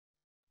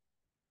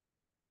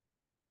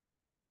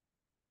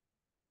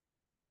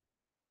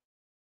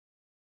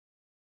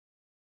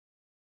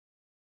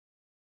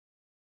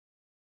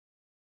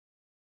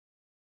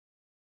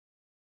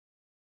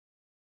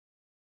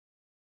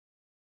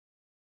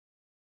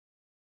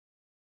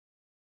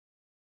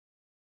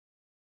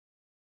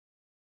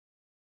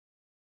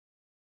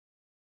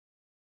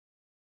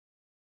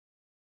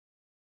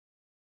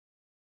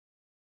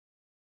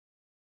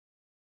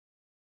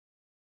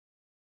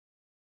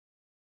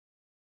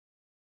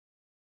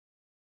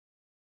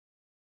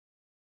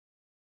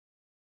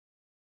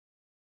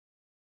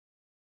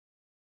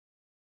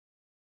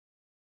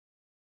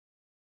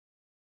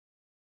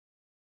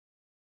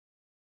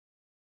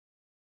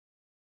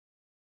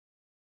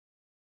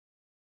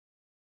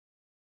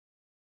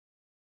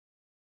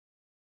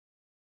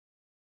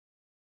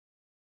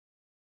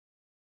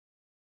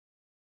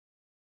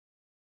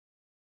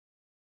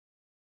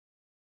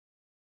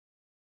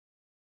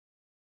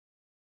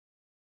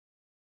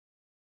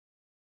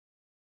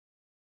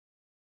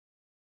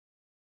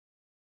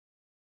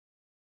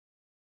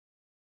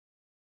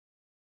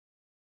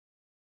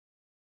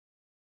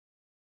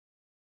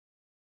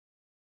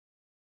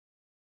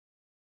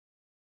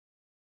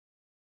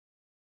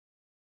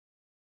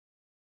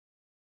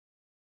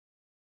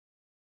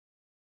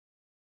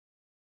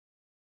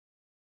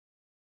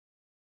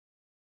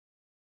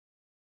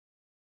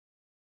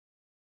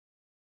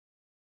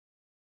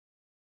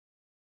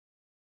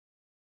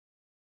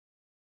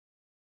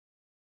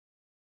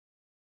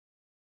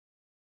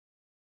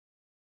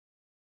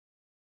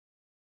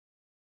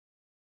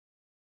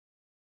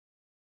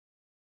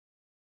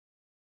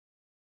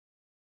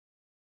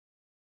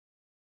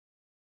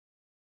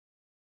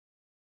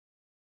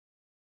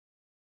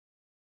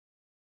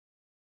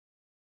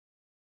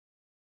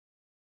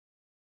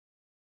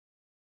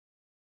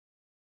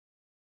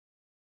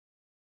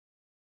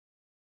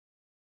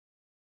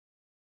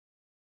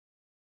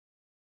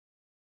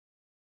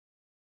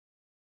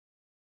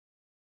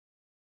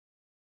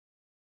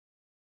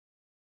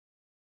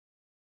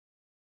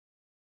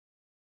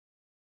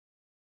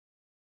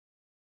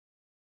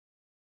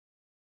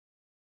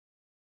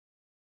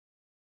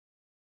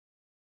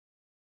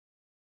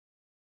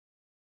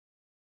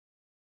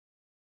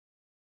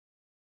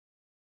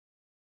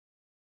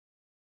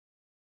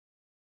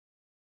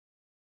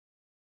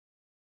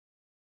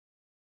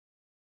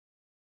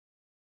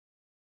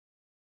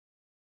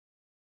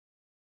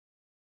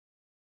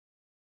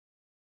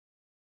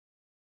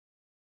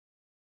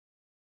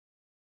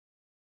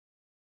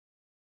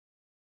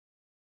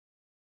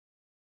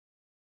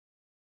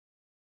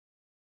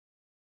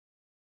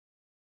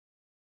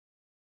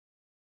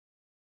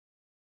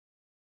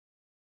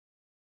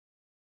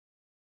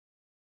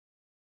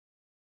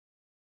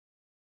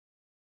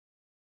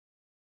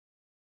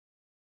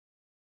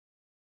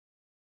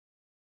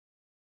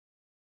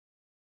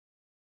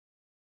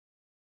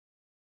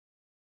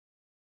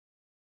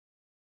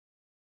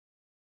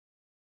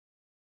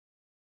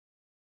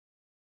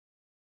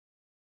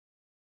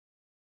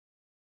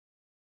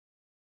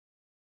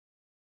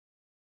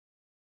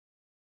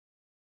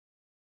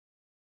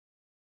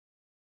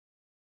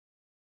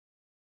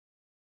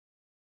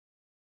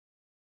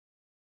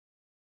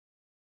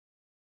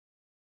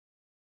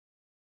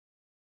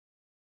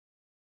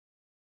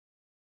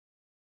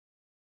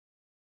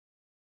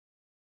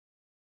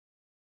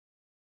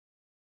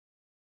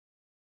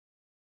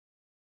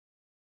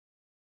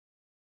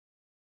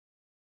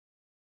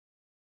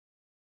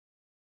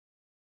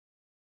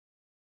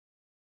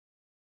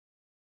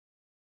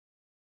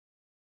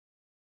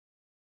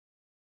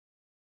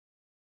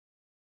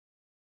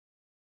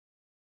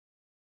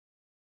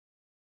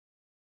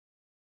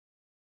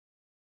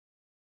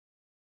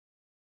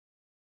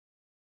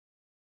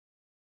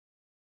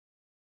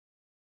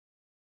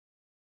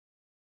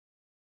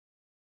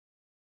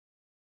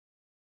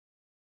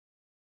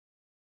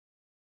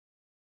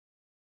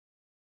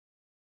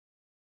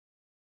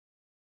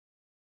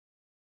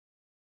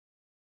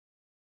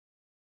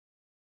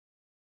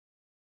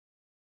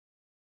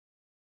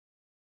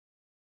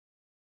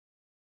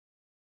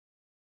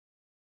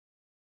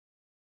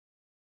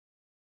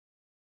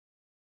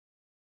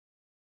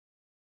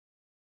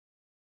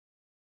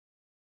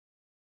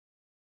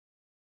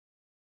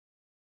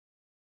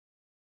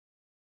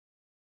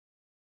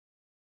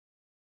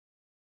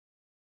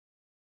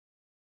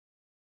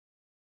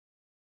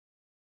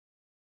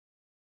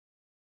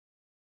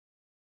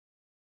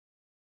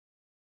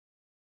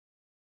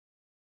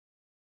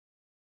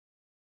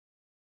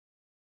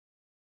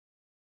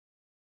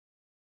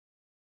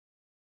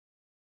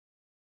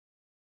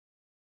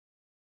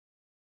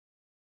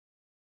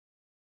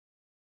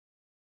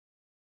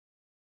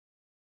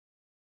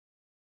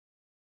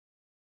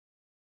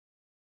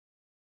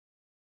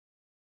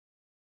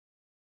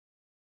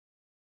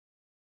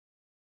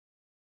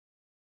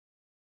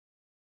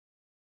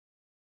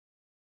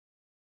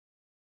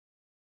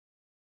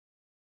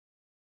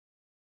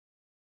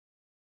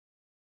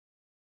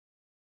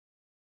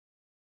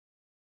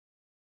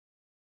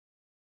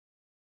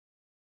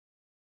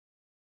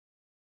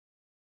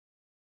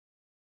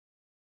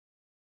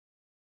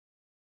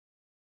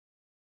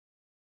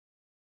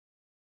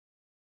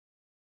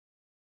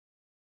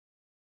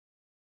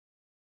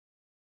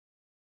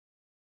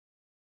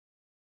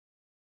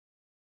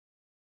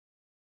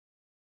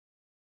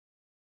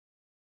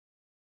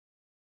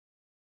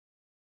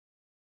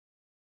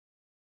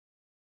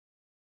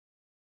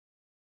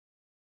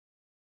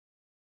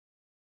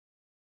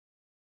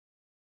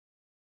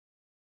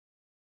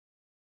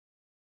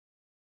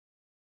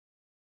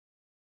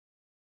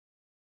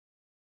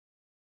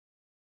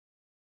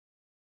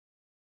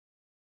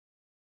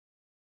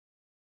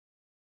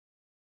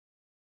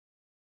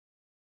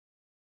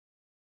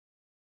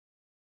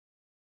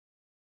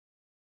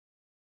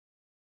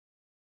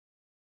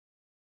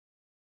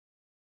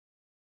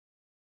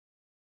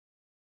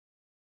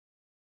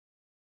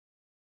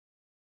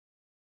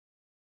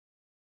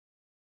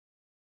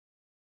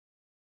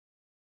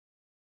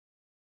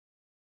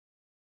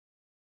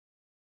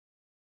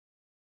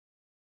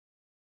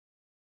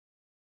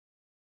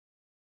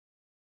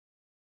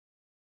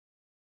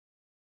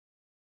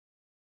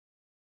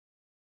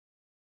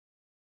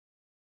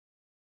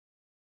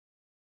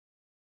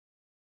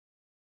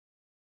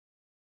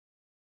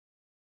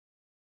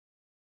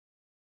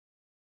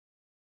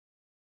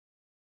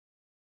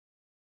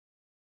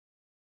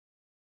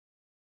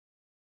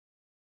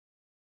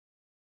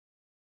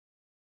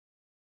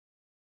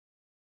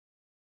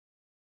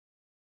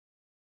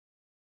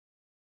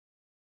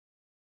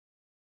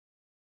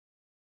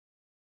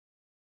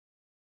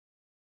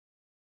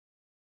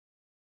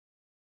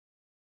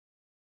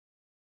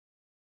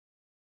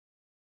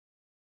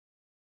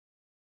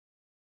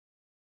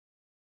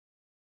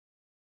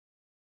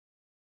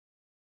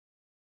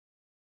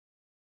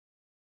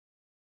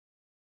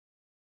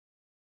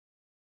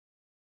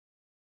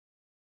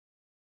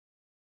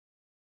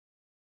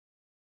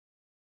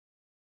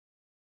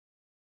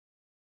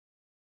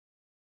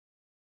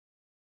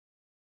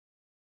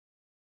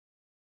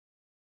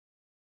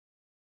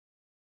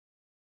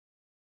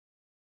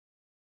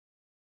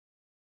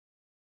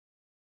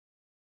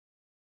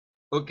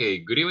Okay,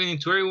 good evening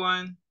to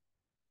everyone.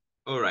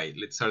 All right,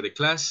 let's start the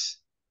class.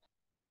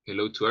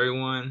 Hello to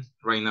everyone.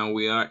 Right now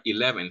we are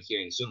 11 here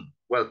in Zoom.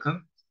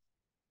 Welcome.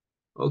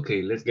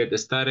 Okay, let's get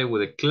started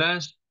with the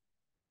class.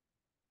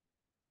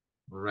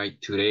 All right,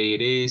 today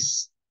it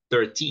is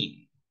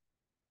 13.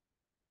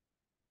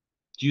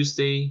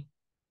 Tuesday,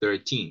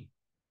 13.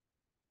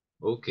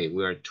 Okay,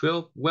 we are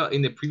 12. Well,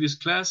 in the previous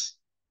class,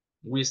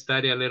 we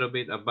studied a little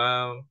bit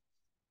about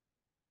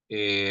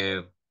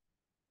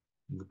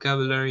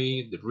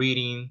vocabulary, the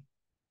reading.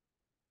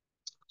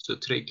 So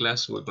today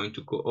class, we're going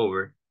to go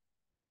over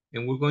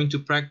and we're going to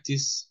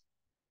practice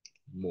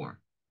more.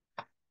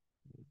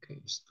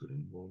 Okay,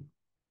 student mode.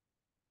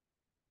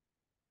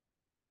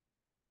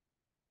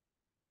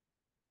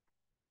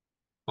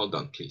 Hold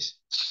on, please.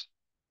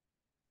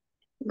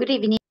 Good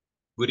evening.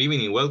 Good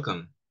evening,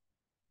 welcome.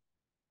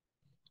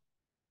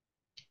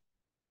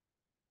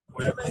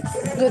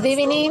 Good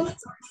evening.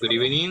 Good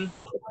evening.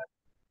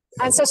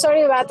 I'm so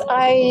sorry, but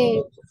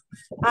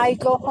I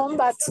go home,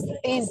 but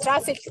in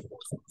traffic.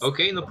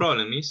 Okay, no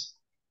problem, miss.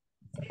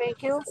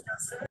 Thank you.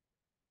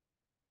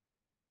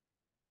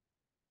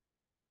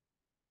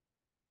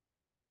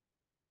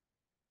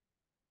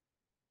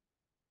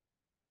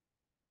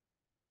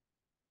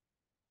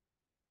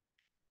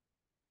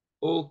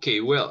 Okay,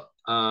 well,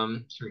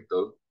 here we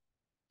go.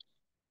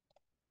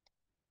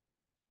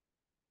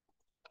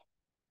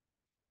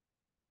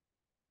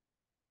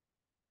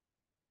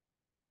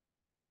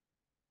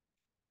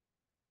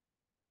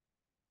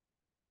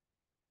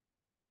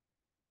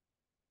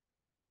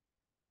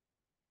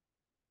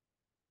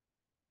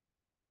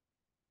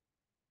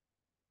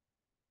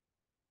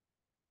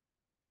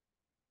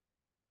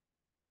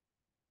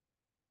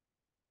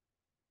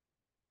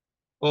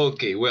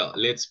 Okay, well,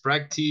 let's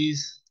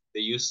practice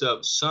the use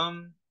of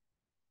some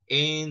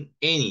and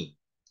any.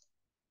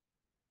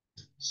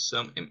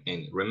 Some and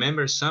any.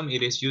 Remember, some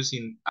it is used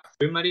in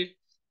affirmative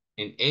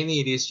and any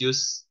it is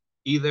used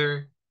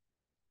either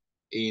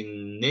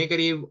in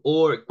negative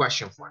or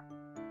question form.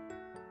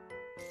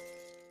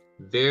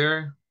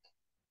 There,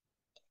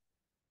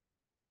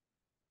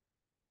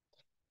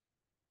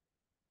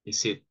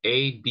 is it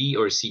A, B,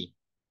 or C?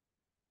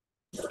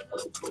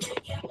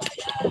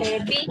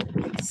 B.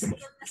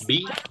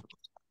 B?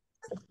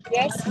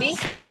 Yes, B.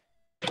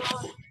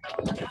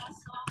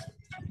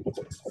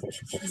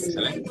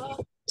 Excellent.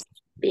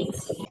 B.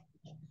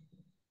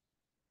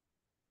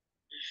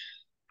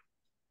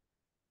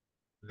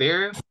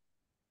 There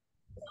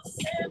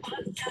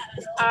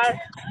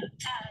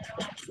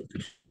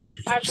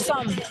Are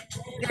some.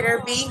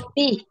 Letter B.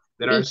 B.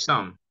 there B. are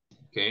some.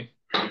 Okay.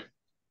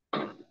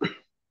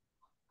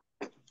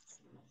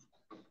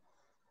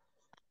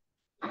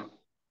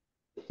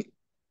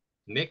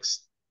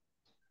 Next.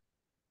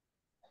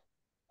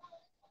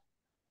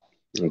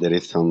 There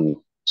is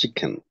some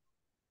chicken.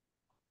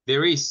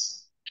 There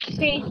is.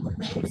 C.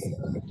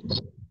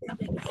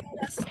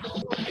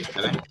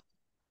 Excellent.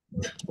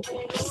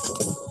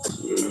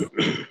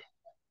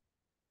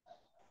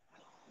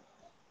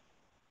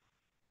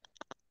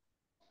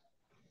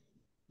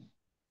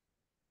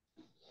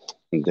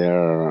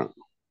 There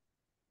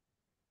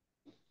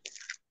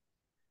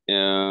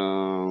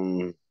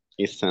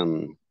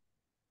isn't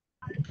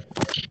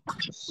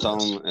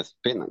some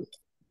spinach.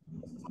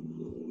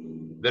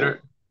 There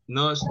are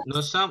no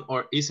some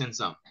or isn't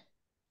some.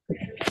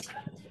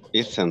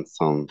 Isn't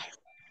some.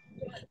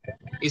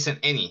 Isn't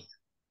any.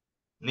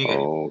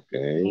 Negative.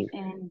 Okay.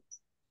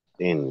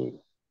 Any.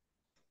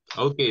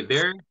 Okay,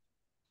 there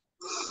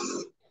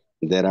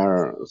There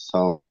are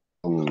some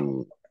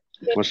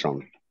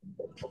mushroom.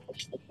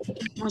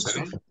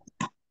 Excellent.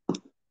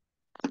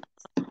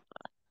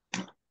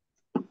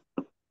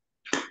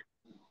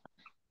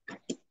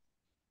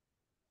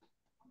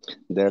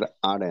 There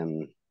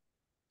aren't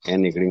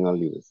any green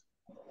olives.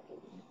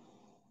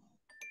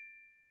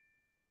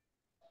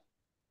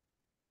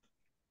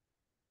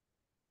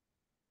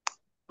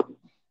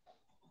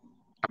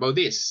 About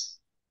this.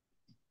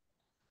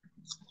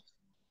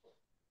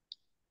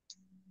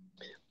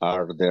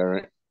 Are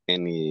there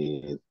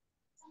any?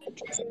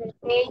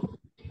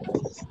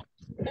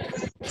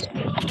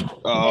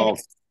 Oh,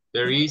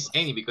 There is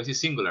any because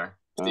it's singular.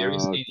 There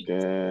is any.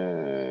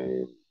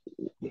 okay.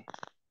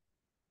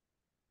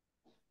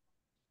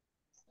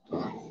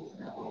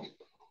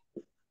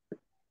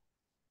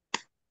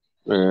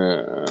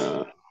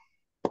 Uh,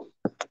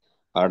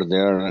 are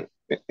there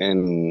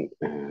any?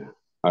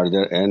 Are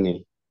there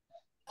any?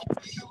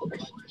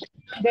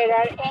 There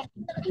are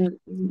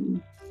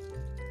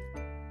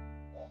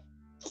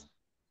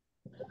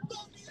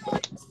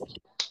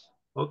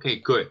Okay,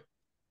 good.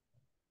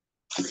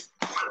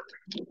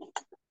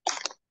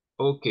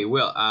 Okay,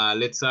 well,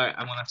 let's start.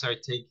 I'm gonna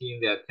start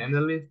taking the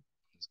attendance list.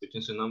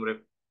 Escuchen su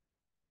nombre.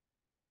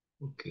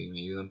 Okay, me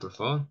ayudan por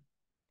favor.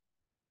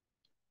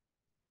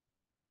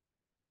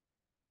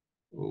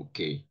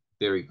 Okay,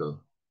 there we go.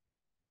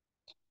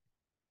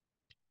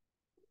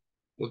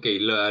 Ok,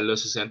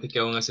 los estudiantes que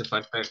aún hace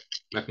falta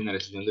la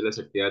finalización de las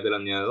actividades de la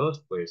unidad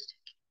 2, pues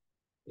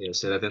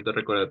Será atento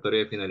recordatorio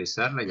de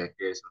finalizarla, ya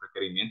que es un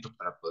requerimiento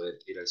para poder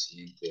ir al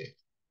siguiente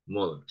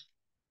módulo.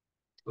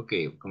 Ok,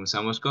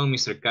 comenzamos con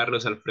Mr.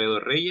 Carlos Alfredo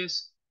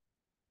Reyes.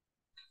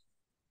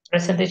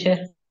 Present,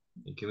 teacher.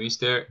 Thank you,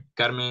 Mr.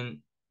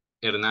 Carmen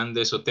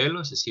Hernández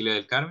Otelo, Cecilia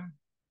del Carmen.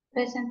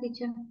 Present,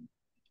 teacher.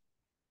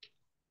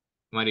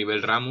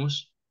 Maribel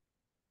Ramos.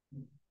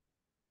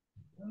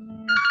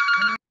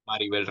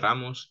 Maribel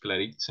Ramos,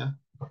 Claritza.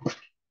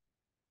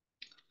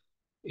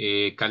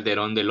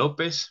 Calderón de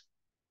López.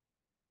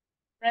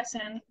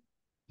 Present.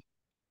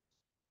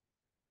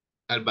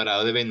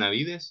 Alvarado de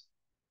Benavides.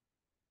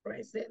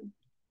 Present.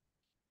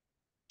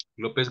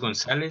 López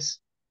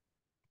González.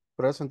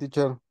 Present,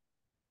 teacher.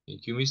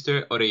 Thank you,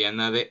 Mr.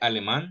 Orellana de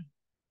Alemán.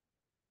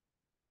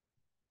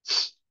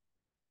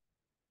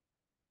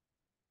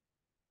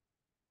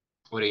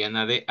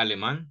 Orellana de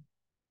Alemán.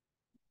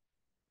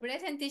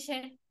 Present,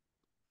 teacher.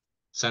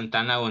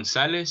 Santana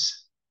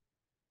González.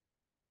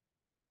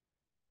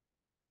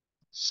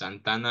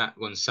 Santana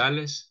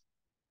González.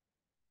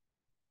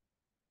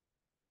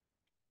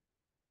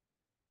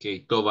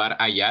 Ok, Tobar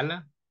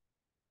Ayala.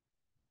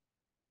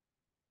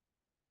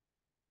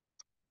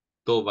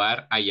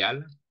 Tobar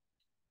Ayala.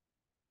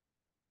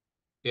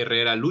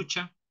 Herrera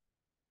Lucha.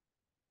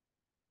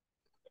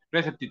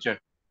 Present, teacher.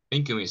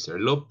 Thank you, Mr.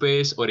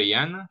 López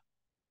Orellana.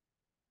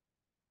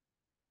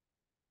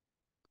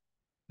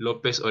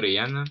 López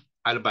Orellana.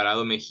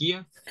 Alvarado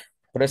Mejía.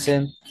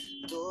 Present.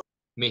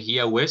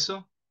 Mejía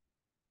Hueso.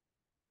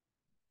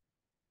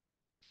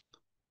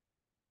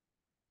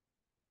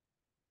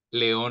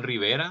 León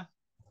Rivera.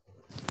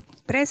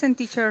 Present,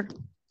 teacher.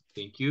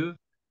 Thank you.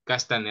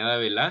 Castaneda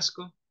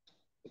Velasco.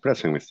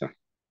 Present, mister.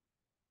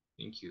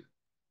 Thank you.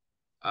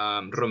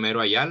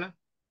 Romero Ayala.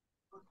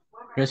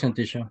 Present,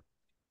 teacher.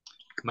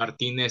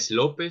 Martínez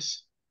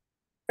López.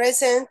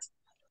 Present.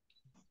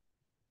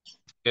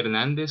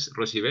 Hernández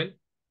Rosibel.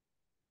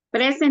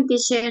 Present,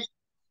 teacher.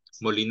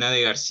 Molina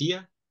de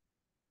García.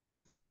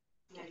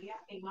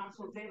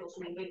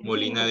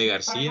 Molina de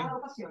García.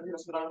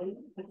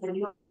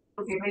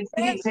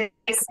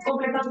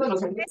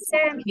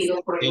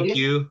 Thank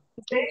you.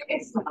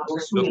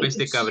 López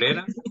de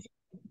Cabrera.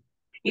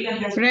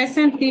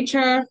 Present,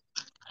 teacher.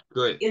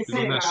 Good.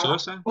 Luna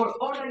Sosa.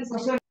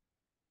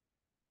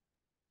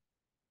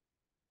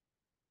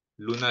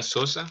 Luna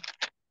Sosa.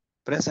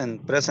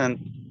 Present.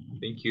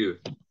 Thank you.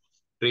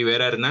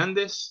 Rivera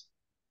Hernández.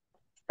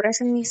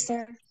 Present,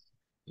 mister.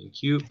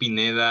 Thank you.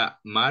 Pineda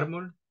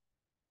Mármol.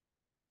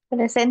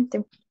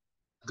 Presente.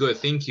 Good,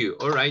 thank you.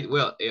 All right,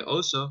 well,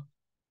 also,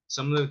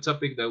 some of the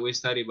topics that we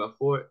studied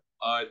before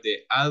are the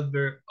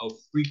adverb of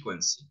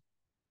frequency.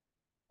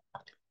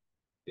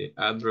 The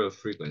adverb of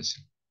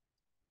frequency.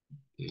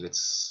 Okay,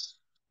 let's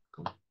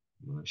go.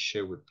 I'm gonna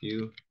share with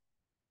you.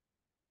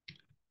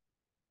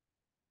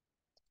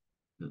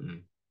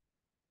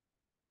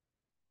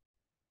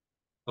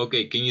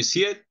 Okay, can you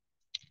see it?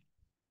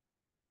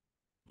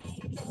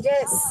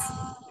 Yes.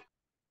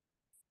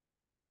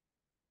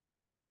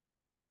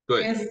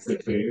 Good. Yes.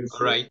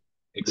 All right,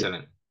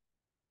 excellent.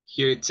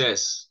 Here it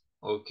says,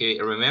 okay,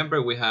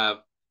 remember we have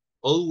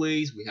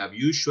always, we have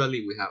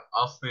usually, we have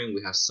often,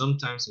 we have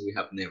sometimes, and we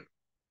have never.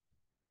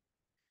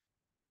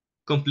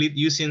 Complete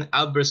using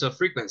adverbs of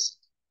frequency.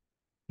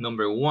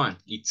 Number 1,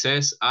 it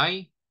says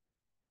I.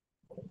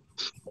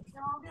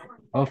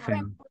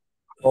 Often.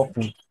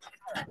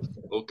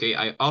 Okay,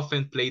 I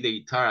often play the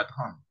guitar at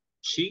home.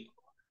 She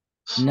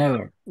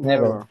Never.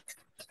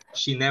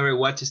 She never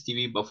watches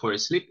TV before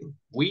sleeping.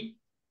 We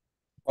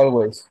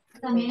Always.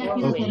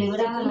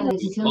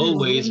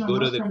 always go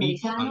to the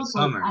beach on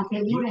summer.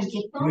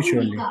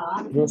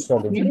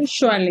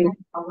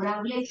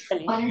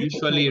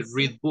 Usually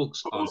read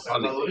books on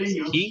holidays.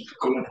 He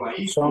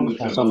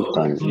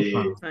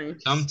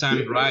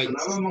sometimes rides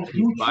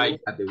his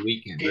bike at the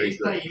weekend. Very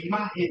good.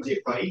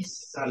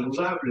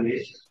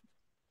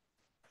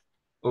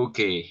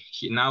 Okay,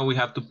 now we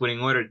have to put in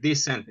order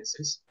these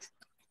sentences.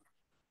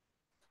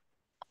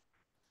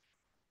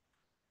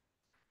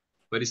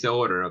 What is the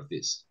order of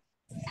this?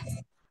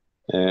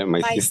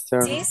 My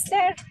sister.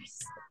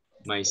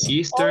 My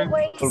sister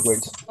Always.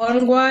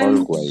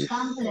 Always.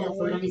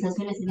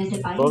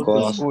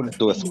 Goes to school.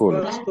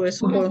 goes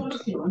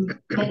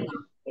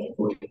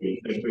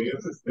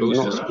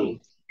to school.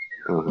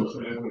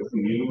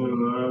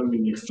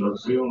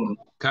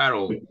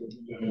 Carol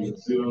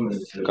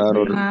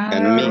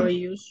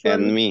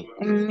and me.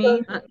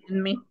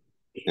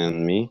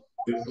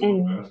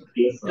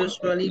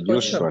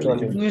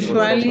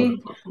 Usually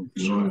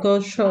go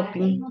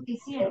shopping.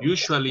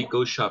 usually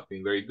go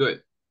shopping. Very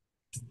good.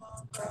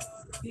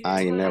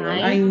 I never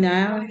play.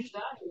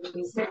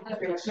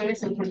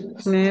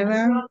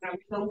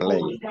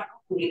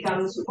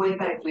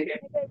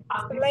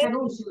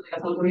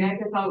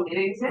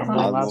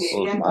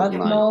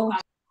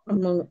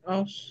 Among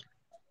us.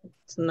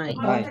 It's nice.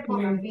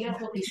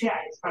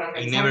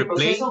 I never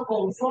play.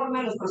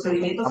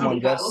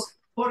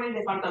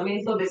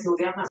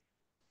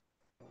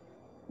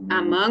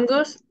 Among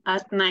us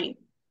at night.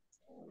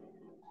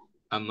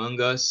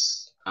 Among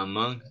us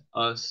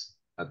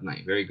at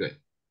night. Very good.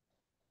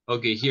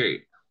 Okay,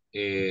 here.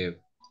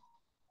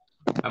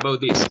 About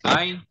this,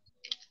 I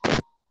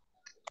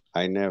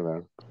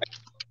never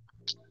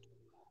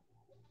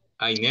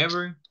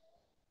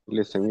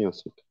listen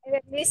music.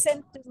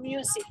 Listen to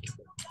music.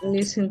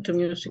 Listen to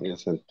music.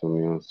 Listen to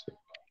music.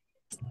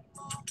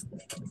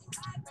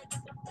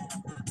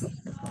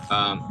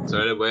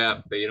 Solo les voy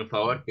a pedir un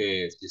favor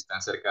que si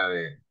están cerca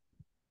de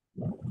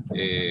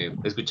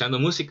escuchando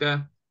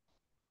música,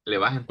 le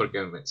bajen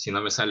porque si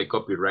no me sale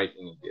copyright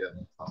en el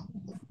video.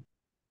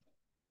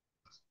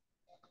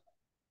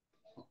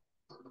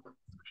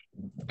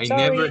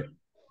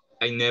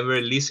 I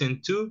never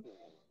listen to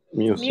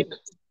Music.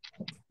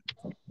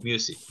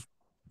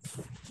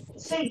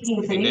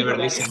 I never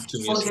listen to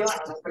music.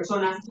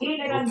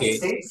 Okay.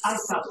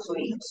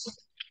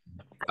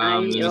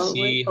 Let me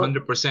see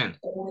 100%.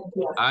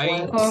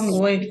 I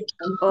Always.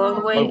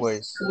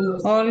 Always.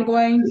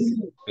 Always.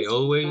 I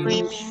always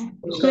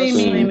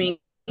Swimming.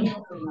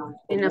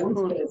 In a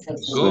pool.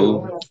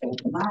 go.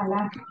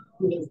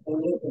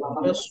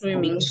 Go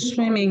swimming.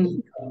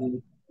 Swimming.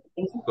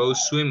 Go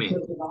swimming.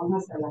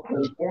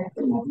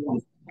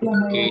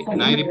 Okay,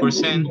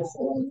 90%.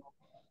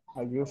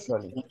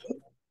 Usually.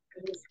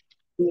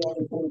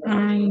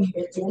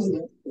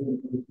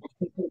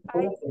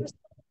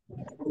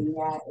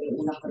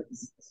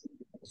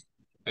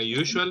 I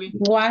usually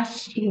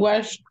Watch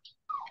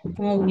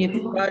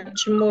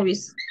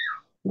movies.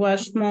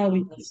 Watch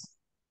movies.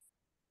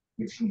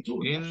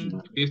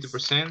 in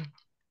 50%.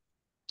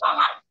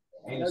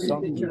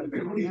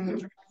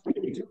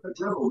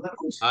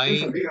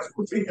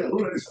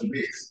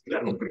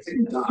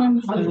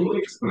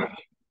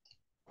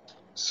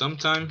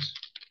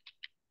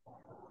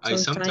 I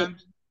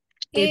sometimes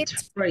Eat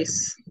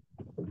fries.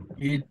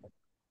 Eat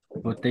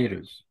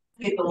potatoes.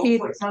 Eat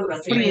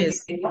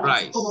fries.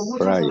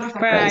 fries.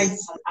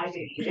 Fries.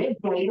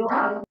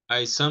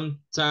 I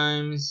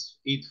sometimes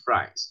eat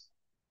fries.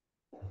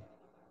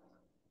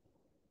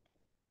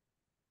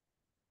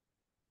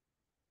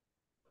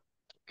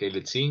 Okay,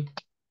 let's see.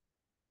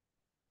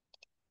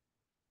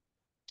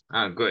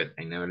 Good.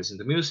 I never listen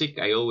to music.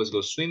 I always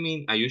go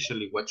swimming. I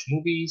usually watch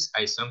movies.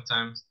 I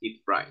sometimes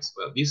eat fries.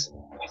 Well, this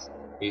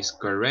is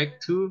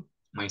correct too.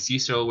 My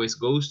sister always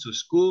goes to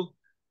school.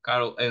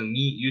 Carol and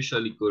me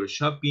usually go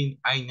shopping.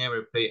 I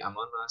never play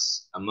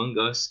Among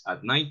Us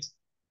at night.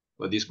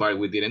 Well, this part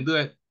we didn't do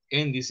it.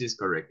 And this is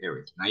correct,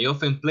 everything. I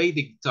often play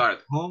the guitar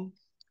at home.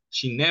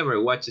 She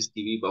never watches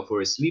TV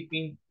before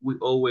sleeping. We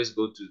always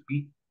go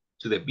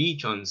to the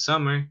beach on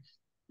summer.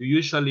 We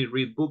usually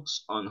read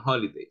books on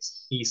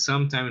holidays. He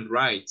sometimes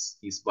rides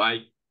his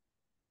bike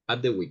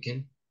at the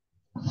weekend.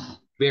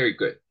 Very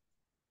good.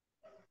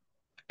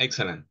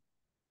 Excellent.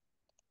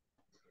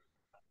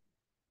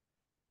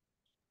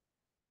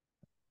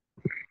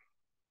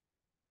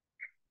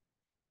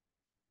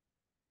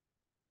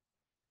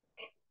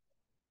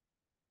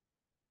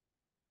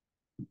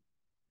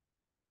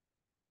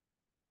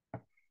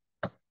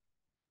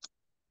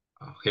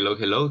 Hello,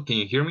 hello. Can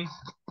you hear me?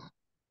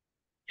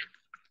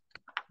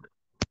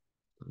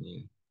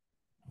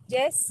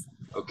 Yes.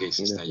 Okay,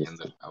 se está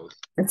yendo el audio.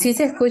 Sí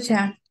se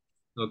escucha.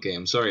 Okay,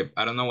 I'm sorry.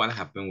 I don't know what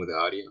happened with the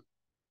audio.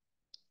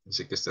 No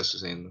sé qué está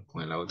sucediendo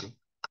con el audio.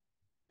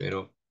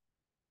 Pero...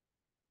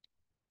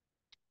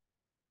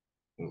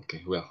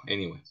 Okay, well,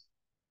 anyways.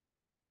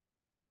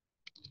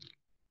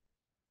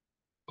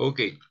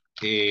 Okay,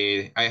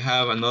 I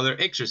have another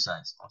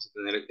exercise. Vamos a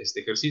tener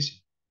este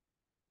ejercicio.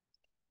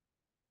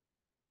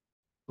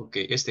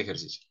 Okay, este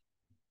ejercicio.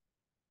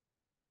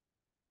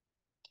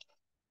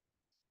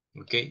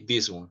 Okay,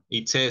 this one.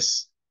 It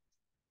says,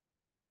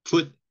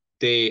 put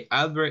the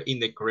adverb in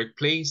the correct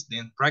place,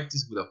 then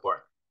practice with a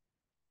part.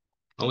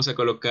 Vamos a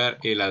colocar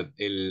el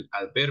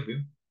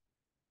adverbio,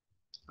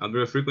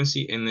 adverb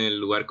frequency, en el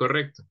lugar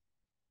correcto.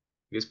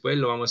 Después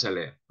lo vamos a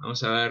leer.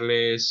 Vamos a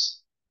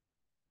darles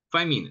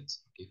 5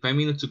 minutes. Okay, 5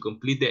 minutes to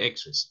complete the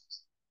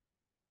exercise.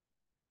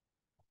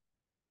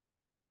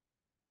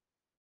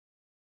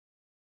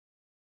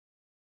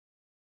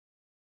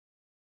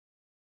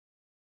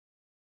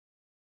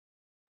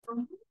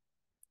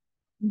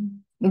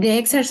 The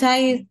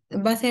exercise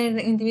va a ser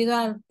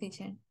individual,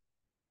 teacher.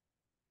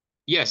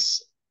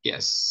 Yes,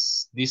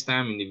 yes. This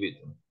time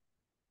individual.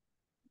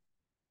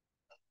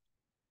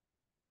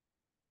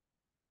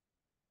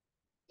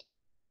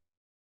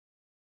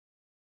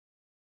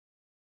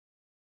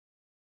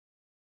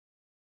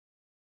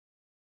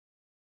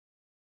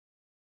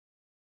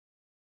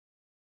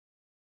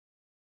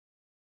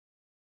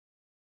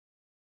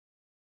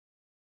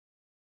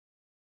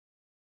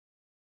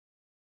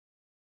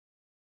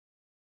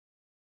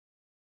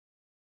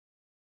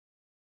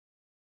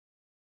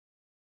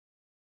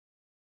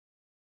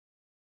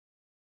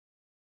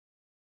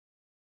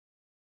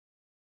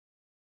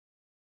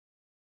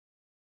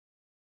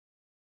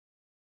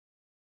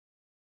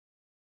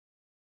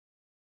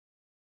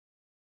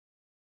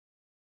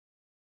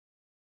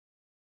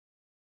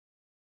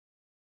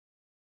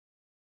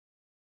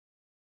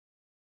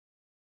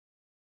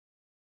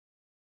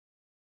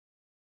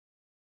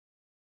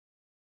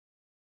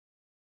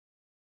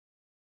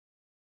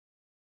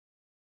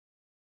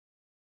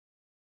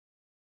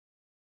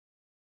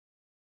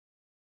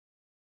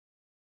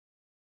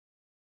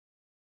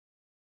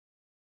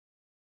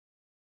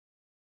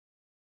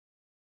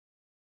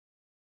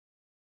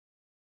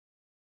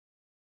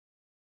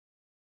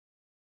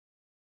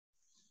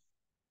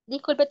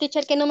 Disculpe,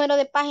 teacher, ¿qué número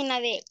de página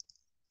del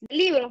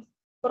libro?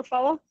 Por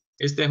favor.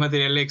 Este es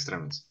material extra,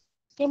 miss.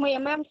 Sí, muy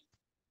amable.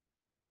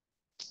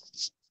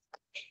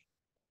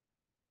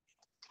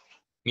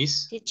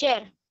 Miss,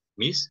 Teacher,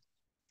 miss,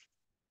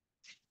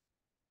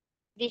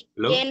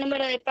 hello. ¿qué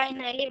número de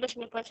página del libro, si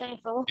me puede hacer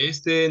el favor?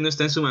 Este no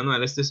está en su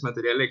manual, este es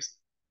material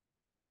extra.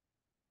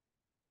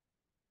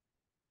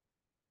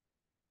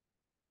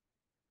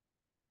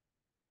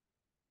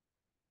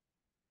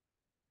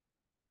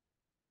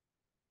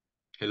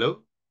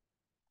 Hello.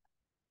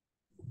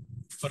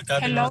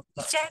 Hello,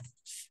 teacher.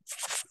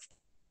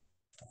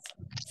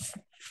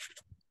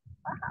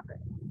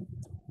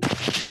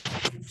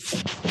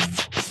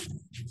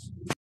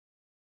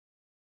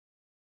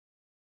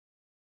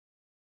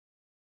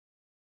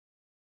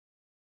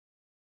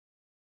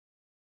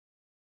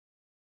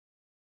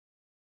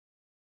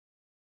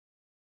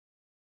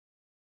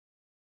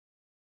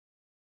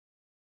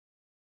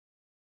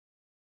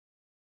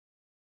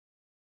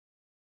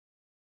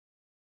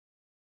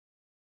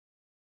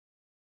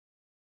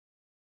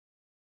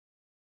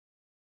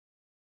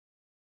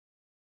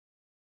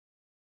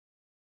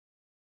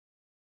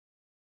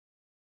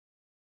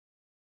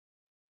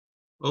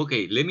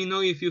 Okay, let me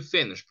know if you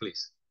finish,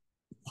 please.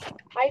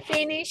 I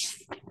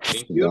finished.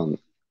 Thank you. Done.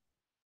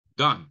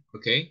 Done,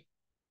 okay.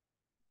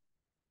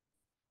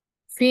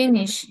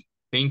 Finish.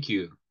 Thank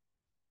you.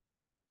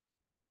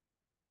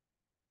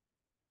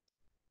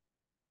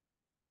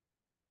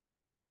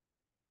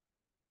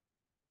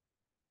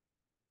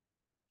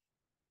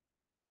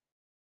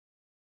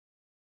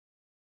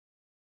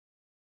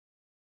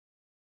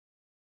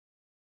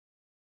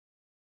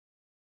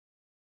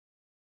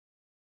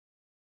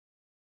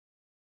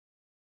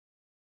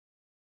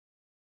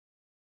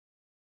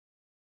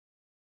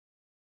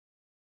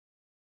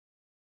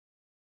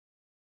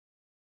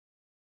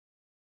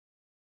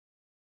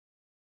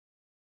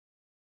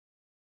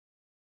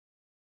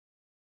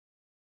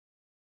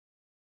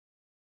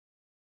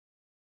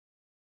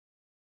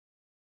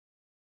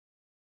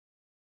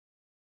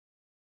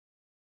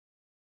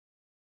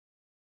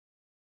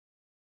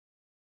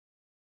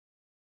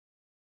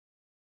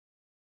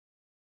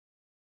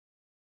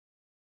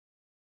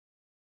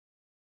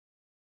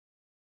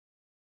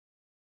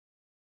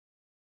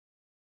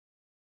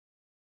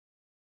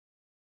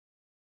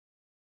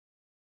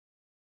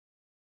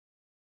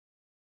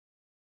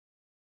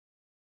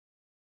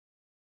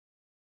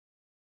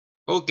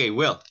 Okay,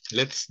 well,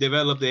 let's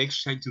develop the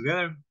exercise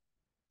together.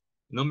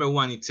 Number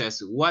one, it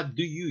says, what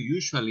do you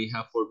usually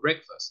have for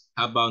breakfast?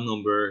 How about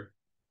number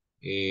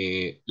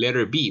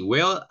letter B?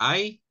 Well,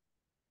 I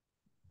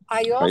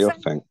I often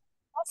often,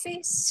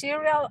 coffee,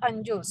 cereal,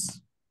 and juice.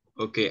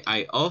 okay,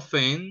 I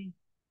often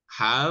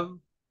have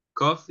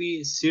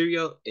coffee,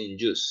 cereal, and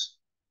juice.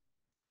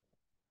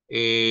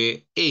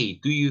 A,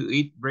 do you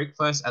eat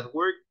breakfast at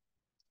work?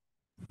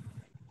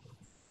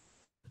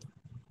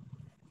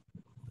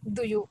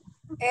 Do you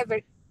ever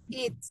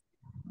eat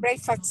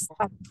breakfast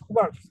at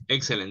work?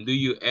 Excellent. Do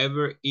you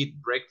ever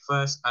eat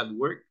breakfast at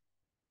work?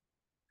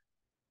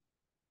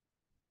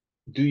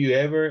 Do you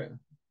ever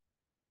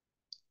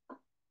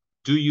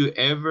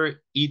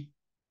eat,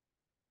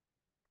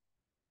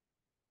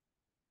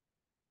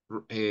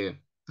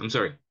 I'm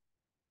sorry.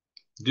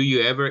 Do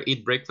you ever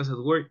eat breakfast at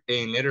work?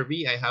 And letter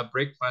B, I have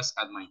breakfast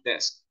at my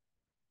desk.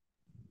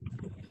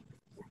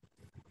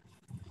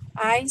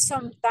 I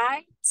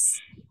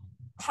sometimes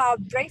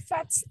have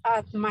breakfast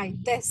at my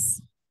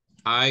desk.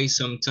 I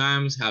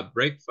sometimes have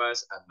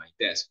breakfast at my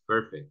desk.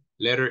 Perfect.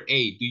 Letter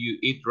A, do you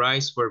eat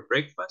rice for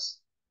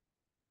breakfast?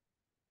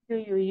 Do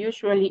you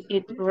usually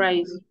eat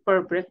rice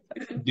for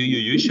breakfast? Do you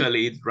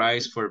usually eat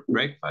rice for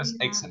breakfast?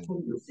 Excellent.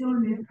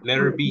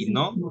 Letter B,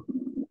 no?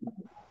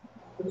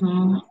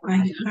 No,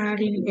 I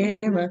hardly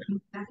ever.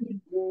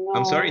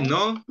 I'm sorry,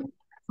 no?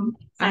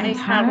 I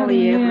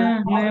hardly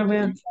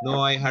ever. No,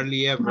 I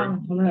hardly ever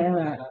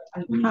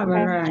Have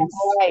a rice.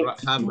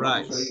 have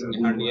rice.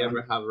 I hardly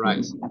ever have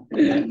rice.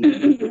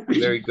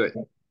 Very good.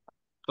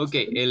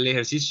 Okay, el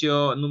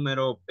ejercicio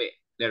número B,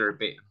 letter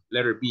B,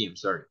 I'm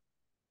sorry.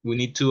 We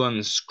need to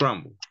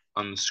unscramble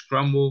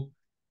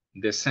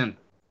the sentence.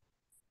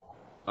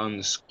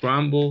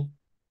 Unscramble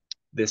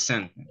the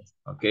sentence.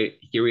 Okay,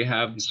 here we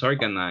have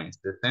disorganized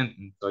the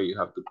sentence, so you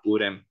have to put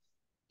them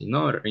in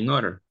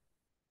order.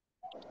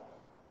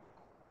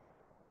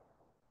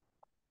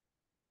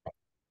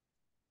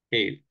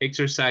 Okay,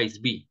 exercise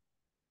B.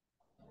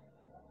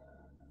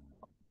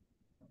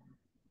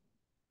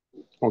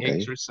 okay.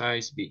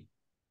 Exercise B.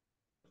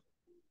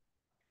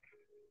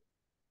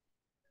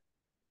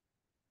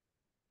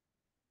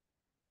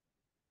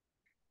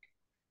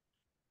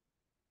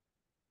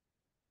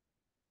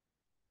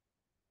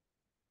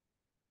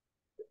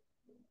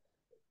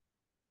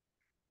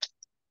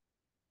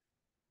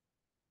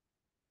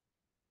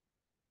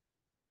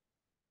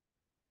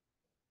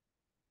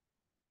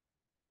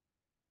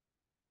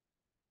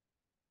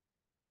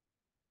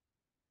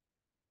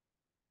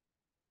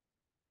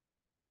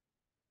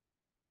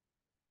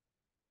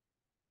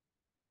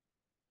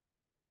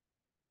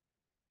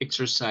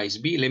 Exercise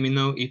B, let me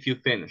know if you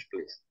finish,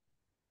 please.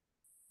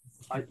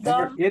 I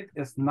ever eat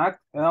a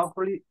snack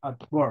early at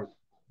work.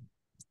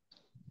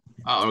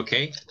 Ah,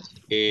 okay.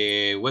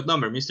 What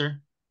number,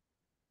 mister?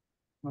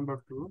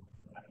 Number 2.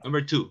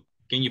 Number 2.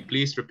 Can you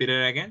please repeat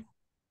it again?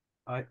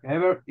 I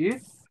ever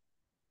eat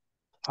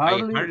I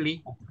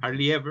hardly.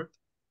 hardly ever.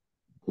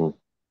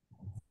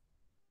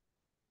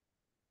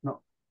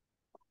 No.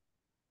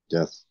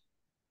 Yes.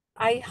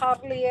 I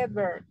hardly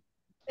ever.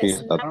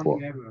 Eat at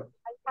work.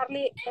 I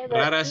hardly ever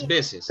Raras eat.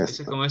 veces.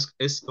 Ese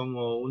es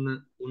como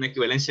una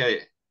equivalencia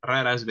de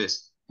raras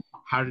veces.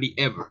 Hardly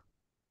ever.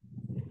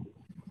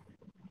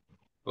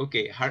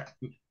 Okay.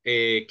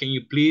 Can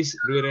you please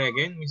read it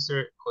again,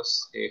 Mr.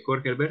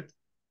 Jorge Albert?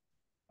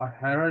 I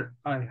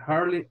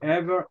hardly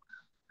ever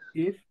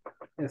eat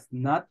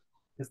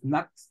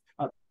snacks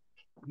at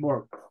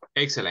work.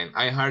 Excellent.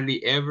 I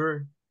hardly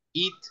ever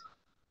eat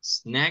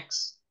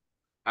snacks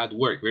at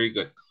work. Very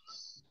good.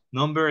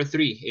 Number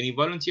 3. Any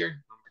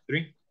volunteer? Number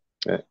 3.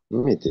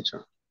 Me,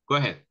 teacher. Go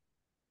ahead.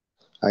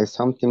 I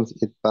sometimes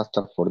eat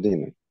pasta for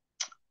dinner.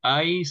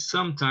 I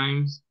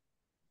sometimes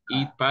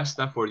eat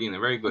pasta for dinner.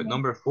 Very good.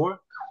 Number 4.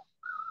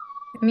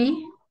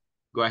 Me?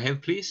 Go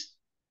ahead, please.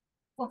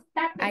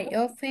 I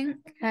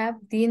often have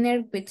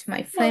dinner with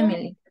my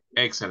family.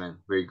 Excellent.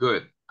 Very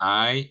good.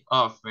 I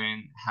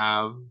often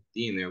have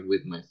dinner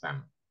with my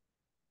family.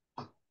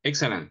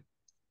 Excellent.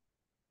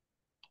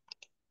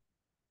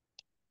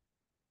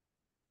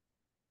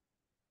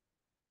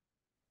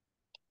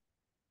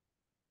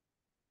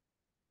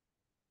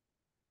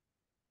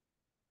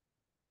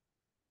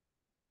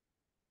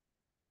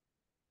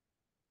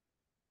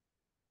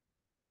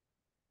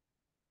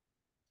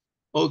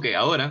 Ok,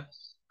 ahora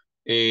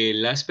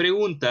las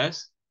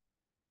preguntas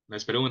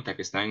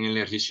que están en el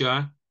ejercicio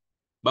A,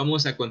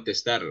 vamos a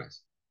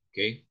contestarlas.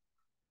 ¿Ok?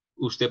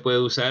 Usted puede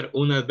usar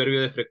un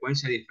adverbio de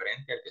frecuencia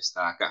diferente al que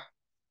está acá.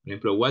 Por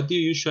ejemplo, what do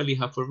you usually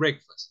have for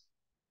breakfast?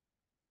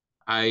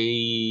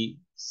 I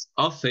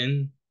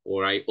often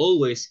or I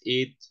always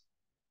eat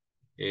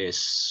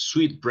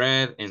sweet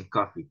bread and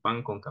coffee,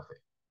 pan con café.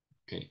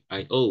 Okay,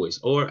 I always,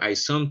 or I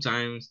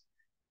sometimes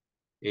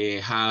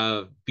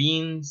have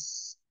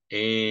beans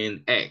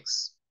and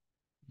eggs.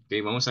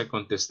 Ok, vamos a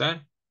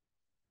contestar.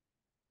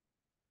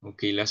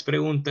 Ok, las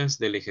preguntas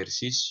del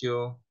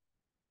ejercicio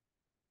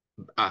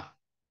A.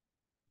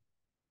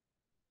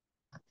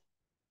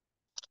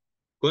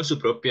 Con su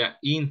propia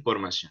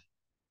información.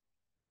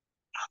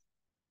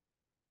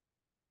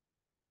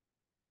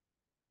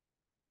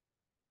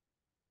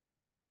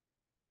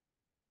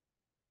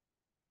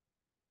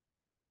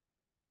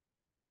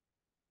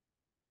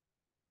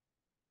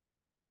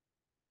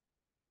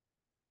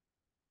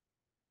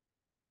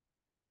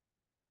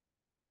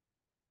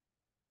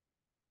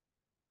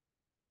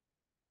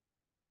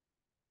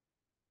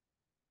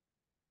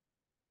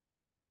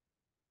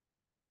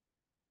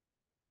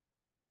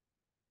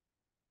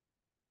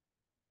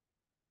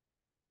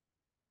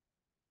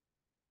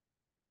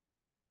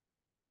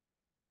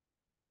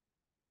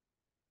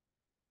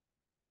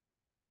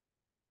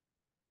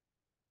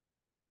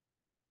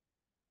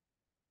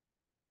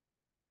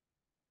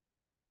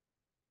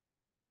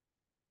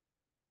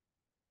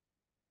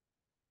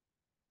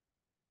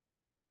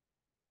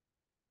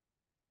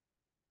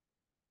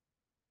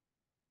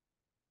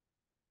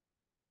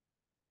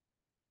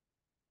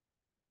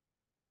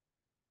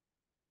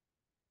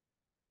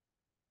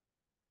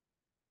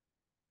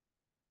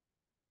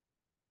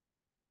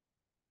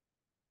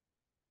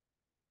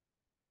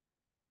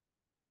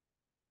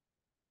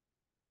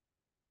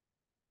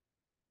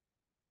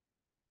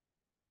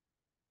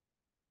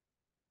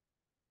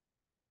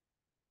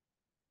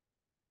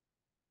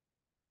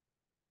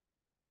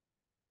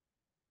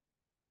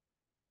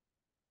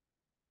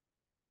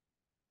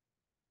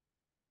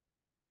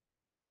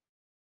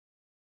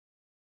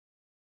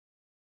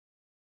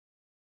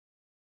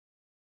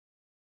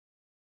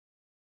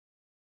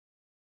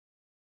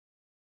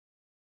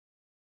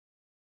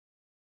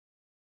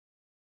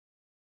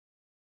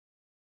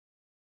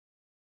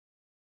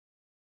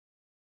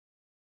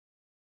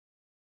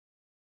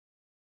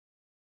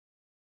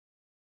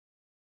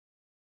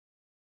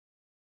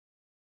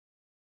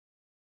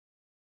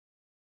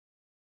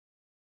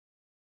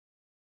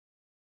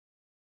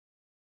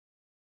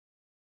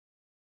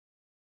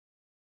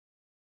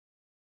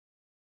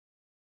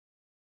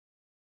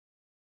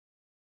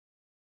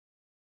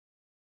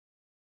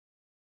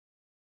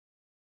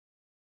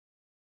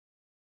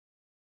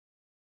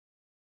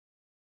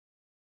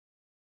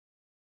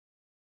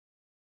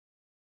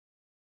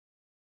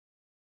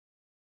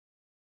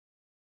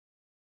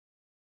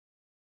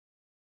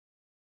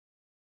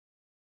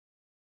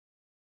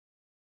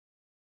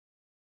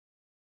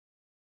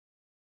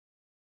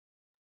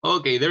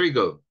 Okay, there we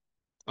go.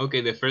 Okay,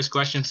 the first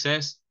question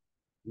says,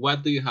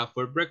 what do you have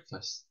for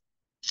breakfast?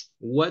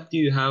 What do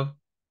you have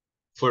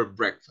for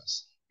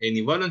breakfast?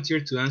 Any volunteer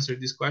to answer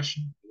this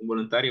question? ¿Un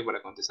voluntario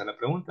para contestar la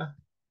pregunta?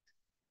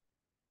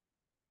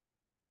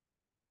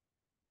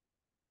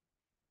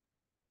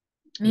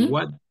 Me?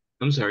 What?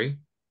 I'm sorry.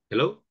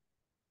 Hello?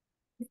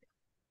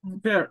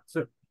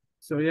 Sir.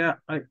 So yeah,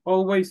 I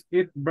always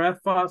eat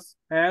breakfast,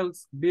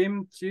 eggs,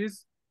 bean,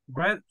 cheese,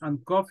 bread, and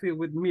coffee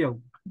with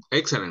milk.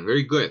 Excellent,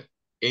 very good.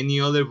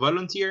 Any other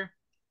volunteer?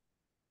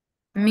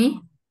 Me?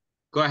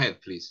 Go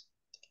ahead, please.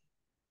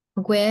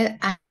 Well,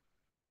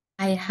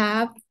 I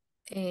have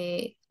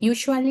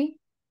usually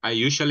I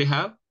usually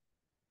have.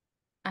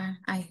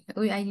 I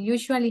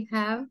usually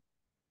have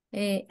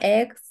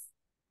eggs,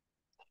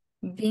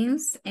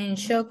 beans, and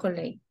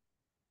chocolate.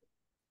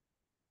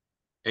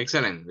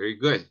 Excellent, very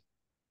good.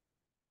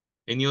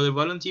 Any other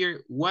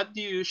volunteer? What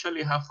do you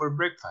usually have for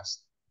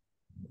breakfast?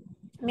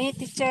 Me,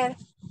 teacher.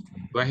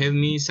 Go ahead,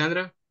 Miss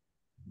Sandra.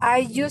 I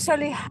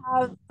usually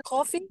have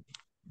coffee.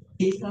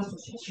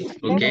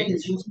 Okay.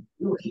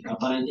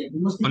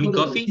 Only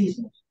coffee?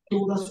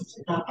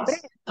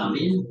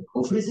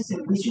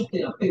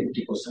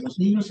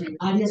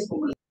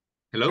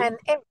 Hello? And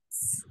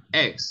eggs.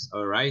 Eggs,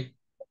 all right.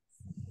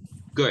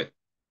 Good.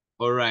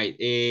 All right.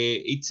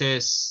 It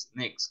says,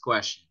 next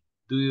question.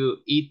 Do you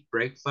eat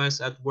breakfast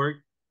at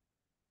work?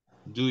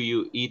 Do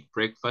you eat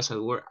breakfast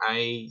at work?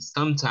 I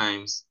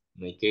sometimes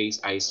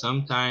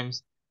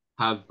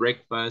have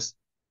breakfast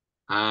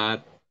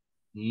at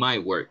my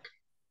work.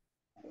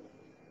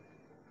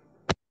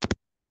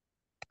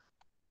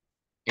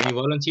 Any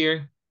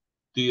volunteer?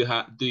 Do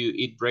you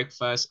eat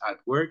breakfast at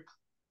work?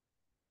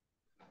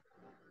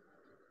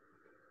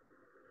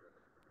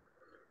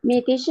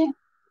 Me, teacher.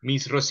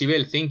 Miss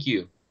Rosibel, thank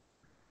you.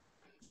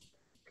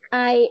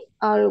 I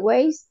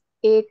always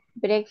eat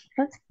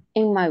breakfast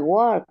in my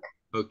work.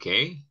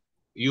 Okay.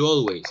 You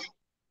always.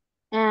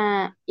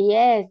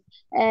 Yes,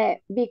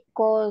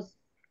 because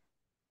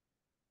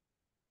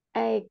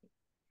I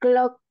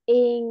clock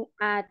in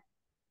at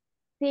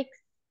 6.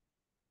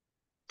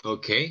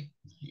 Okay.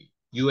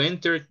 You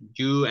enter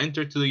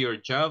to your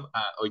job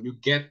or you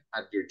get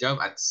at your job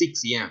at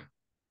 6 a.m.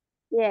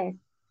 Yes.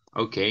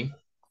 Okay.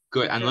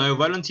 Good. Teacher, Another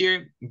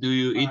volunteer, do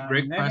you eat I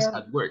breakfast never-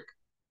 at work?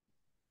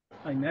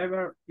 I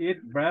never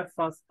eat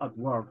breakfast at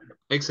work.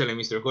 Excellent,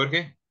 Mr.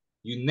 Jorge.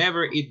 You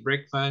never eat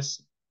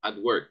breakfast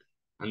at work.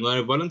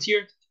 Another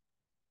volunteer?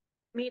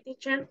 Me,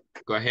 teacher.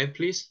 Go ahead,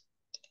 please.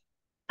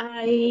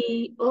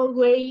 I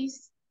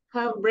always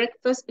have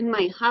breakfast in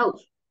my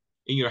house.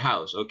 In your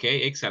house.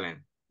 Okay, excellent.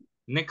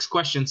 Next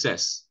question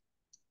says,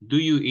 do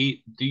you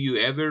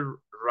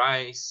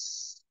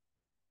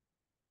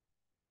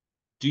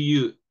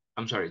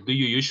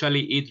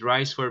usually eat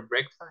rice for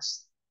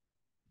breakfast?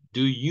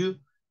 Do you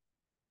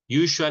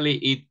usually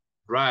eat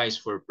rice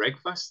for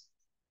breakfast?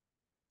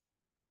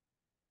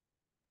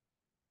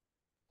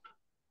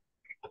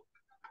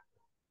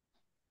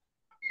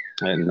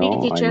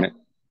 No, teacher.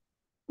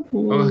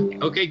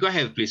 Okay, go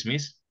ahead, please,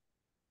 miss.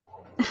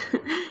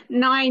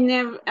 No, I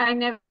never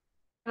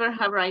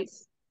have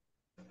rice.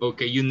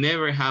 Okay, you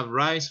never have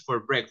rice for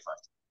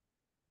breakfast.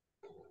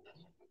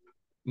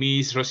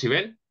 Miss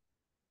Rosibel?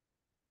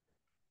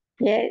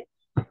 Yes.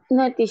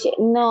 No, teacher.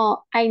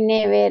 No, I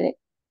never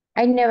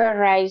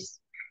rise.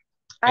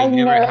 I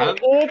never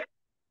eat.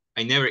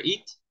 I never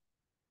eat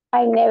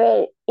I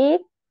never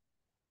eat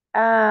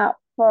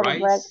for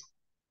rice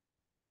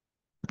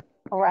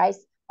rice.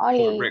 for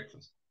Only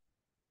breakfast.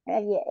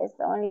 yes,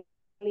 only.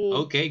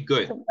 Okay,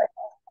 good.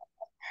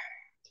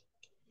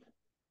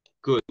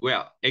 Good,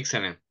 well,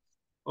 excellent.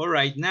 All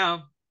right,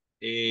 now,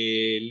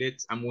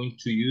 I'm going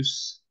to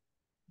use,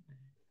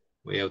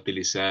 voy a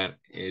utilizar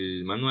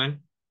el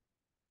manual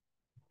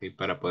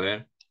para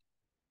poder.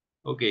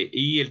 Ok,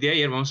 y el día de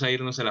ayer vamos a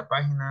irnos a la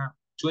página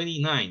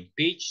 29,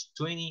 page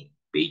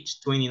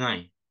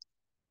 29.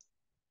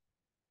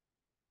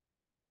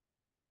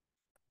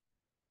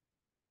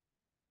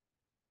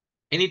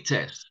 And it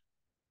says,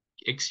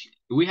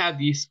 we had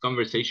this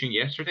conversation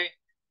yesterday,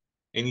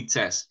 and it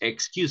says,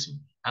 excuse me,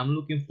 I'm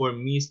looking for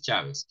Miss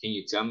Chavez. Can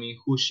you tell me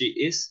who she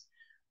is?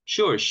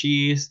 Sure,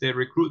 she is the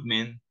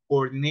recruitment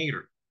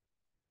coordinator.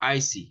 I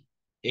see.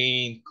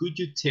 And could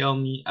you tell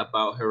me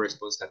about her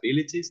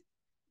responsibilities?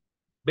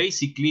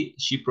 Basically,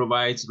 she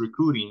provides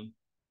recruiting,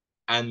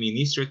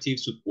 administrative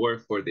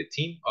support for the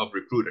team of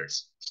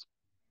recruiters.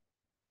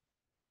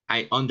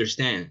 I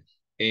understand.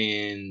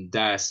 And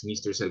does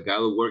Mr.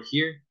 Salgado work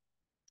here?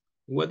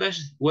 What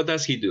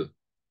does he do?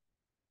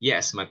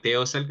 Yes,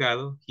 Mateo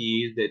Salgado,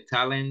 he is the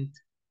talent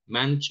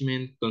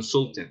management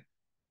consultant.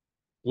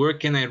 Where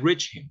can I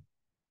reach him?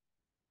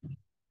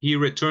 He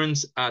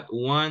returns at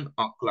 1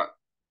 o'clock.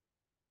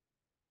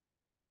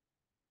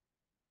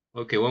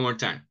 Okay, one more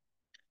time.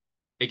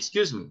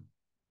 Excuse me,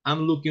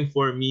 I'm looking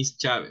for Miss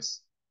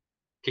Chavez.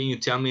 Can you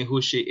tell me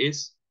who she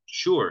is?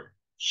 Sure,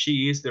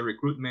 she is the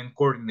recruitment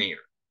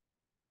coordinator.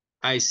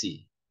 I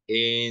see.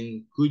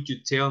 And could you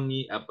tell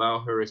me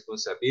about her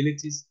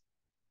responsibilities?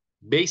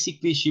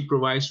 Basically, she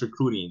provides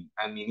recruiting,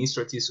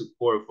 administrative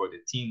support for the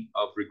team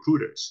of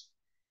recruiters.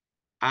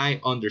 I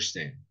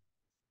understand.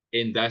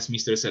 And does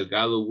Mr.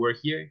 Salgado work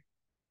here?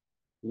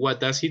 What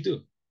does he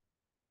do?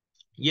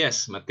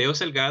 Yes, Mateo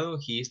Salgado,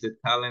 he is the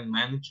talent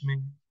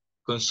management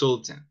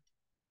consultant.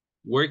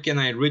 Where can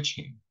I reach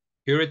him?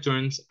 He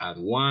returns at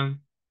 1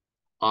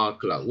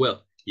 o'clock.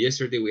 Well,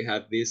 yesterday we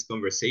had this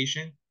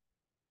conversation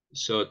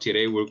So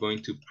today we're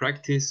going to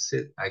practice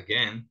it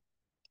again.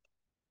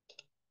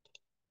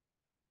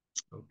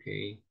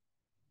 Okay.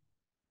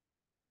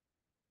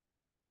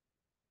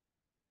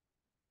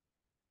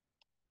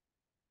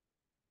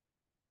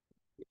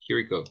 Here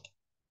we go.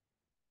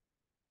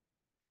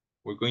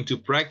 We're going to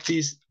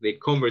practice the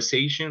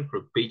conversation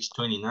for page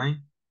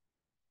 29.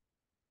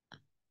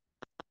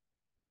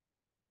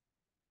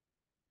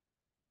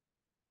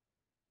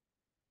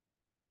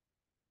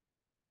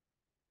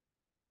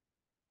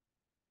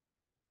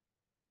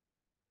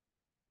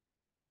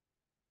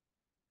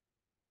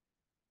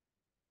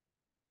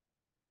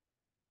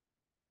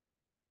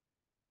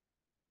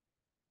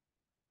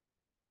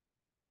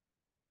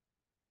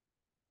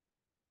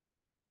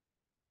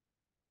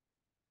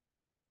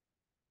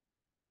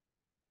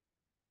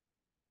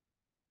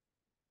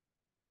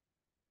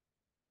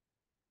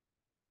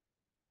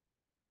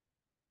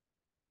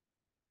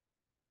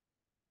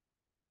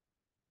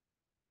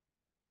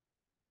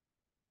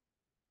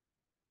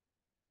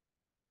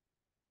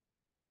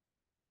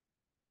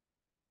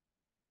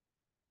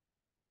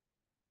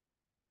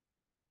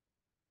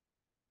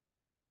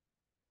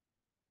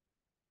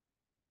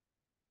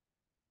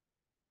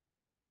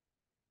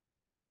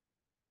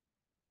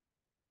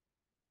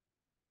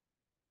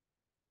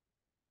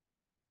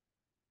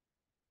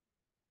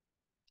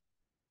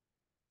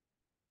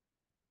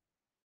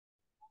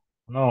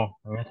 No,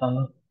 en esa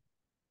no.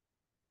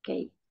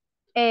 Okay.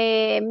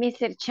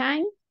 Mr.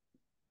 Chang,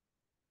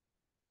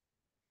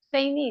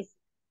 say this.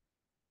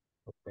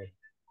 Okay.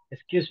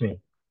 Excuse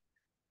me.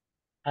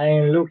 I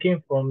am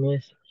looking for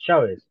Miss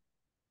Chavez.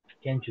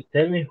 Can you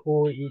tell me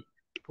who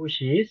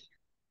she is?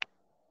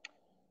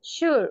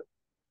 Sure.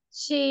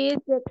 She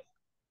is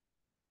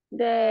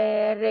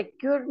the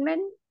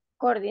recruitment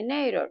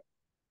coordinator.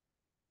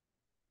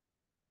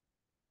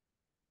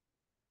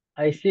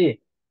 I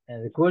see.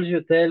 And could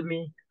you tell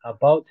me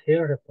about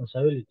her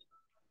responsibility?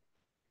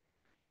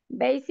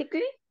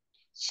 Basically,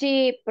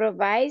 she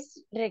provides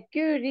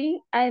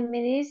recruiting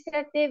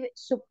administrative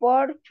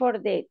support for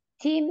the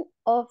team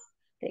of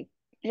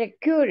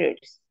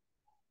recruiters.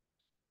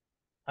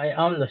 I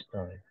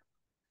understand.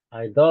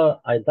 I does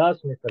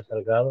Mr.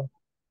 Salgado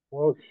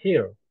work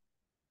here.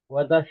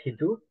 What does he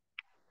do?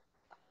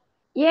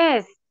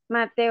 Yes,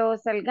 Mateo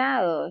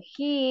Salgado.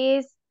 He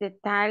is the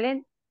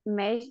talent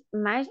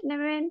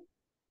management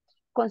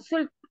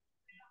consultant.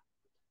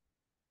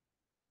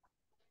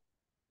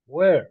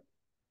 Where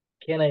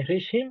can I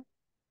reach him?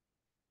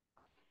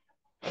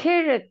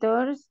 He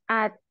returns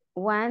at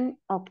 1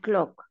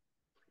 o'clock.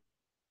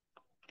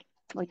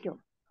 Voy yo.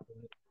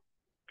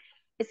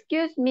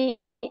 Excuse me,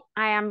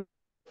 I am.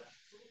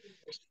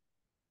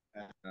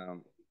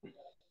 Um,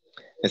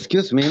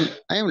 Excuse me,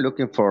 I am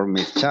looking for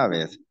Miss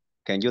Chavez.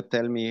 Can you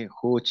tell me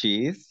who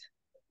she is?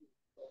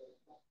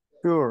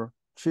 Sure,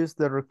 she's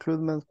the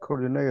recruitment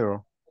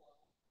coordinator.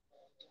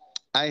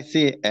 I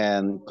see,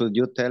 and could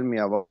you tell me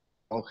about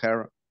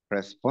her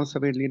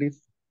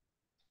responsibilities?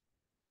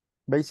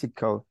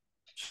 Basically,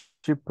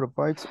 she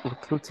provides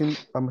recruiting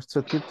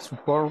administrative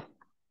support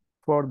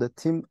for the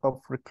team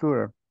of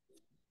recruiter.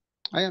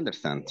 I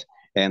understand.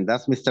 And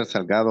does Mr.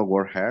 Salgado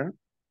work here?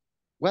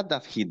 What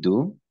does he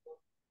do?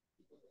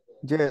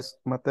 Yes,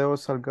 Mateo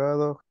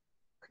Salgado,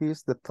 he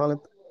is the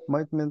talent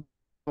management.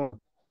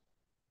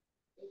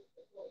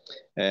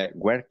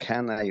 Where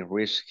can I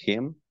reach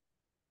him?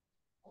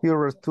 He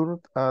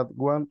returns at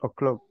 1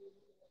 o'clock.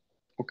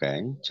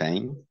 Okay,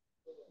 change.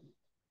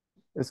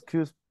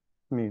 Excuse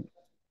me,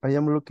 I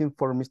am looking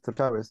for Mr.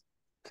 Chavez.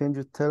 Can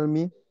you tell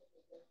me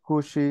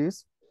who she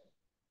is?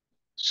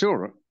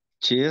 Sure,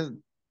 she is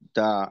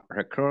the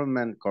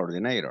recruitment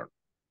coordinator.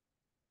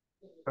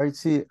 I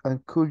see,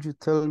 and could you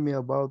tell me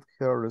about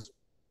her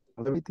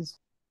responsibilities?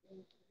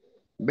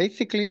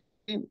 Basically,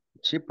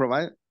 she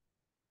provides.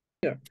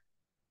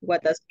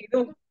 What does he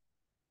do?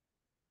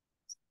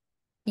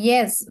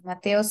 Yes,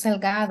 Mateo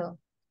Salgado.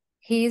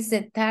 He is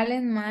the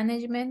talent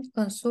management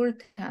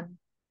consultant.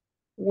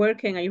 Where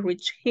can I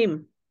reach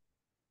him?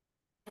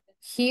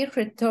 He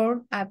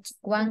returned at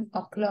 1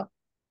 o'clock.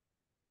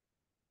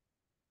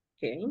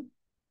 Okay.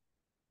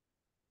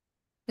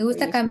 Me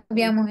gusta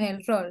cambiamos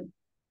el rol.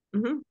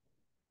 Uh-huh.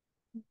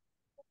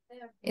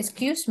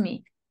 Excuse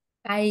me,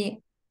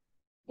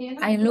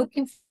 I'm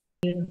looking for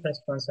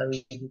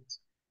Responsibility.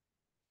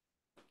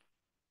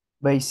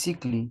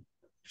 Basically,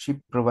 she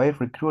provides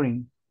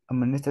recruiting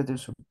administrative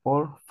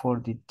support for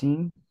the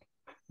team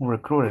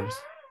recruiters.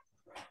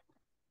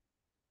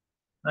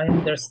 I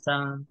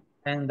understand.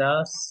 And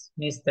does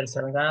Mr.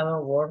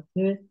 Salgado work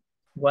here?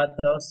 What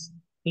does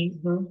he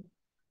do?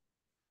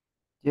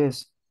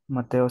 Yes,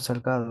 Mateo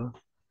Salgado.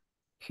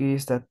 He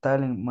is the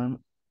talent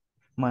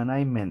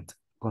management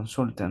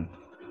consultant.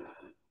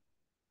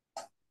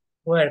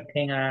 Where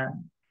can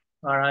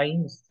I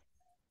use?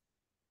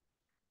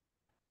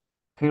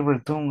 He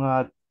returned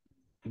at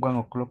 1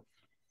 o'clock.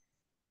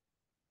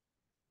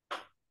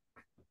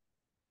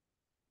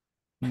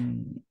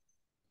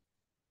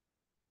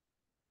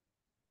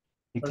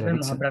 Y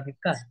Volvemos Claritza. a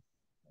practicar.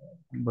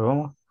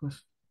 Vamos,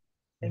 pues.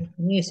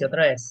 Inicio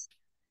otra vez.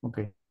 Ok.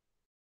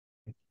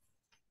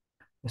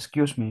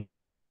 Excuse me.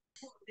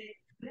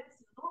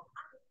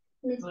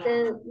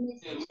 Mr.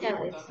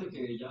 Chávez.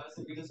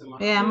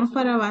 Veamos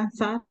para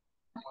avanzar.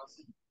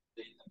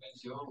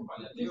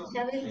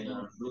 Chávez.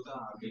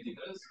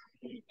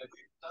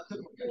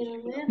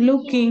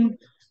 Looking.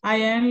 I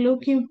am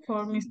looking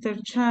for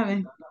Mr.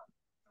 Chávez.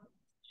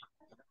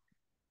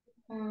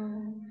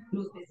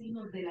 Los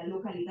vecinos de la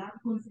localidad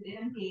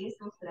consideran que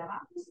estos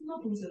trabajos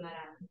no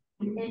funcionarán.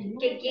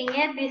 ¿Que quién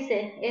es?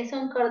 Dice, es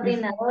un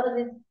coordinador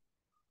de...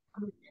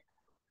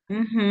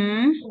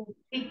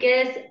 ¿Y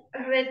qué es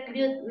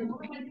recruitment?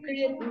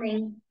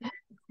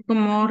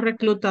 Como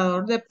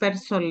reclutador de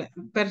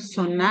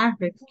personal,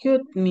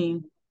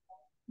 recruitment.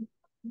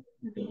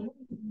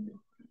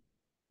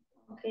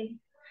 Ok,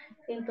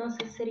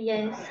 entonces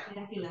sería eso.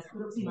 Para que las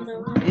próximas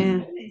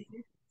meses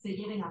se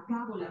lleven a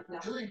cabo las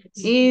labores.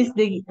 Is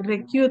the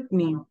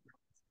recruitment.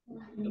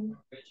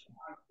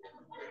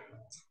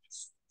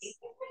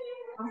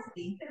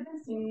 De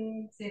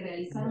intervención se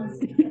realizaron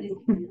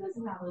distintos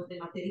traslados de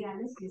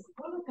materiales que se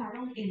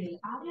colocaron en el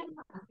área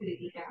más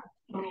crítica.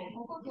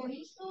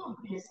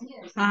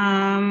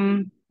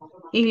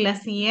 Y la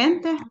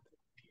siguiente.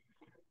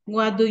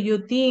 What do you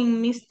think,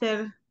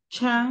 Mr.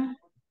 Chan?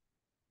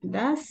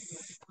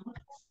 Does?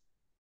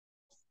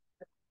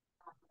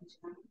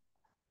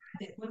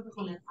 De acuerdo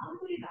con las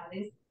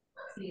autoridades,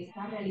 se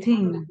está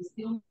realizando la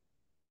gestión.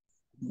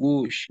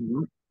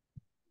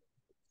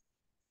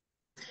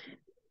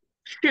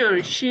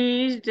 Sure,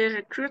 she is the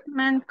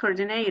recruitment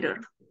coordinator.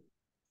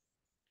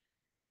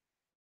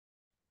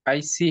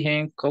 I see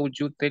him. Could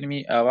you tell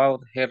me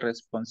about her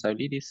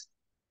responsibilities?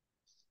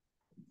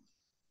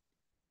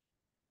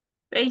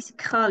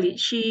 Basically,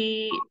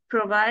 she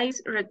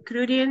provides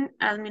recruiting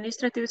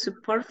administrative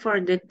support for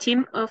the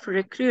team of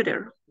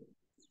recruiters.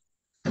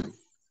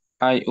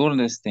 I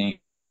understand.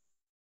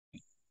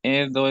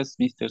 Does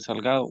Mr.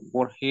 Salgado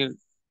work here?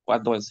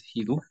 What does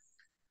he do?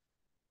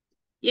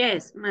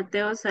 Yes,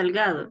 Mateo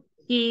Salgado.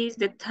 He is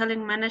the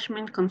talent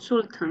management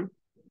consultant.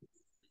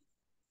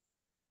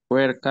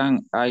 Where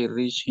can I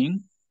reach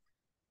him?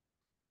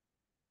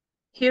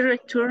 He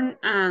returned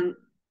at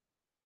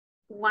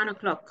 1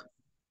 o'clock.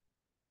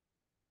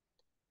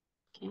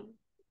 Okay.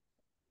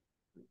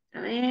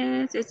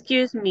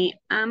 Excuse me,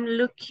 I'm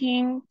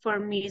looking for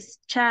Miss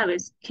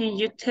Chavez. Can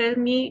you tell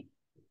me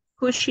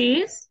who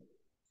she is?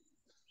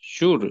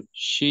 Sure,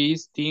 she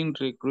is team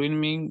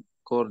recruitment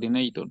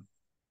coordinator.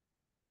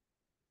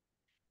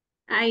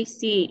 I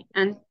see.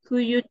 And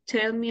could you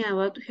tell me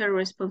about her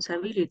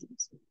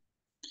responsibilities?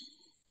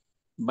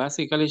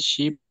 Basically,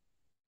 she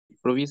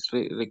provides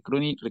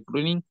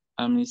recruiting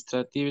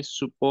administrative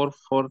support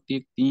for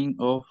the team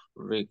of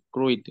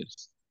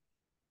recruiters.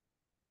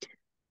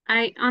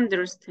 I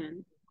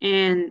understand.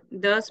 And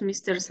does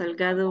Mr.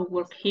 Salgado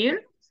work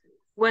here?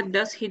 What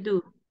does he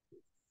do?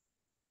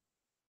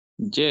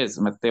 Yes,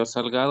 Mateo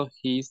Salgado,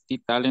 he is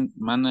the talent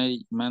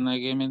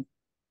management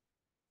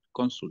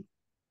consultant.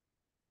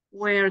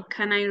 Where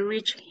can I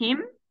reach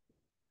him?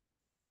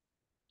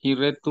 He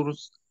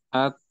returns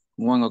at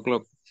 1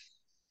 o'clock.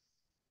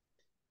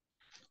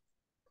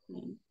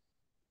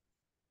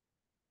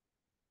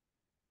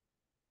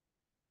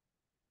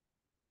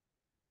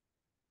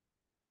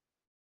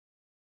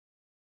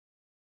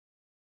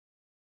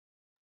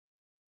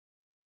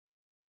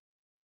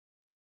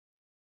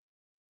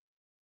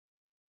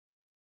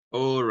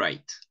 All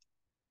right.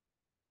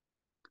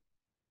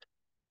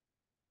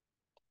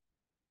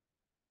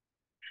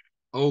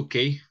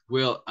 Okay,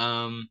 well,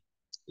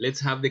 let's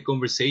have the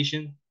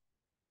conversation,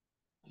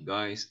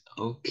 guys.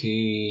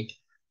 Okay.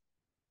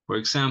 For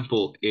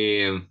example,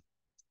 let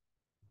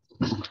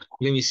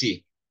me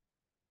see.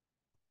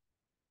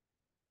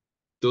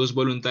 Dos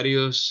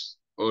voluntarios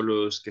o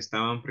los que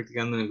estaban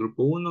practicando en el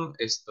grupo 1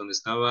 es donde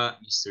estaba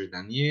Mr.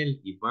 Daniel,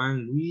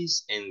 Iván,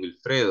 Luis y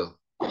Wilfredo.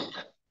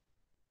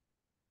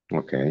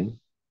 Ok.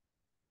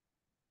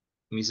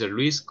 Mr.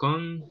 Luis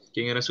con...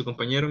 ¿Quién era su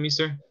compañero,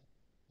 Mr.?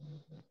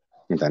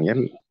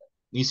 Daniel.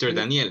 Mr.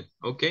 Daniel,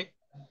 okay.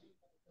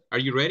 Are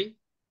you ready?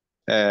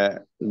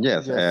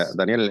 Yes. Yes,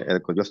 Daniel,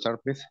 could you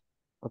start, please?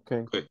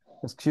 Okay. Good.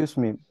 Excuse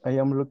me, I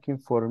am looking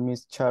for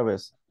Miss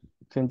Chavez.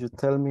 Can you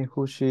tell me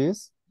who she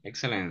is?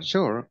 Excellent.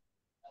 Sure.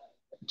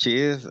 She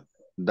is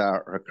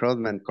the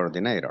recruitment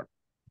coordinator.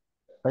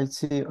 I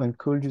see, and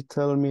could you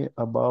tell me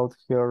about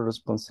her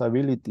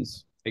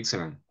responsibilities?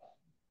 Excellent.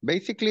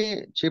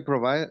 Basically, she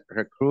provides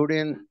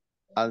recruiting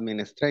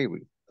administrative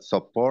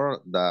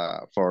support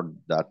for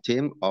the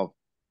team of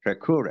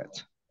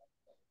recruiters.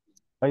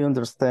 I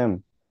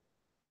understand.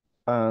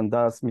 And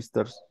does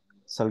Mr.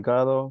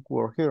 Salgado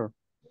work here?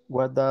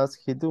 What does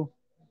he do?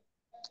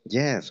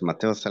 Yes,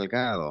 Mateo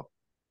Salgado.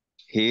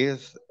 He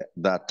is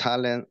the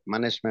talent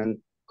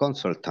management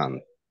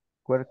consultant.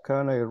 Where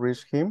can I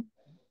reach him?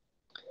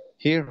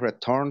 He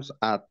returns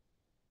at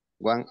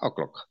 1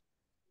 o'clock.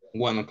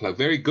 1 o'clock.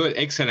 Very good.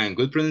 Excellent.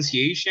 Good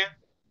pronunciation,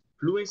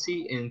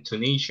 fluency,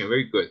 intonation.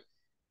 Very good.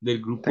 Del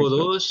grupo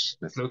 2,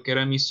 creo que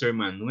era Mr.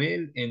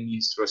 Manuel y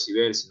Miss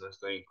Rosibel, si no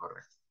estoy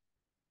incorrecto.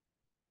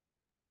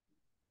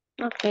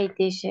 Okay,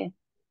 teacher.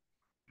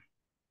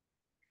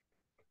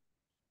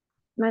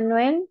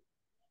 Manuel.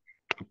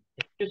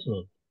 Excuse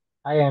me.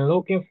 I am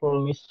looking for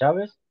Miss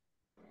Chavez.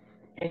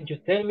 Can you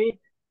tell me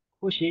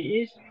who she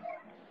is?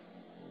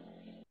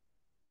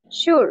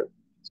 Sure.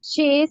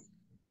 She's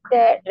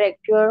the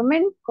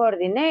recruitment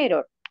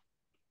coordinator.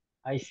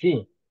 I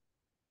see.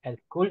 And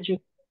could you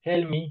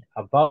tell me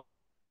about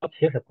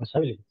her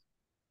responsibilities?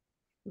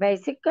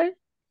 Basically,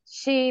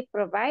 she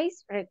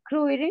provides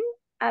recruiting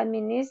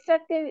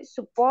administrative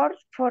support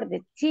for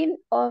the team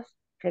of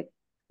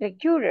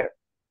recruiters.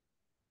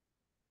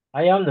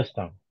 I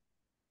understand.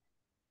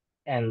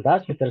 And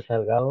does Mr.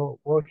 Salgado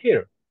work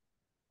here?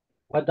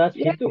 What does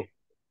he do?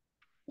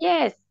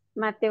 Yes,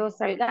 Mateo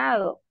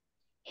Salgado.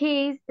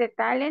 He is the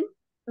talent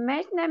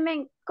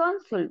management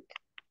consultant.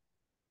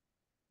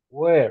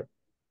 Where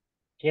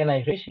can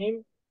I reach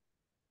him?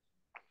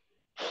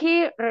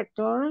 He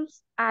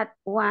returns at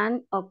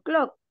 1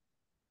 o'clock.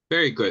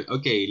 Very good.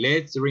 Okay,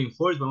 let's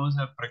reinforce. Vamos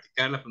a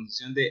practicar la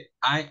pronunciación de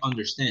I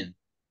understand.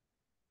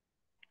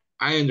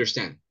 I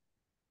understand.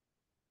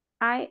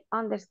 I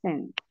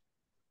understand.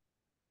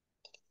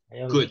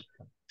 Good.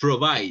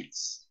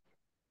 Provides.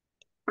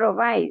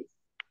 Provides.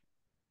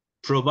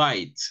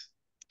 Provides.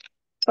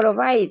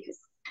 Provides.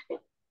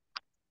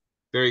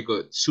 Very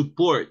good.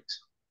 Support.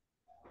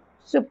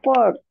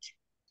 Support.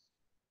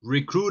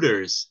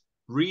 Recruiters.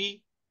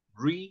 Recruiters.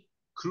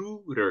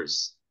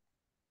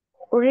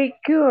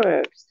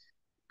 Recruiters.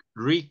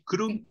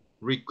 Recruiters.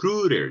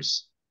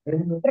 Recruiters.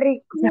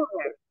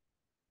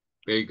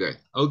 Very good.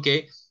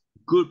 Okay.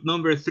 Group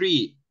number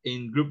 3.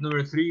 In group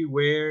number 3,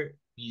 where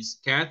Miss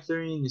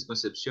Catherine, Miss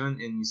Concepcion,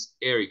 and Miss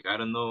Eric. I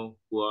don't know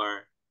who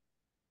are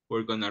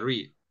we're gonna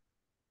read.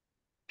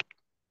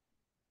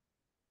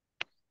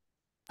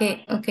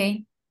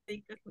 Okay.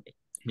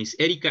 Miss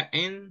Erica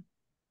and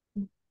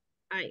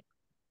I.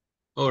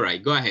 All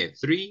right, go ahead.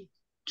 3,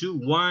 2,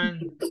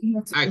 1,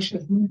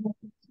 action.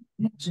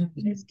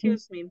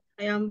 Excuse me.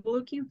 I am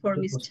looking for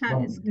Miss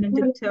Chavez. Can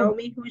you tell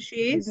me who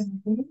she is?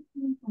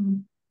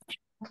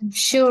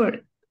 Sure.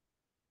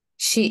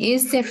 She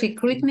is the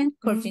recruitment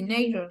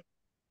coordinator.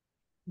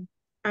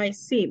 I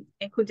see.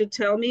 And could you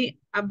tell me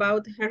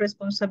about her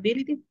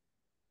responsibility?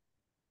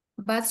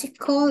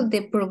 Basically,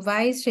 they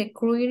provide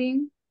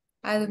recruiting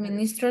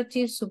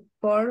administrative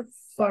support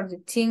for the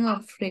team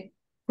of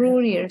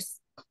recruiters.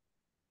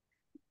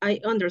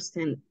 I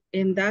understand.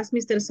 And does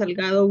Mr.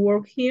 Salgado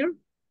work here?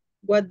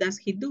 What does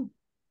he do?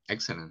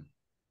 Excellent.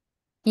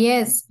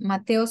 Yes,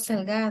 Mateo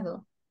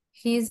Salgado.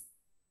 He's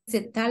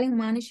the talent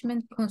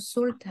management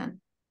consultant.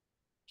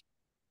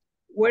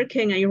 Where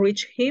can I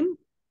reach him?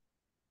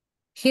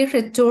 He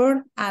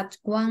returned at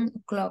 1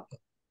 o'clock.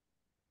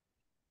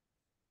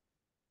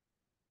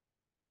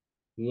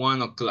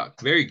 1 o'clock.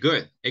 Very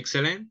good.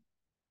 Excellent.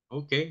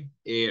 Okay.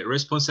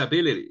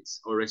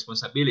 Responsibilities or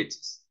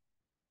responsibilities.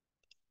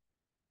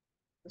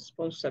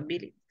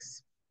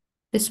 Responsibilities.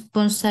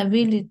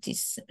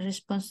 Responsibilities.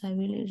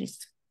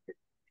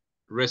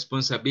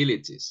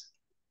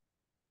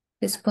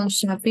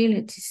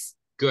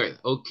 Good.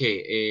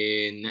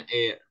 Okay. And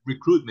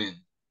recruitment.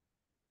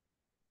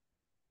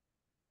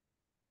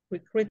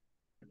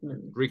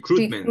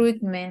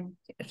 Recruitment.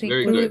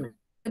 Very good.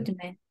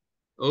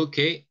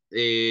 Okay.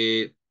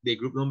 De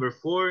group number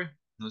 4.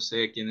 No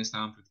sé quiénes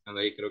estaban practicando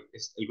ahí. Creo que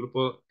el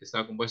grupo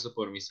estaba compuesto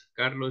por Mr.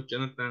 Carlos,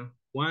 Jonathan,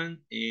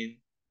 Juan y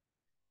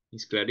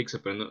Miss Clarixa,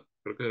 pero no,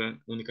 creo que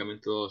eran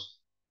únicamente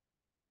 2.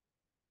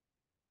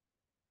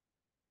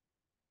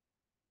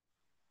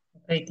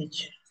 Okay,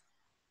 teacher.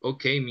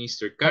 Okay,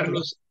 Mr.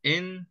 Carlos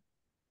and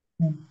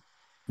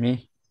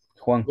Me,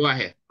 Juan. Go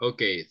ahead.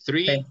 Okay,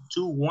 3,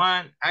 2,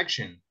 1,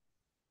 action.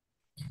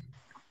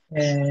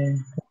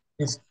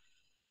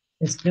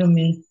 Excuse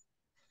me.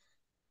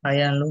 I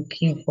am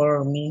looking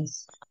for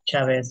Miss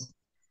Chavez.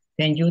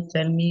 Can you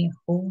tell me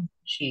who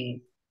she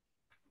is?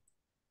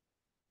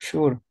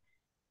 Sure.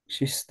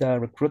 She's the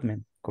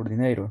recruitment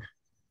coordinator.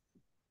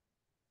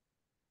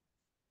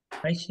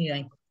 I see.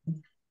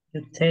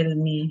 You tell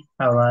me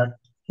about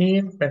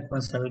her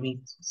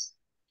responsibilities.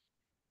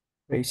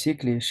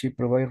 Basically, she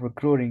provides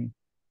recruiting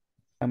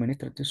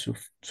administrative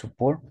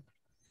support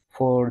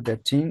for the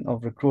team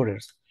of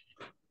recruiters.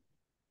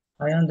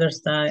 I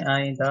understand.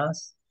 I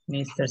does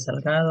Mr.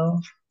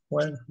 Salgado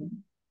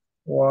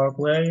work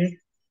where?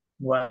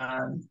 What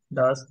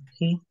does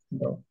he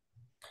do?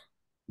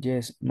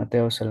 Yes,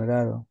 Mateo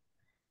Salgado.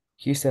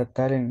 He's a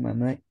talent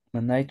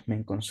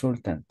management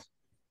consultant.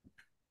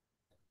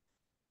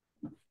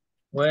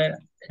 Where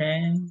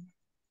can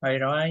I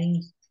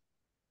write?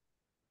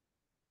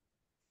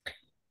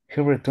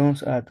 He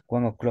returns at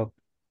 1 o'clock.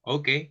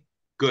 Okay,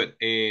 good.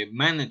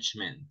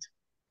 Management.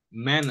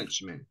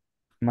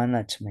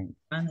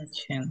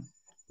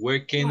 Where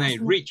can I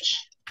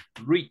reach?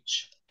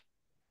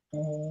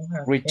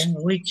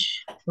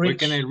 Where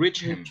can I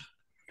reach him?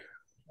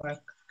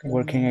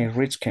 Where can I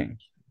reach him?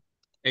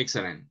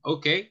 Excellent.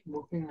 Okay.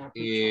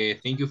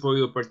 Thank you for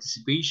your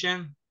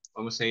participation.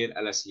 Vamos a ir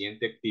a la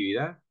siguiente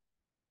actividad.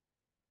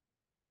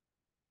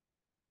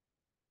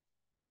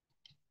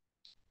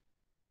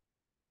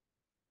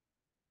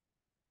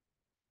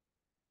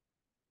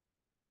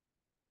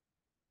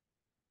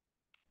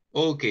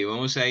 Ok,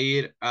 vamos a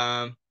ir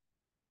a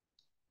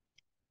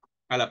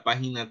la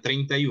página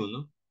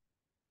 31.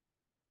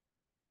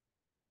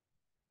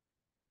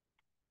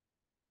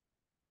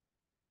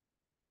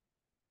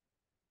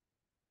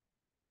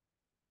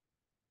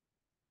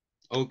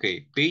 Ok,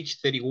 page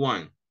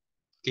 31.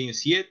 Can you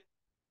see it?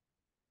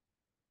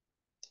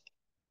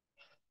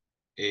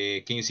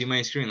 Can you see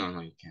my screen?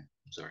 No, you can't.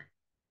 I'm sorry.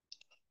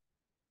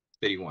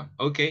 31.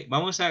 Ok,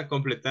 vamos a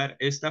completar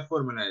esta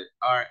fórmula del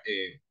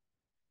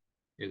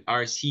el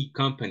RC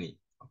Company.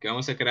 Ok,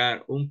 vamos a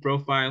crear un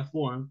profile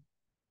form.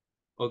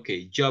 Ok,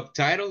 job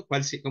title,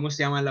 ¿cómo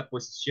se llama la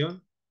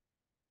posición?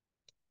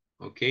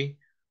 Ok,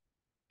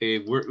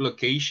 work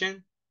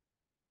location.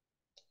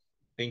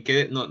 ¿En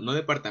qué? No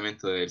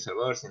departamento de El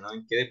Salvador, sino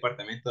en qué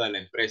departamento de la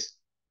empresa.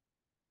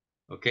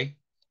 Ok,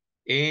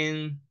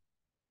 en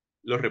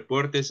los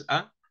reportes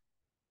A,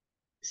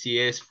 si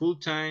es full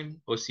time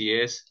o si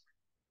es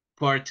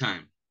part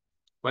time.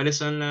 ¿Cuáles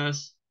son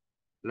las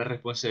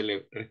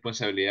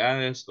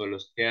responsabilidades o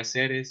los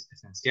quehaceres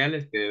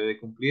esenciales que debe de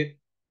cumplir?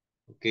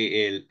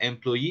 Okay, el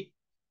employee,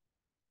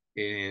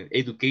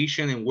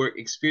 education and work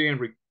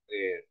experience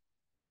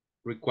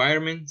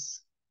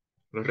requirements,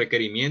 los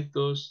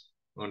requerimientos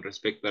con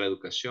respecto a la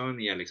educación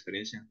y a la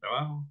experiencia en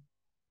trabajo,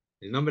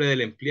 el nombre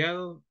del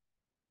empleado,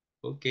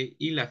 ok,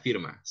 y la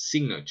firma,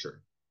 signature,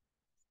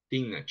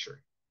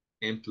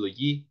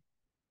 employee,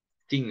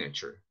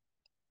 signature.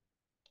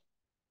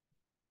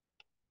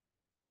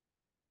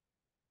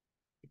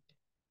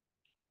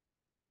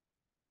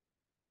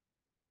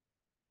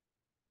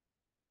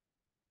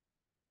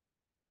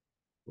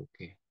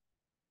 Okay.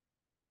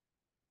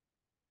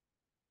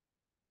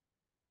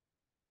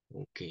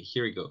 Okay,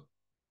 here we go.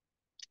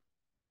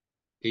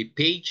 Okay,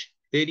 page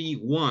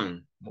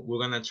 31. We're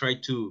gonna try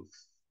to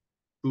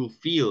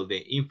fulfill the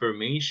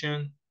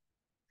information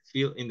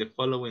filled in the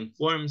following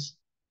forms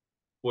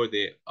for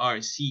the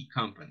RC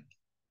company.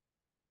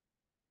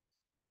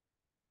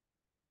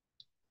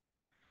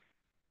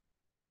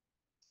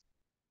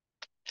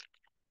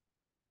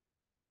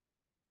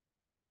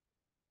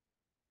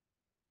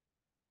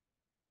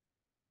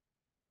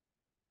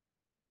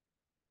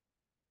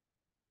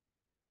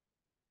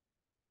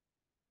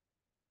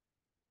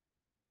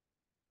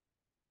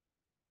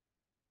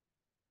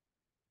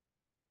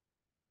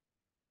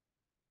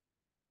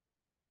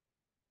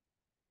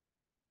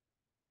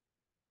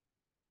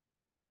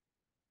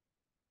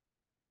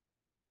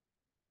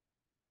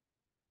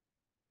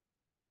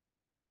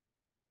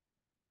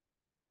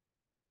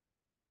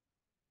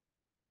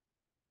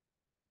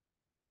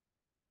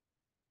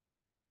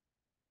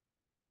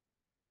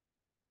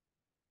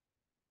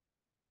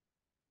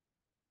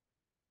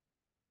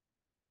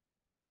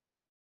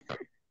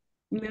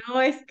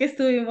 No, es que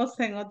estuvimos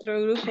en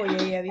otro grupo y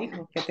ella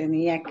dijo que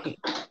tenía que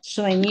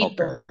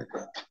sueñito.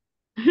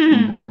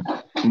 Okay.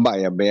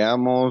 Vaya,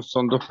 veamos,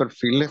 son dos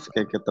perfiles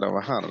que hay que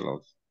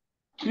trabajarlos.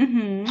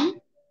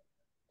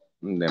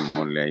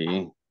 Démosle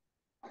ahí.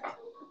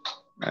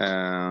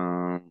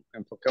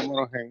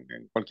 Enfoquémonos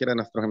en cualquiera de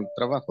nuestros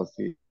trabajos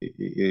y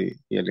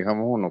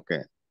elijamos uno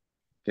que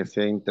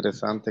sea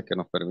interesante, que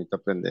nos permita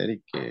aprender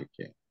y que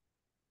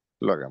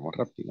lo hagamos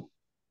rápido.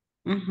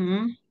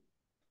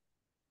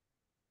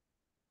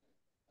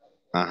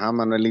 Ajá,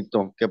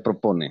 Manuelito, ¿qué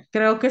propone?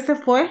 Creo que se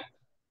fue,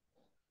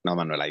 No,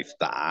 Manuel, ahí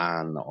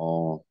está,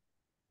 no.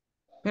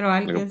 pero Lo que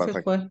alguien se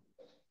pasa, fue.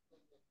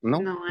 no,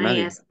 No, ahí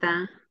nadie.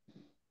 está.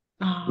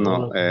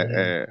 No,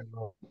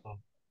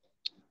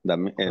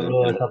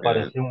 Solo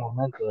desapareció un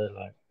momento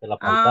de la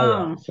pantalla.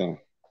 Ah. sí.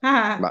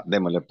 Va,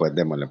 démosle pues.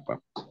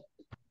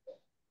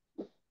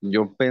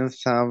 Yo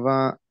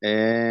pensaba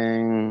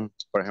en,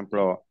 por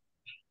ejemplo,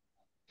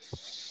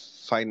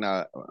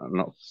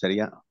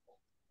 financial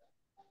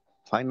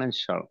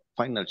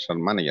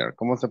manager.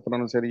 ¿Cómo se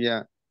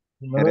pronunciaría?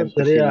 Primero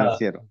Gerente sería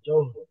financiero.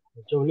 job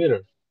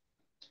leader.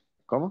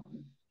 ¿Cómo?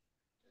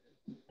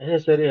 Ese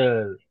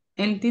sería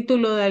El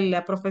título de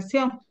la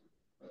profesión.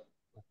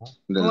 O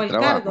Del el cargo,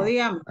 trabajo.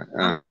 digamos.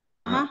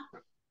 Ajá.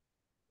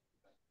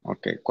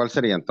 Ok, ¿cuál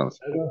sería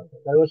entonces?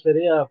 Algo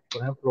sería,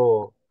 por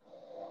ejemplo...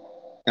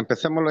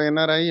 Empecémoslo a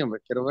llenar ahí, hombre.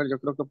 Quiero ver, yo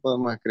creo que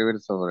podemos escribir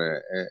sobre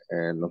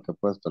lo que ha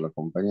puesto la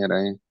compañera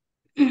ahí.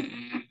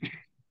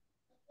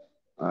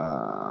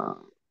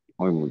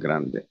 Muy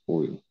grande.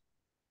 Uy.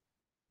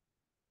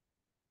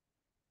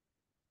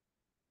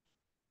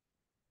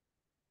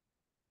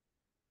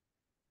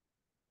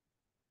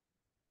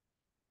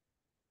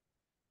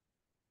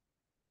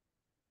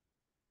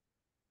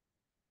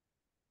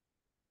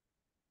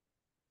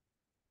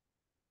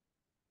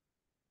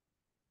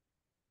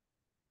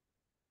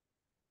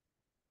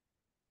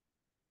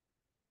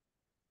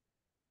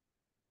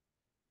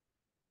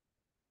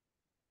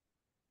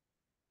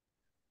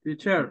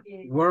 Teacher,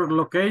 work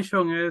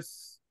location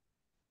is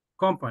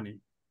company.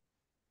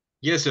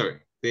 Yes,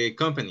 sir. The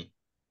company.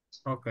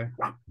 Okay,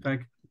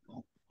 thank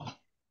you.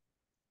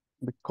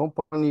 The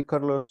company,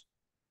 Carlos.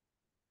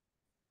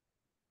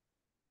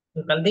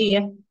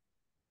 Alcaldía.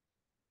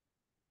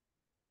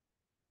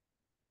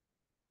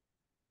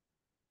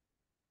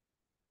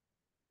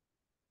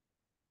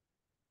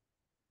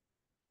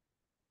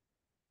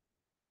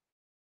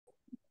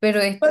 Pero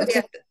esto,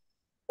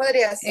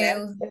 Podría ser.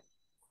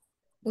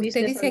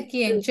 usted dice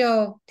aquí en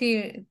job,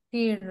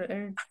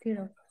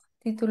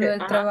 título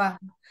del Ajá. trabajo,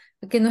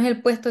 que no es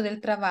el puesto del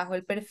trabajo,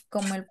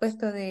 como el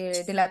puesto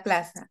de la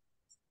plaza.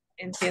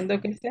 Entiendo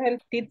que este es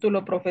el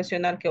título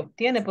profesional que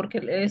obtiene, porque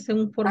es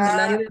un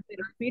formulario de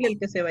perfil el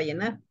que se va a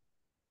llenar.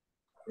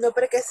 No,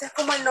 pero que ese es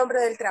como el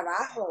nombre del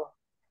trabajo.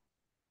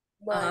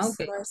 No, Ok.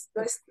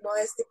 no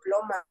es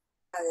diploma,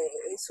 no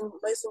es un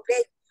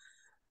grade.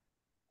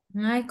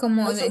 Ay,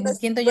 como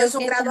entiendo No yo es un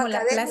que es grado como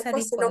la plaza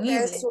académico, sino que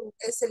disponible.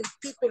 es el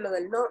título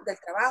del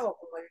trabajo,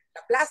 como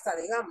la plaza,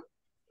 digamos.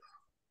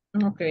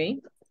 Ok.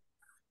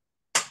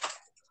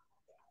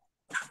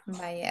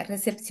 Vaya,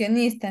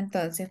 recepcionista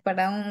entonces,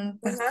 para un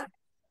puesto. Ajá.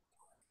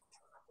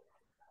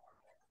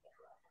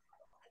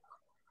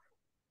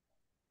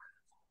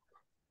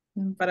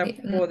 Para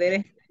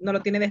poder, no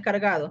lo tiene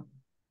descargado.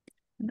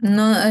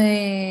 No,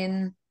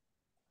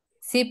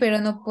 sí, pero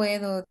no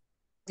puedo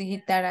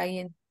digitar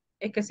ahí,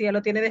 Es que si ya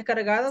lo tiene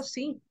descargado,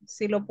 sí,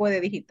 sí lo puede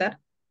digitar.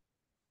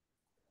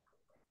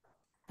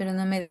 pero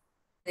no me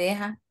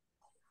deja.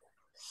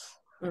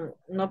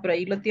 No, pero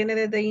ahí lo tiene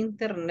desde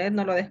internet,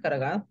 no lo ha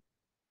descargado.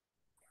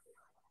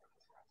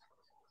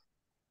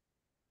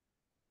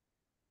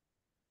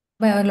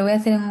 Bueno, lo voy a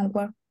hacer en un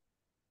Word.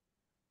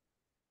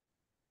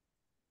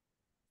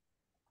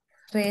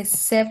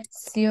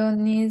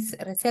 Receptionist,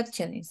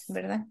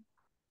 ¿verdad?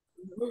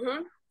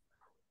 Ujú.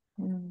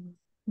 Mm.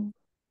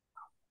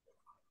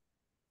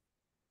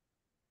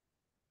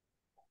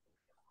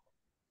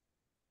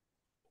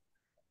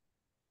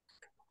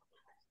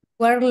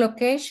 Work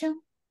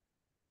location.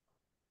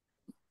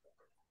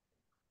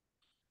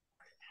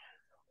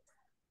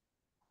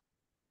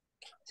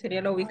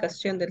 Sería la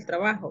ubicación del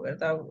trabajo,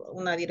 ¿verdad?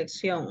 Una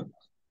dirección.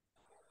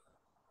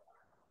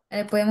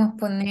 Le podemos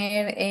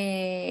poner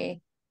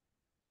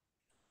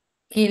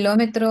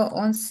kilómetro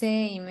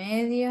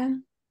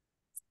 11.5,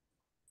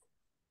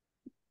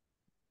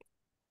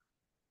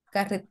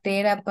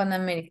 carretera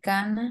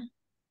panamericana,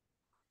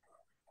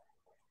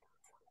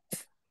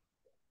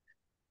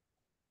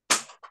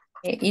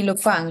 y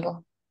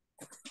Lopango.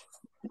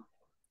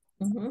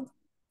 Ujú.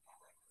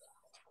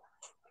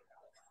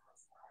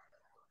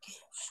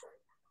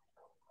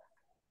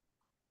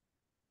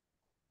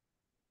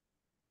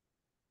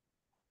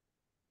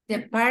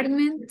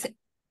 Department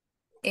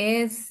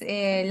es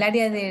el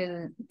área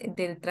del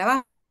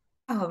trabajo,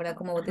 ¿verdad?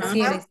 Como vos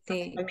decir, Ajá.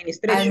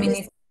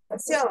 Administration.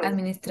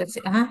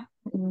 administración, ajá.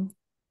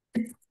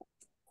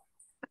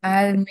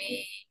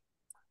 Administration.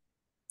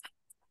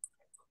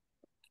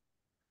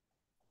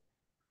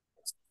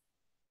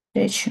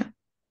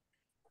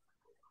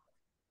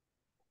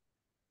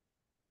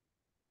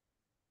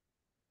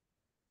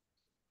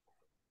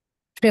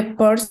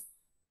 Reports.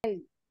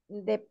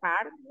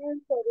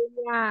 Department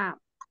sería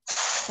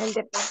el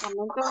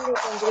departamento donde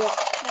tendría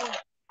que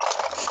estar.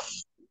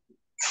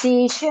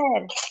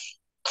 Teacher.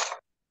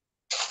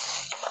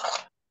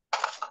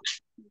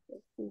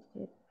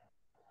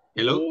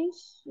 Hello.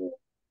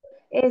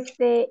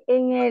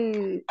 En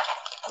el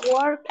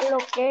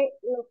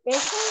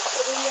location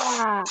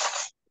sería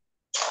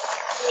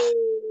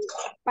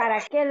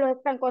 ¿para qué lo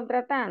están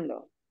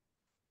contratando?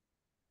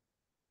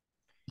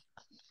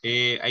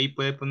 Ahí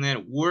puede poner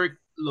work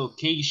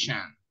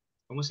location.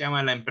 ¿Cómo se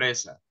llama la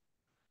empresa?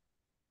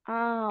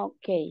 Ah,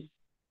 ok.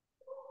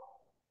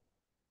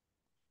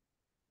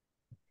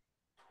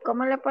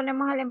 ¿Cómo le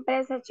ponemos a la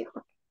empresa,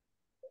 chicos?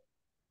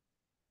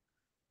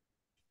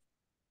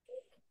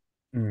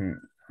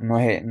 No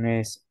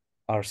es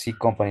RC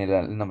Company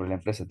el nombre de la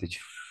empresa,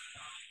 teacher.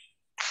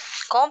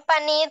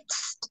 Company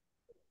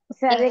O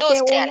sea, de que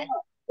industrial.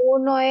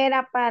 uno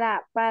era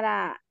para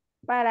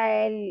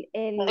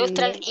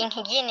Industrial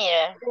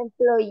engineer.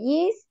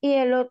 employees y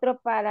el otro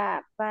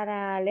para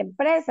la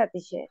empresa,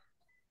 teacher.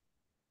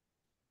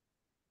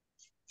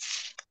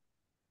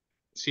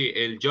 Sí,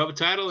 el job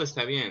title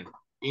está bien.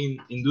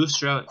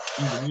 Industrial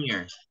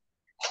engineer.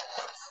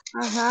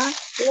 Ajá.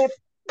 Le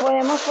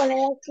podemos poner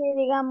aquí,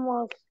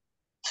 digamos,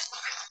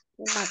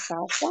 una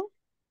casa.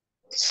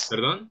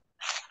 ¿Perdón?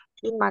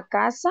 Una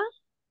casa.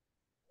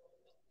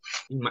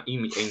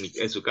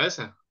 En su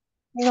casa.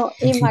 No,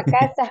 una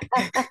casa.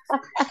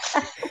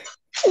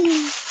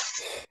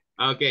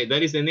 Ah, ok,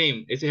 that is the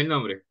name. Ese es el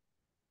nombre.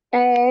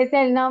 Es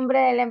el nombre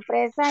de la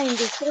empresa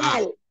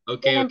industrial.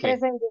 Ok, De la ok.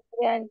 empresa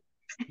industrial.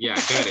 Yeah,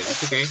 got it.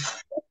 It's okay.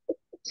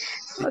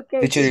 Okay,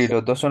 Teacher, ¿y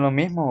los dos son lo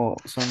mismo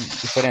o son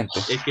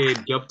diferentes? Es que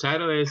el job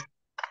title es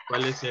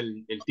cuál es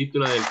el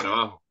título del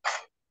trabajo.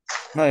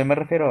 No, yo me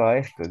refiero a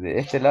esto. De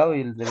este lado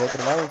y el del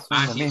otro lado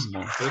son lo Sí.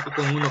 mismo. Creo que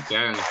con uno que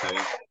hagan está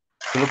bien.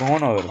 Solo con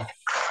uno, ¿verdad?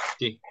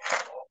 Sí.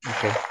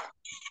 Ok.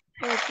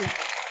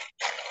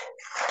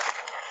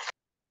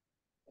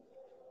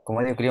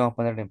 ¿Cómo digo que le íbamos a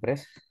poner la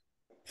empresa?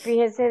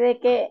 Fíjese de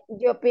que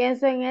yo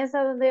pienso en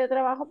esa donde yo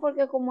trabajo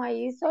porque como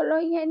ahí solo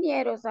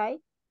ingenieros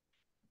hay,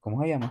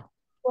 ¿Cómo se llama?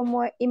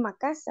 como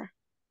Imacasa.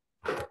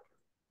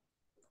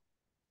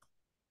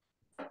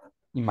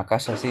 Y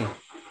Macasa, sí.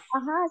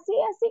 Ajá, sí,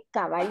 así,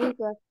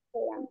 cabalito. Así se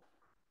llama.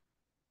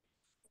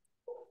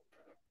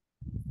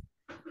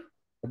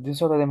 De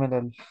solo deme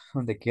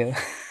donde queda.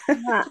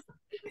 Ajá.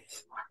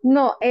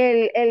 No,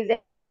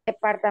 el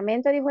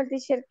departamento dijo el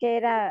teacher que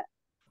era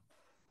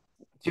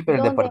Sí, pero el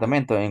donde,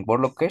 departamento en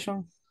Work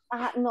Location.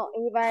 ajá, no,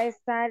 iba a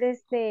estar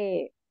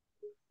de,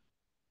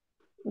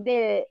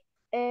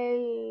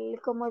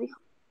 ¿cómo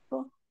dijo?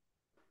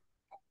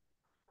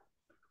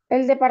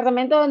 El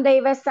departamento donde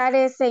iba a estar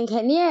ese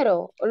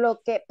ingeniero,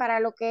 para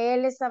lo que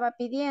él estaba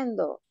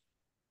pidiendo,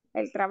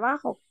 el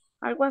trabajo,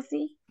 algo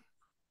así.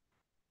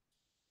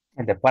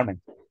 El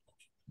department.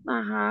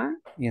 Ajá,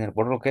 Y en el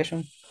Work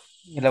Location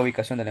es la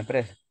ubicación de la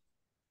empresa.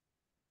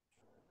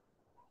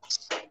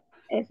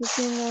 eso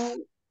sí no.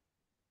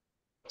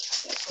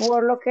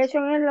 Work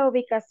location es la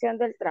ubicación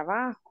del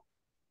trabajo.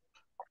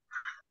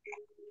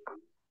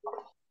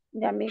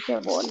 Ya me hice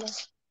bola.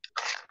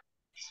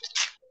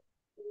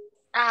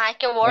 Ajá, es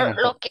que Bueno, work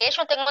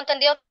location tengo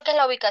entendido que es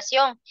la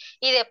ubicación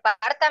y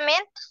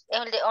departamento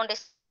es donde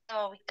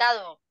está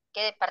ubicado,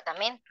 qué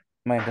departamento,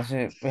 bueno,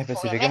 entonces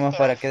especifiquemos obviamente,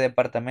 para ¿va? qué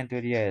departamento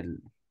iría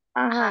el...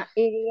 Ajá, Ajá,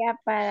 iría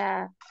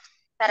para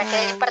 ¿para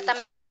qué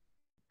departamento?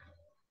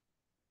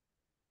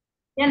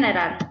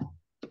 General.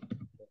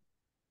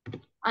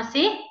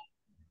 ¿Así?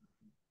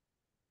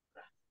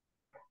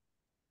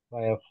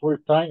 Vaya, full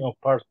time o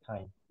part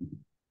time.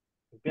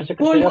 Yo pienso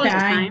que Full sería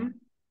time.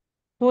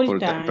 Full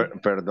time.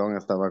 Perdón,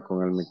 estaba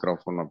con el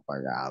micrófono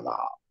apagado.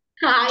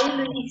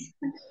 Ay, Luis.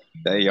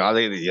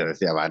 Yo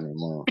decía, va, ni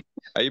modo.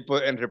 Ahí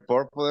en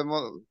report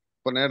podemos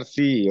poner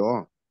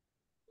CEO,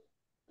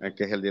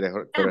 que es el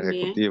director También.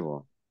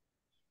 ejecutivo.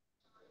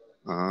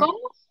 Ajá.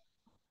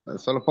 ¿Cómo?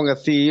 Solo ponga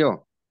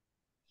CEO.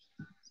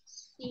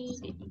 Sí.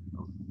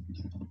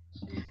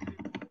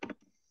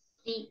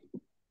 Sí.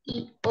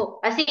 Y, o,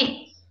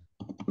 así.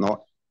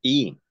 No,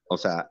 I. O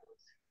sea,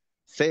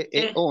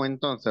 CEO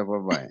entonces,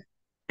 pues vaya.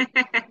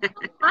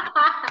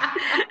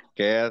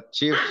 Que es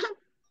Chief.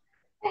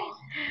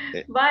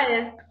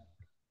 Vaya.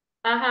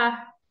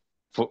 Ajá.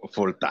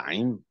 Full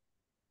time.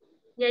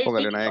 Y ahí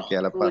Póngale una X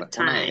a la Full par. Una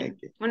time.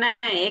 X. Una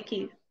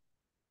X.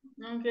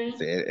 Ok.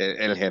 Sí,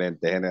 el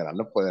gerente general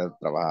no puede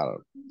trabajar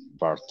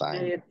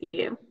part-time. Medio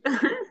tiempo.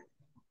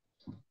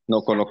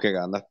 No, con lo que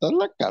gana hasta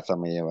la casa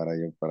me llevará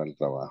yo para el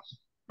trabajo.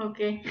 Ok.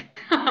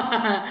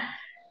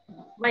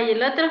 Vaya,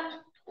 el otro.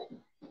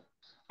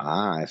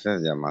 Ese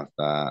ya más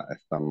está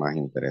más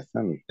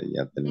interesante.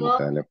 Ya tenemos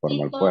que darle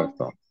forma al Otito.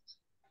 puerto.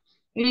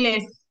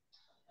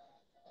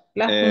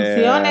 Las Eh,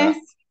 funciones,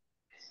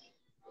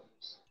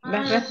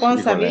 las híjole,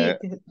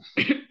 responsabilidades.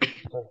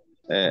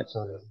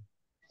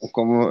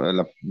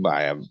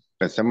 vaya,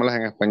 pensémoslas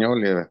en español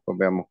y después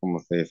veamos cómo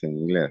se dice en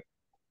inglés.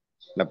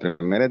 La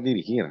primera es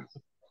dirigir.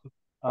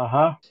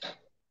 Ajá.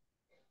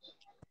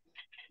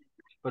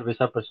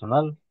 Supervisar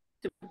personal.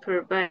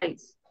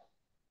 Supervise.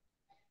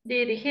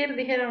 Dirigir,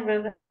 dijeron,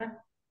 ¿verdad?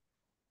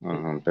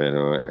 Ajá,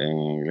 pero en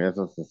inglés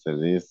eso se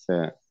dice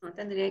No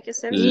tendría que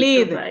ser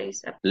Lead.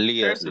 supervise. A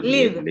lead, person.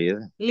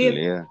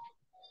 Lead.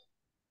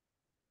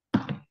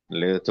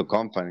 lead to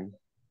company.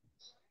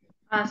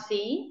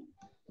 Así.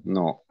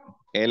 No,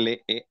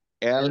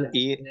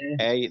 L-I-A-D.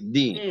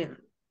 Lead.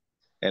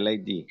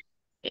 L-I-D.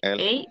 A.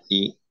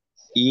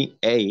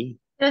 L-I-E-A.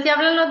 Pero si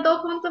hablan los dos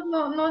juntos,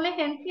 no les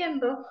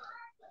entiendo.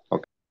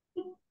 Ok.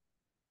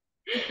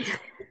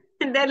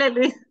 Dale,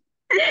 Luis.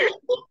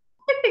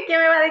 ¿Qué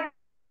me va a decir?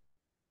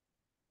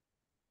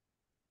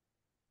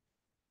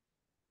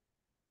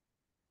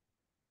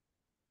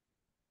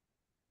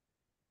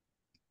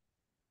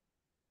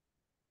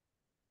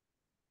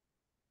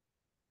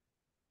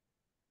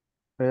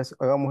 Pues,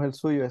 hagamos el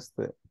suyo,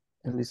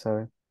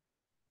 Elizabeth.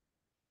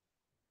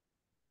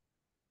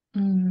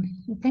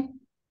 Okay.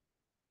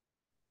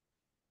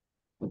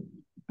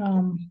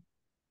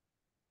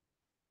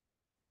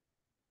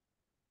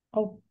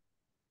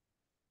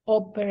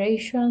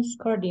 Operations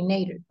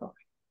coordinator.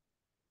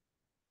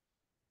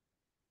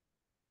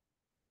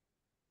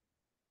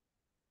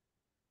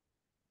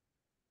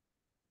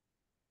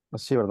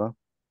 Así, ¿verdad?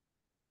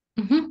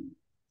 Ujú.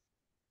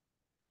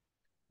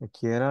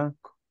 Aquí era.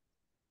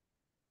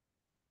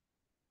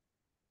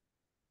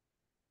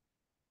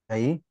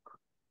 Ahí.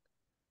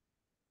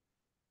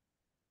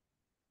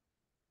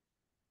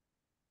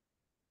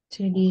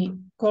 Sería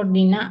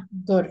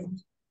coordinador.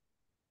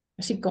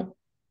 Así como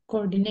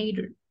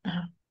coordinator.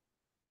 Ajá.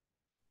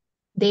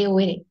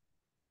 DOR.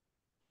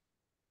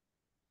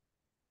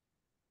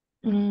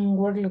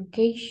 Work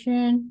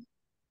location.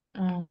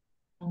 ah,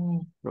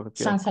 Lo que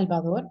quiera. San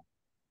Salvador.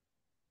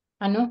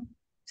 Ah, no.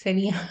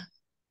 Sería.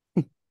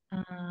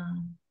 ah,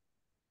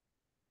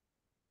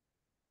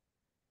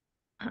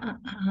 ah,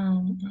 ah,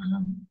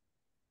 ah,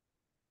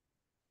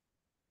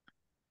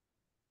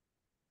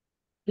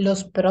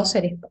 los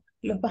próceres.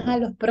 Los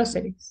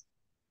próceres.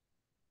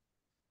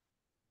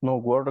 No,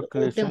 World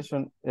Último,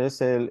 Localization es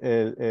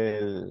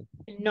el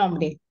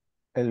nombre.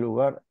 el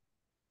lugar.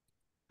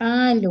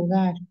 El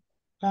lugar.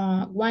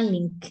 One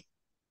link.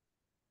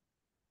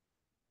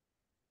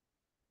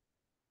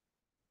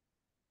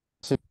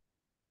 Sí.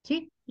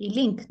 Sí, y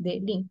link de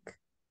link.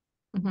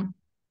 Ujú.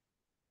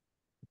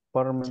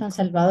 Department. San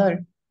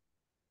Salvador.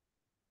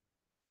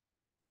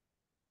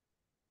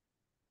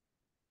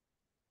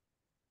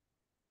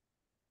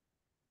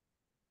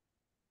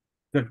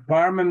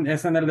 Department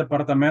es en el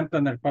departamento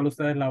en el cual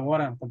ustedes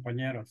laboran,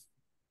 compañeros.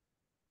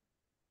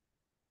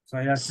 O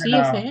sea, ya Sí,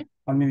 sea sí.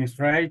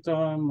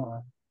 administrator,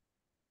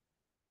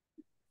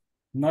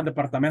 no el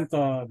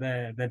departamento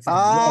del servidor.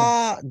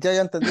 Ah,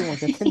 ya entendimos,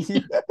 ya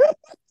entendí.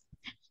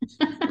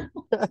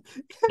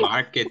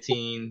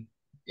 Marketing,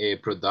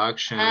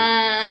 production,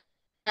 Ah,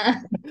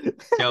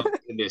 help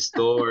in the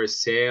store,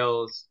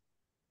 sales.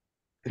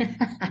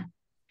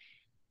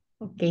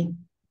 ok.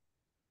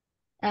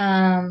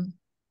 Um,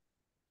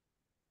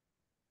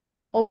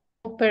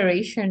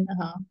 operation,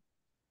 ajá.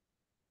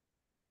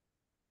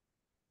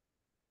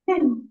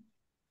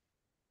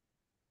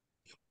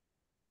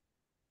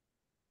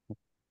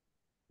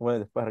 Bueno,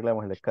 después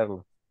arreglamos el de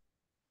Carlos.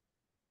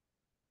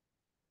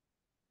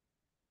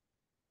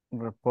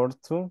 Report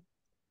to.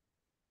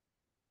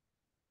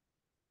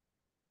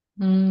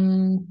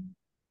 Mm,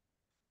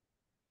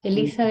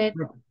 Elizabeth.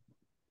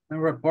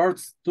 En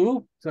reports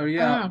to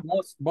sería Ah,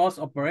 boss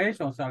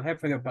operations, o sea, el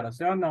jefe de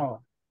operación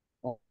o-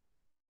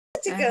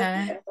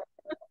 Ajá.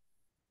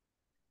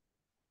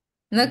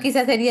 No,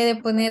 quizás sería de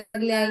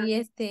ponerle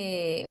ahí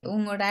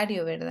un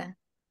horario, ¿verdad?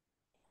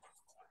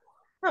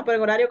 No, pero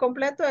el horario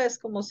completo es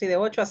como si de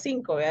 8 a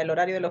 5, ¿vea? El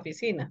horario de la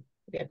oficina.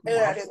 Sería como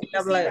El horario de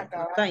oficina, full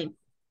cabal. time.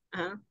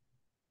 Ajá.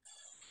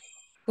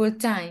 Full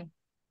time.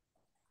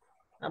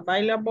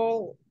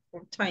 Available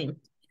full time.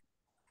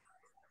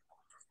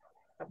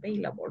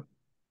 Available.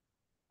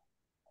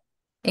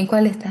 ¿En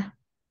cuál está?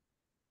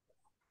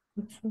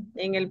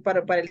 En el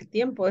para el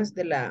tiempo es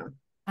de la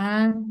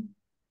Ah,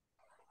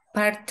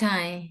 part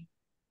time.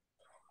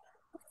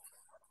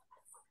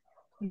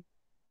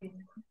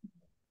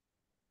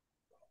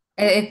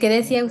 ¿Qué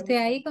decía usted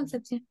ahí,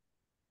 Concepción?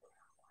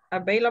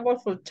 available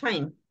full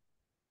time.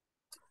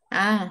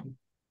 Ah,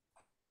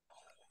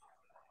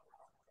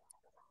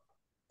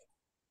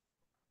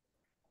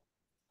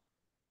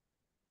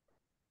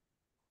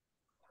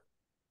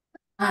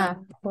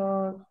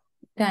 por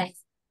time.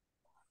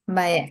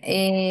 Vaya,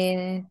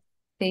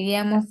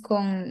 seguíamos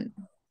con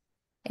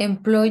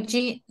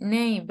employee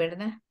name,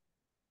 ¿verdad?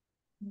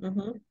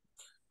 Ujú.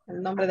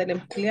 El nombre del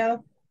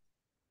empleado.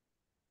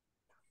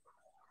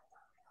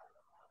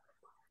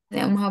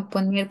 Le vamos a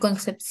poner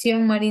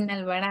Concepción Marina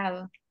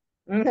Alvarado.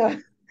 No,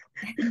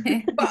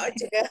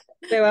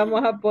 le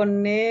vamos a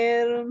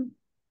poner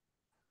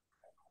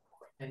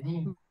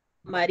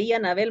María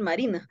Anabel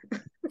Marina.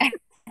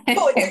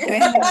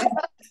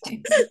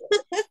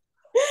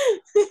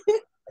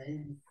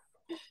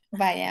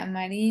 Vaya,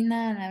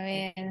 Marina, a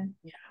ver.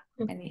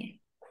 María.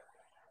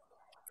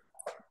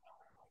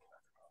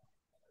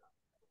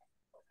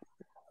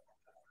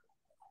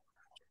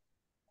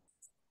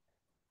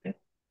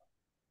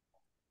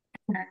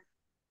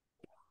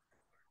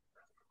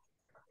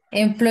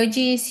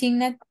 Employee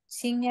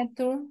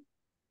signature.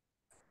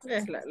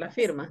 Es la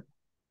firma.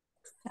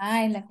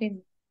 Ah, es la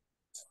firma.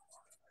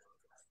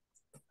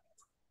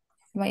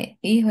 Vaya,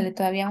 híjole,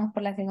 todavía vamos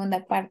por la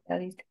segunda parte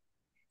ahorita.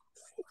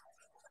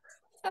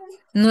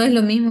 No es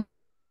lo mismo,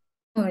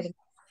 ¿verdad?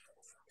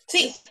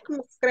 Sí. Es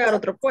como crear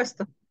otro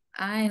puesto.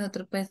 Ah, es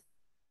otro puesto.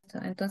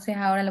 Entonces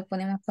ahora lo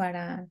ponemos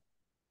para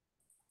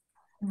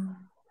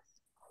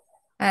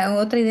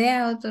otra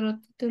idea, otro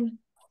título.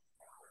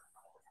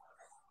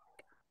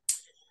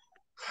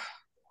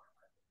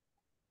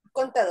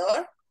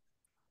 Contador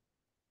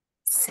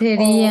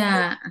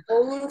Sería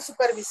o un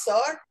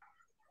supervisor.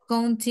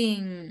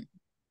 Counting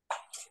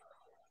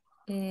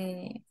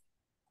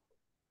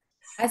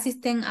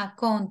Assistant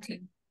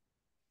Accounting.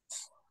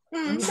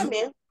 Ujú.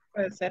 También.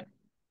 Puede ser.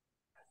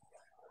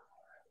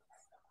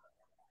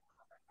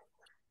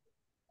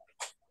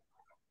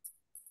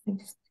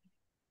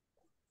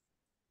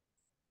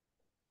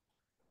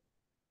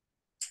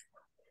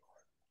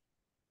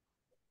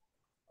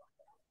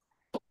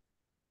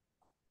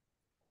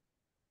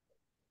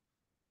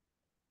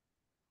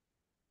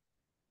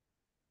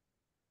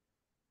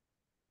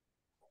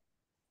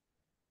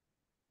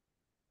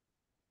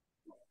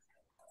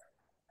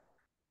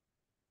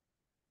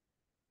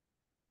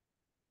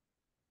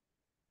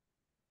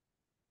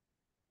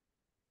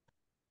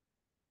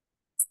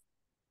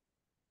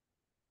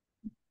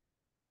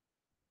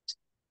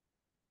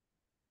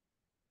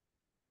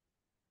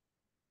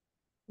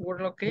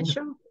 Work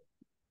location.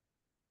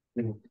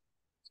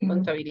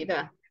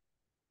 Contabilidad.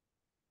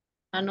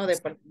 Ah, no,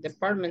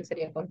 department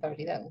sería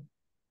contabilidad.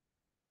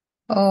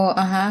 O,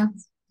 ajá,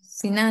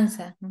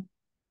 finanzas.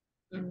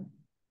 Ujú.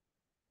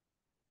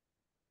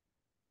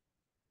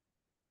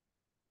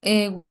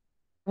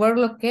 Work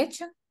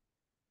location.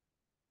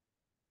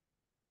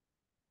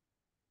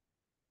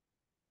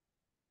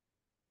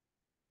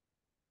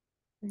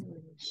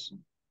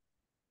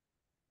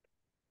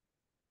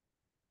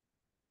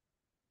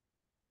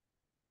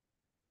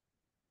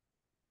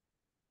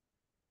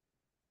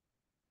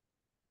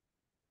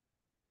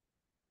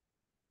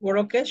 Work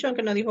location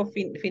que no dijo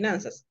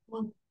finanzas.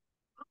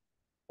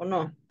 ¿O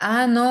no?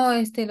 Ah, no,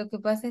 lo que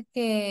pasa es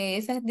que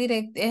esa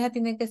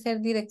tiene que ser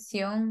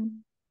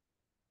dirección.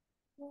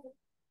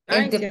 Ah,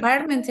 El entiendo.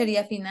 department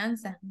sería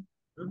finanzas.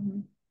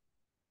 Ujú.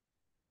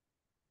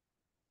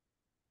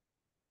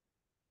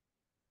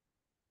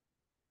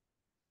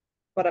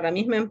 ¿Para la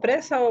misma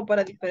empresa o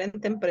para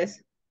diferente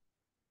empresa?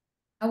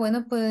 Ah,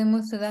 bueno,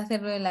 podemos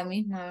hacerlo de la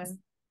misma, ¿verdad?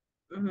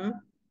 Ujú.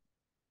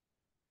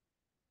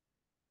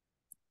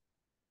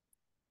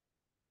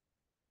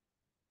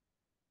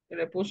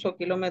 Le puso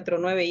kilómetro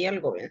 9 y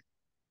algo, ¿ve?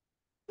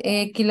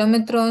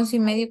 Kilómetro 11 y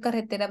medio,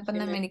 carretera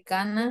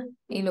panamericana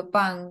y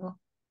Lopango.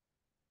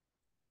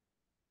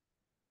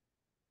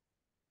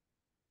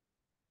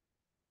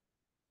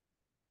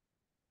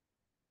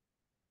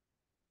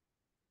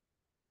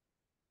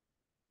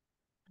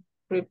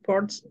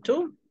 Reports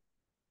to.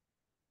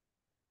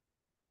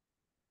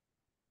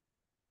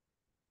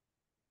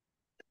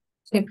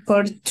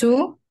 Report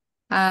to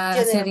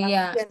General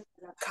sería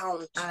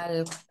account.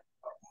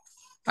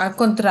 al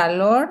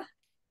contralor.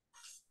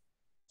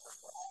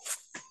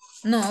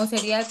 No,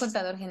 sería el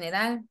contador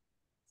general.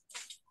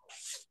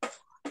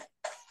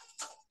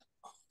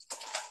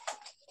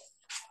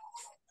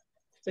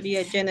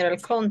 Sería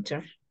general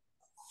counter.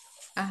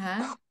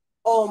 Ajá.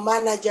 O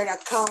manager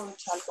account,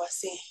 algo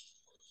así.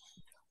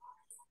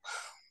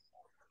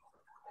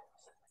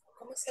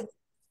 ¿Cómo se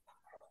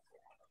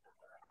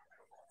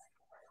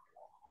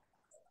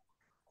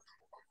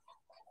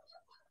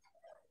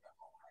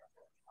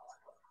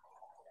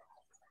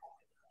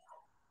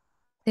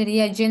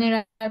Sería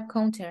general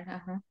counter.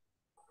 Ajá.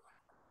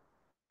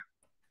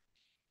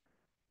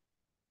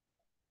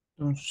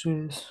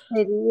 Entonces,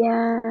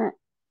 Sería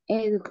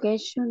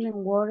education and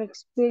work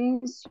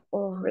experience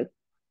o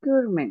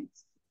recruitment.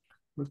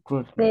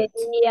 recruitment.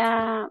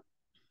 Sería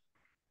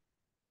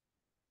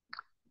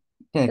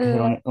Tiene que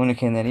ser eh, una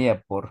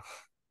ingeniería por ley,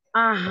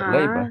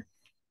 ajá,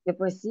 ¿va?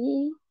 pues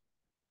sí,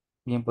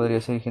 Bien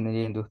podría ser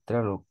ingeniería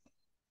industrial o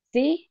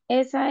sí,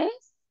 esa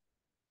es.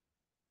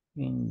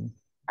 in-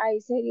 Ahí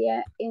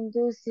sería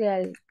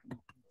industrial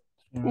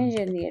in-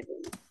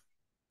 engineering.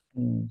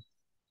 in-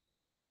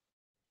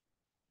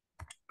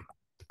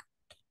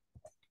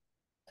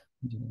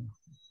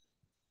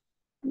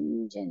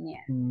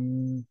 Engineer.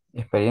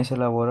 experiencia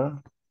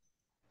laboral.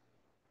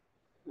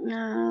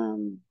 Ah,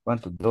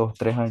 ¿Cuántos? 2,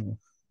 3 años.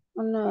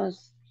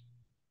 unos,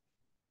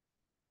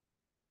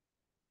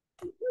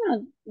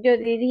 no, yo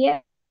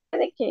diría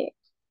de que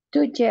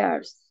 2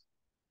 years.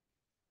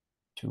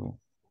 2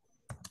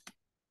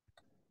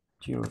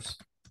 years.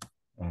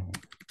 Ajá.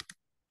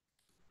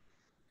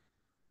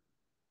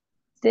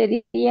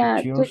 Sería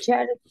 2 Years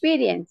year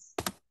experience.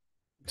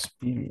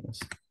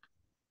 experience. Experience.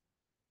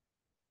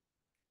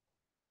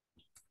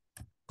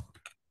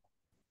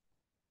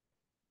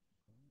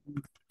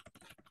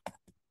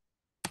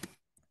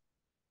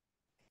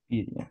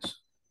 Y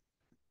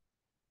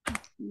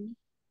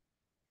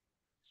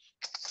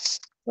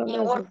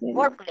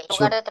workplace,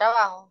 lugar de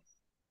trabajo.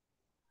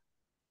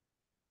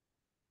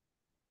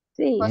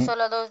 Sí. O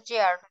solo 2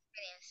 years.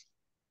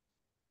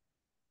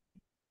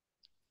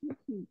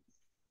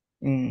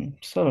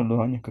 Solo 2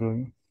 años, creo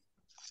yo.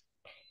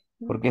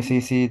 Porque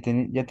si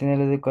ya tiene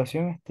la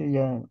educación,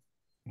 ya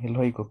es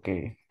lógico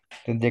que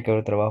tendría que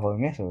haber trabajo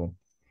en eso, ¿verdad?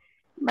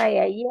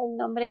 Vaya, ahí el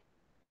nombre.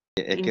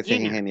 Es que esa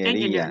es Engineer,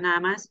 ingeniería. nada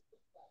más.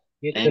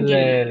 Quítale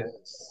Engineer,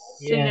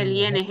 sin el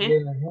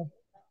ING.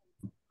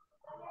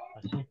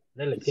 Así,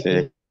 dale, Sí, quítale.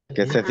 es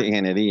que esa es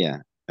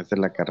ingeniería. Esa es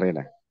la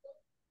carrera.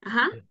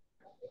 Ajá.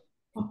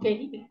 Ok,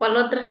 ¿y cuál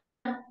otra?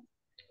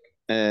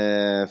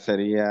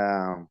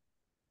 Sería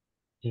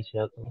Sí,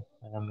 cierto.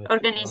 Hágame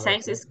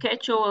Organizes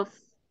schedule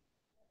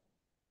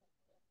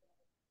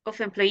of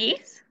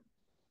employees.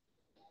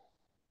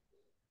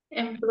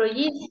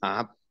 Employees.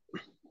 ah,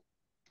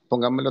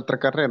 pongámosle otra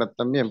carrera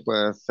también,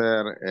 puede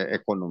ser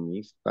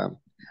economista.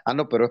 Ah,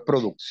 no, pero es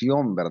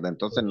producción, ¿verdad?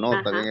 Entonces no,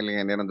 está bien Ajá. el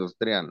ingeniero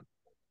industrial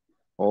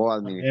o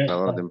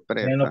administrador de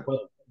También no empresa.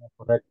 puedo, no,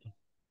 correcto.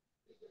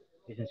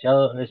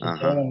 Licenciado en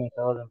Ajá.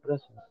 administrador de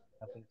empresa.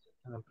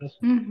 La empresa.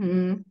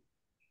 Ujú.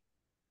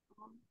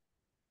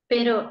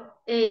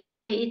 Pero,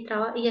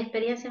 ¿y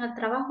experiencia en el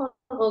trabajo?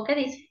 ¿O qué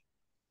dice?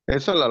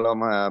 Eso lo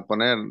vamos a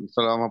poner,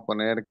 solo vamos a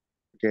poner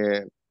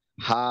que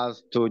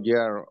has 2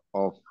 years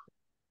of,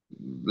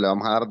 le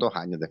vamos a dar 2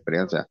 años de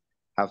experiencia.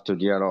 Have 2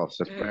 years of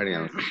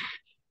experience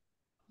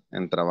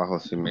en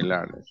trabajos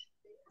similares.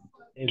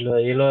 Y lo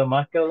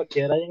demás que lo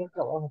quiera ahí en el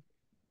trabajo.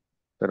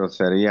 Pero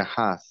sería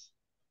has.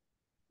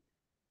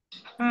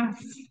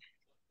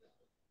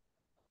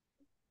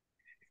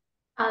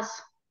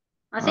 ¿Así?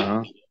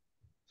 Ajá.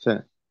 Sí.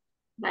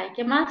 Vale,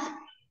 ¿qué más?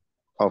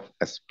 Of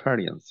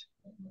experience.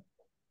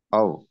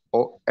 Oh,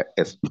 oh,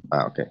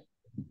 ok.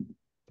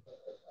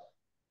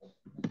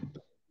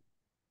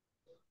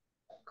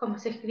 ¿Cómo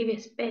se escribe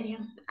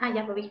experience? Ah,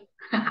 ya lo vi.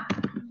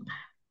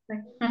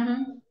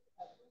 Ujú.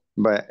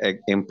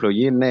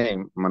 Employee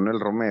name, Manuel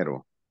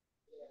Romero.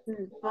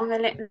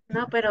 Póngale,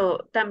 no,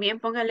 pero también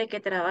póngale que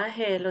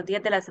trabaje los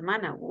días de la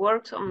semana.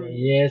 Works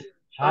Yes,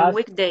 on has.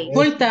 weekdays.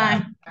 Full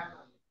time.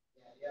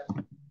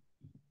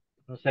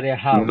 No sería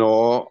have.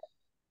 No,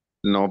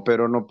 no,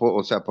 pero no puedo,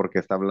 o sea, porque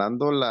está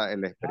hablando la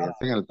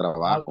experiencia en el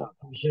trabajo.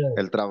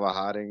 El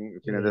trabajar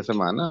en fines de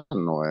semana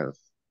no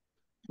es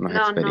No,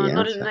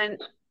 experiencia.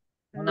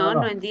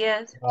 no en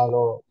días.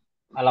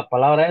 A la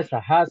palabra esa,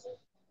 has,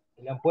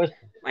 Le han puesto.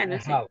 Bueno, I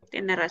sí, have.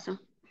 tiene razón.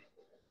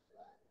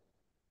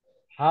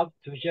 Have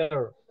 2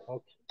 years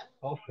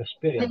of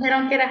experience.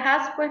 Dijeron que era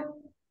has, pues.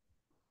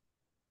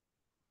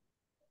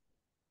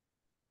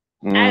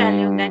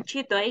 Hágale un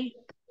ganchito ahí.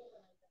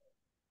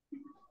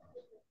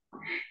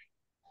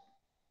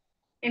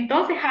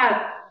 Entonces,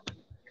 has.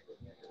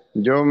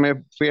 Yo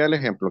me fui al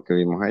ejemplo que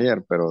vimos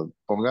ayer, pero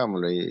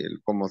pongámoslo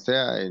y como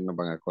sea, nos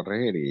van a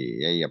corregir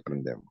y ahí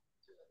aprendemos.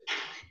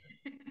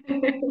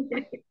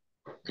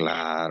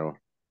 Claro,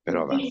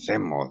 pero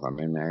avancemos, a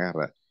mí me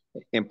agarra.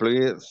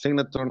 Employee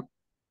signature.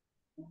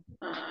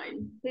 Ay,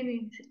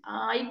 espérense.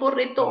 Ay,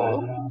 borré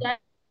todo. Ya.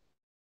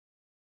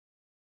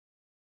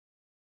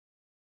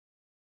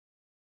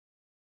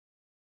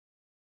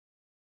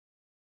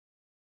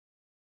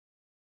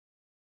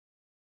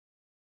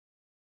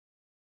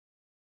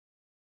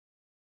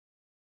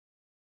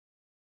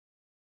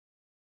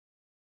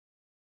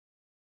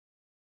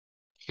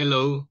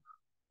 Hello.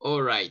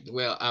 All right.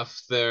 Well,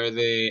 after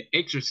the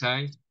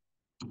exercise,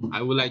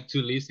 I would like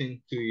to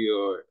listen to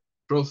your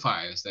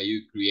profiles that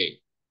you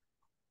create.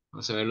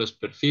 Vamos a ver los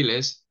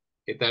perfiles.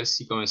 ¿Qué tal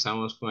si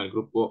comenzamos con el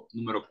grupo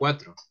número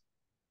 4?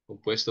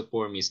 Compuesto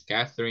por Miss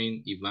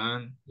Catherine,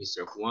 Iván,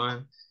 Mr.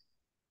 Juan,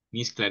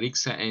 Miss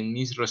Clarixa, and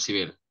Miss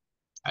Rosibel.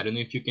 I don't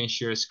know if you can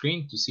share a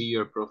screen to see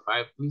your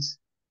profile, please.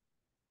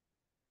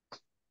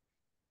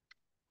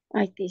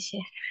 Ay,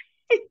 teacher.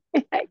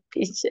 Ay,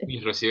 teacher.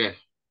 Miss Rosibel.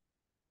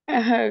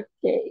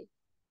 Ok.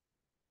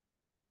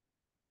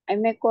 Ahí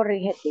me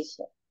corrige,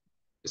 teacher.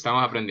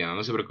 Estamos aprendiendo,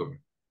 no se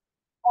preocupe.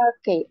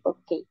 Ok,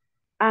 ok.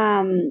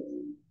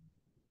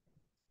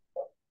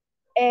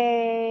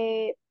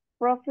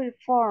 Profile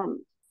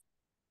form.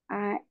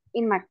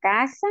 En mi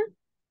casa.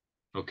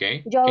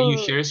 Okay. Yo, Can you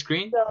share a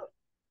screen? yo-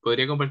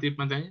 ¿Podría compartir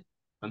pantalla?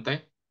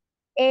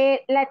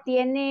 la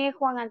tiene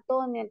Juan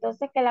Antonio,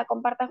 entonces que la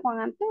comparta Juan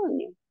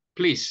Antonio.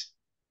 Please.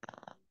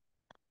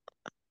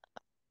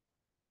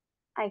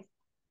 Ahí.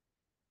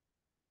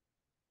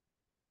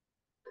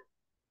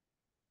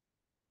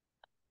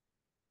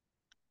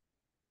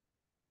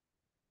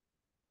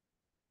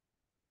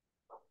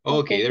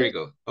 Okay, there we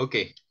go.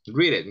 Okay,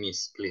 read it,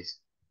 Miss,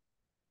 please.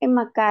 En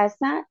mi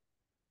casa.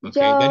 Okay,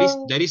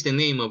 Yo, that is the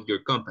name of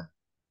your company.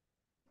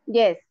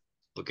 yes.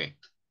 Okay.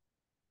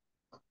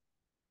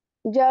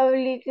 Yo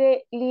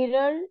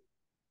little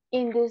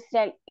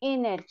industrial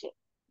energy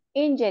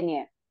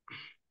engineer.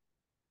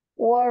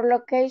 Work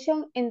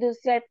location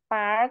Industrial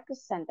Park,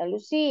 Santa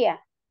Lucia.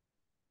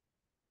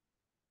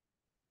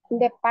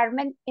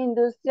 Department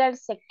Industrial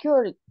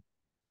Security.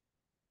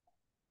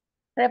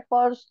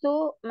 Reports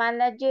to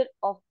Manager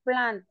of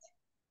Plant.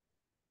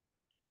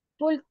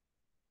 Full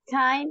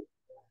time.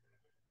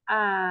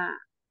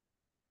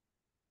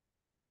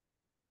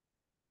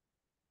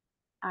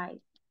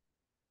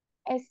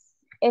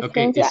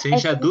 Okay,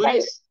 essential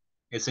duties.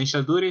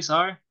 Essential duties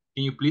are,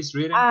 can you please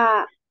read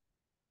it?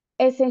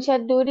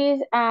 Essential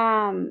duties,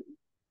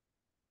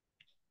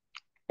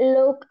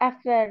 look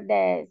after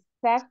the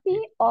safety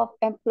of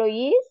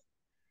employees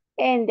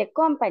and the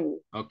company.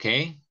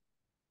 Okay.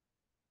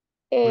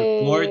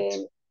 Report.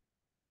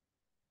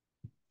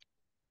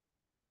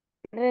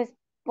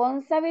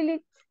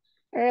 Responsibility,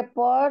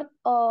 report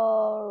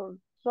or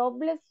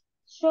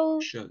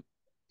troubleshoot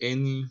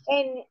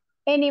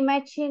any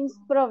machines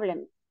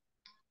problem.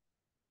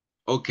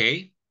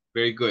 Okay,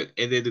 very good.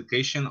 And the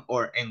education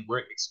or and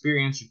work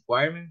experience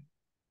requirement?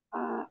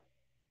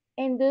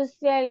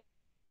 Industrial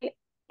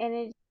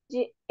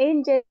energy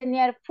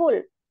engineer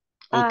full.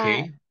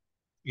 Okay.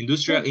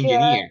 Industrial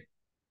engineer.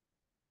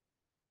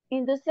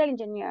 Industrial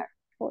engineer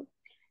full.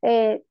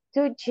 2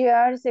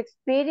 years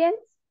experience.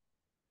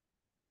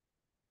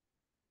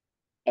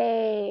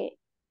 The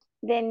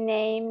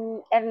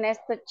name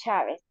Ernesto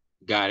Chavez.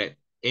 Got it.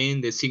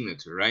 And the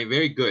signature, right?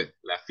 Very good.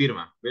 La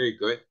firma. Very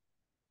good.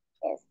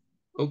 Yes.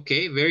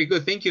 Okay, very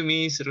good. Thank you,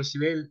 Miss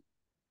Rosibel.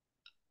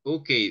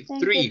 Okay,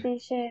 Thank 3.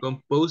 you,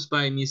 Composed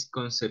by Miss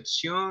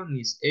Concepcion,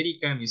 Miss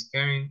Erika, Miss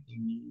Karen,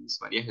 and Miss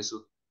María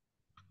Jesús.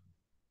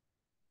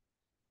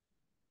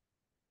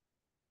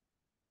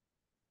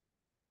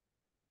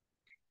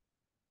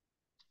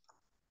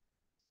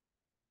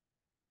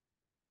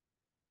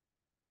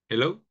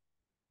 Hello?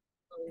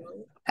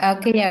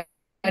 Ok,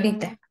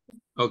 ahorita.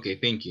 Okay,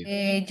 thank you.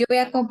 Yo voy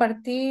a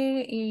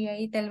compartir y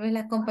ahí tal vez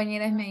las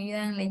compañeras me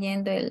ayudan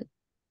leyendo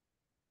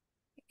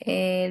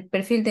el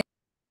perfil de...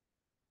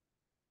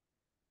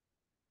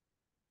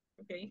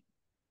 Okay.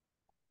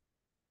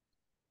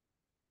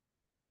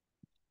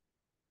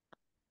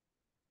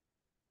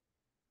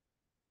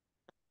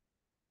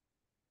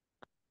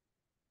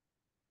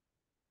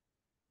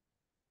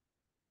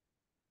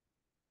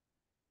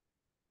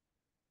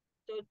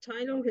 So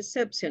title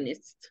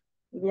receptionist,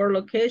 work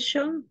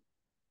location,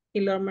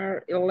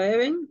 kilometer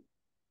 11,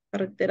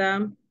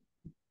 carretera,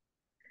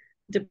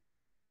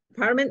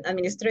 department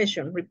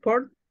administration,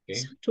 report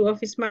to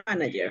office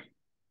manager.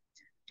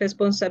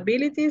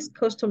 Responsibilities,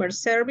 customer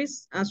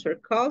service, answer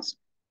calls,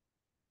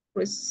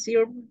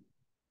 receive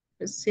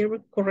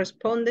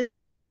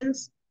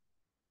correspondence,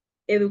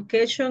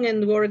 education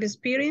and work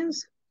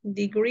experience,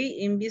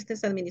 degree in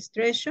business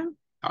administration,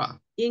 Ah,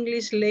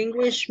 English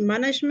language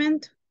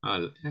management,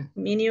 eh.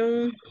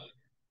 minimum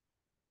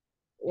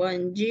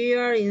 1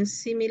 year in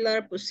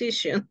similar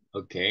position,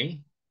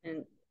 Okay.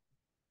 and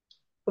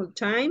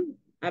full-time,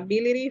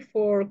 ability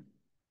for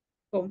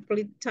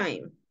complete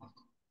time.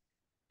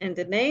 And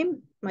the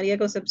name, María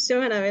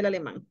Concepción Anabel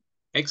Alemán.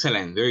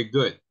 Excellent. Very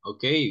good.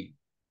 Okay.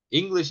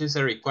 English is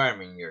a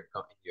requirement in your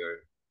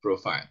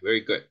profile.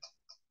 Very good.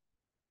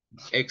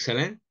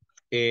 Excellent.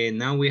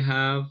 Now we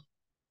have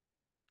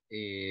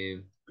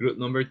group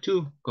number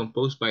 2,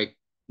 composed by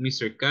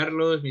Mr.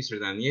 Carlos, Mr.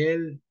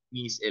 Daniel,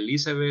 Miss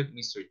Elizabeth,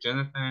 Mr.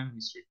 Jonathan,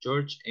 Mr.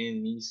 George,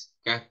 and Miss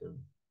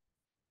Catherine.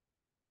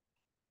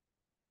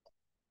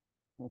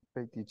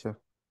 Ok, teacher.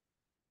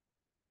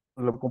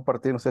 Lo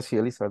compartí, no sé si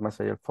Elizabeth me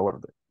hace el favor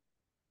de...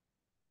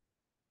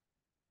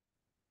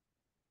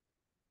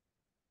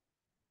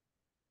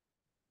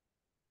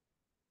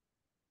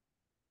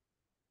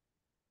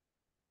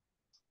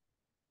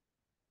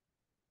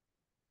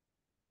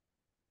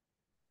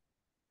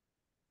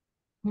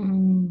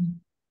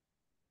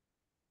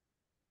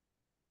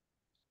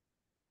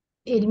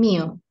 El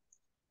mío.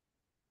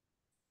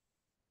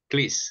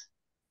 Please.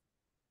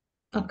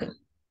 Okay.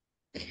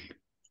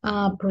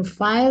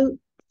 Profile,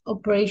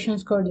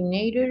 operations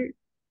coordinator,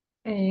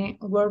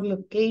 work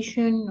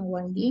location,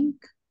 one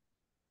link,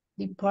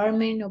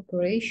 department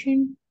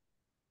operation,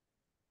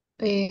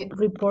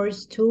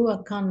 reports to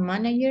account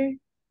manager.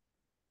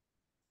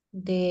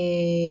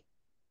 The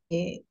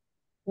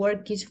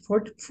work is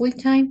for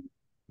full-time.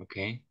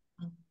 Okay.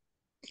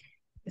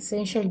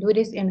 Essential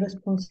duties and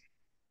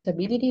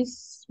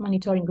responsibilities,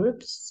 monitoring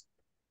groups,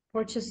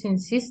 purchasing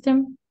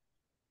system,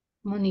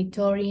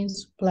 monitoring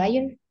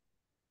supplier,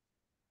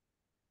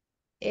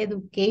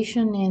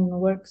 education and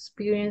work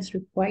experience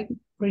requirements,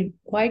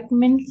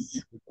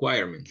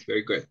 Requirements.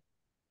 Very good.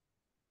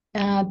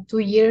 2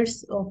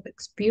 years of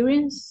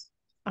experience,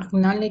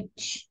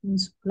 acknowledge in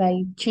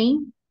supply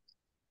chain,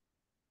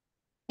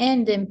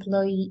 and the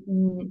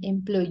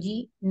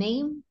employee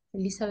name,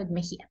 Elizabeth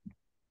Mejia.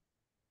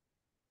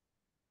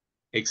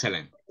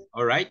 Excellent.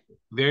 All right.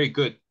 Very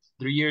good.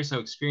 3 years of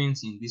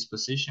experience in this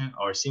position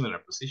or similar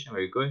position.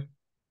 Very good.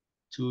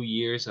 2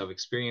 years of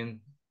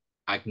experience.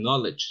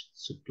 Acknowledge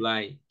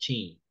supply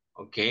chain.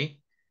 Okay.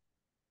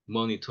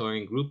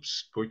 Monitoring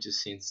groups,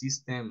 purchasing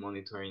system,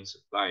 monitoring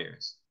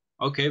suppliers.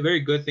 Okay, very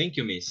good. Thank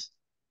you, Miss.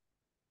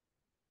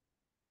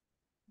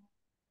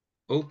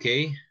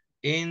 Okay.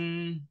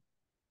 And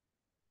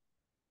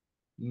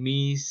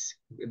Miss,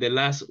 the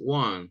last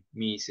one,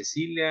 Miss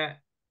Cecilia,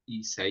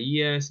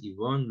 Isaías,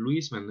 Yvonne,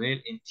 Luis, Manuel,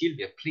 and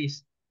Silvia,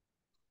 please.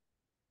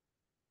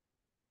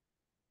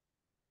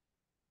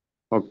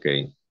 Ok.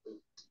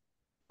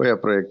 Voy a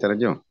proyectar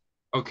yo.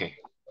 Okay.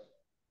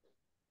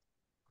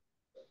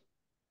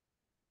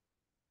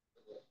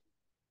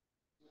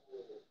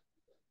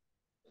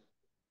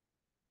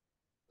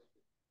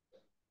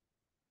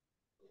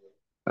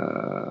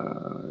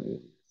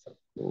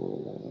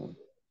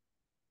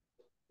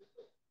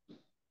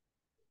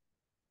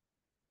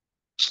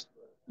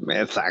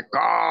 Me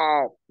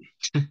sacó.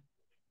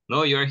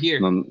 No, you're here.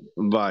 No,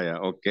 vaya,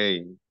 ok.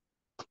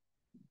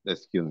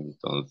 Excuse me,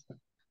 entonces.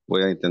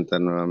 Voy a intentar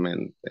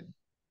nuevamente.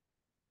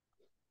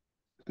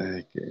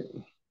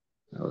 Que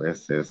a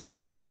veces.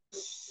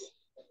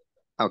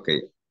 Ok,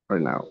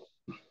 right now.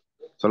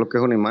 Solo que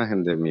es una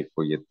imagen de mi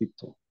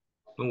folletito.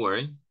 Don't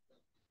worry.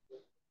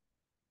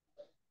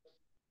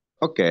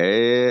 Ok.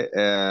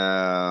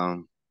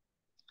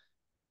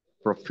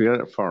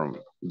 Profile form.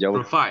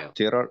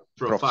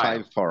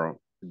 Profile form.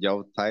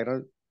 Job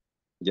title,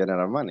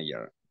 General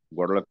Manager.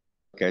 Work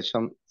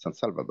location, San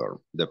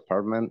Salvador.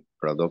 Department,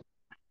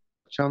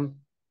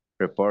 Production.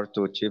 Report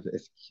to Chief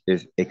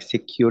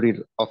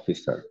Executive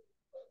Officer.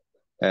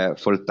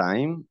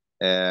 Full-time.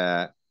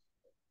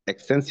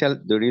 Essential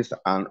duties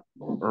and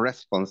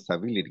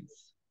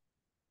responsibilities.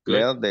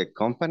 Lead the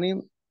company,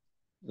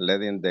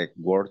 leading the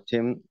work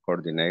team,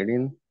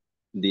 coordinating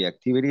the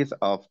activities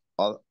of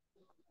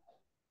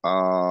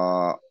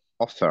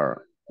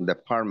offer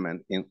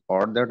department in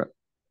order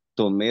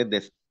to meet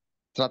the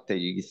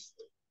strategies,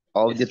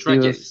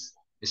 objectives,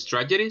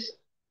 strategies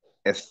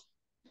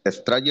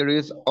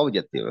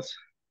objectives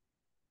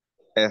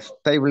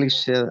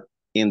established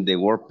in the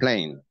work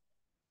plan,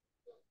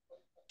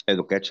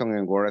 education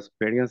and work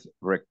experience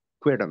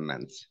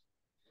requirements,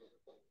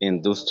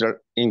 industrial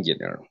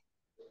engineer,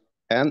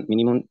 and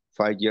minimum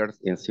 5 years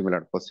in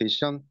similar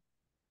position,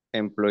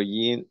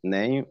 employee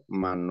name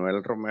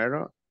Manuel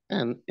Romero,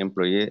 and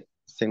employee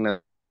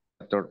signature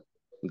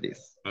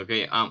this.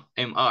 Okay,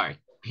 MR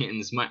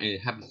in smart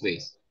happy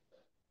face.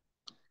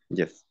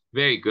 Yes.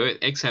 Very good,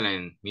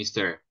 excellent,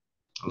 Mr.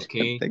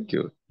 Okay. Thank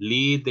you.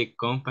 Lead the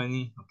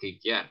company. Okay,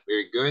 yeah,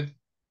 very good.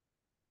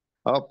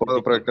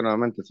 Puedo proyectar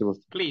nuevamente si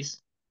gusta.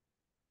 Please.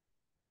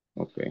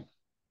 Okay.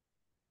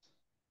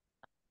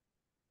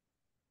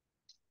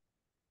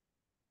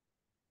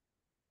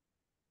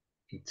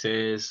 It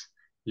says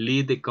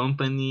lead the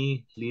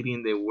company,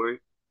 leading the work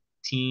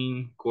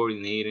team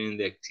coordinating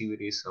the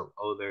activities of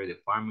other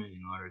departments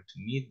in order to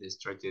meet the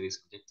strategic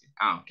objective.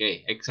 Ah,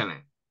 okay,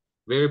 excellent.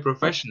 Very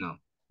professional.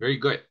 Very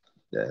good.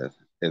 Yes,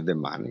 is the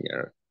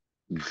manager.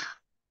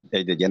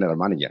 The general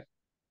manager.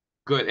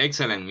 Good,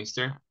 excellent,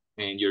 mister.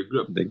 And your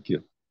group. Thank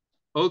you.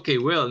 Okay,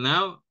 well,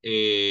 now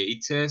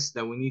it says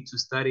that we need to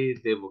study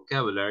the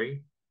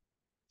vocabulary.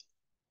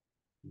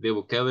 The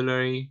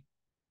vocabulary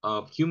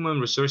of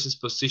human resources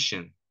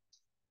position.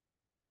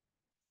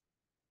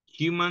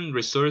 Human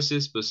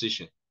resources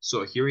position.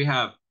 So here we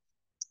have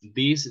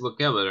this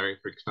vocabulary,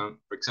 for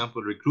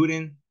example,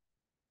 recruiting.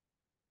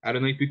 I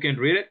don't know if you can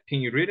read it.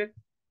 Can you read it?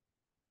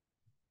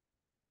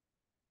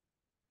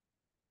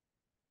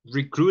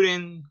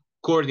 Recruiting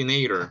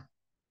coordinator,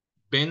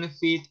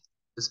 benefit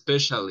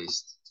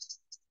specialist,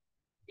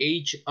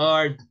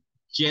 HR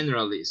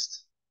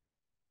generalist,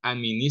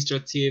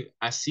 administrative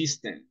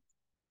assistant,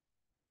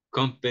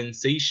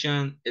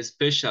 compensation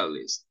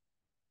specialist,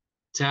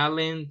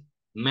 talent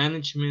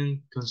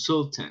management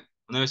consultant.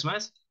 Una vez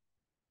más,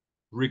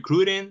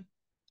 recruiting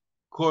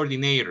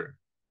coordinator.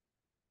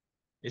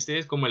 Este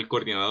es como el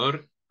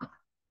coordinador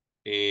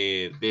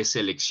de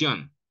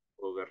selección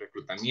o de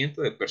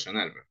reclutamiento de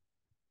personal, ¿verdad?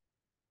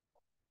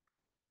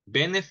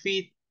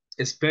 Benefit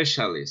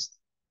specialist.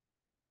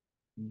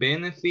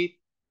 Benefit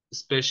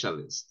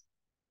specialist.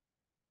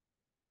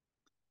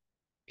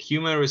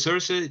 Human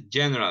resources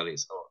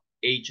generalist or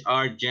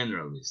HR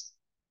generalist.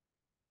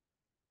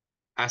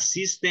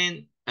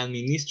 Assistant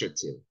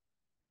administrative.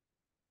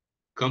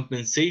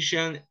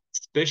 Compensation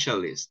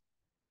specialist.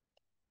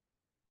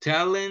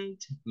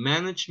 Talent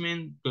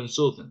management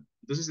consultant.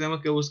 Entonces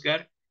tenemos que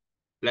buscar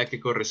la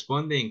que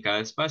corresponde en cada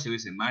espacio.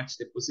 Dice match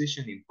the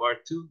position in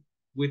part 2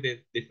 with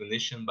the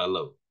definition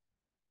below.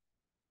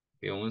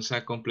 Okay, vamos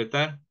a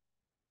completar.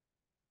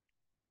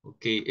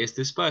 Ok,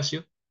 este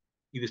espacio.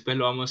 Y después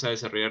lo vamos a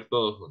desarrollar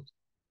todos juntos.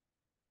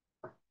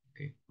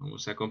 Okay,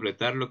 vamos a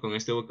completarlo con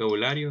este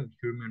vocabulario,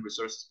 Human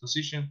Resources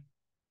Position,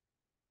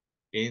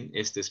 en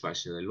este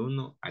espacio del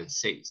 1 al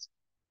 6.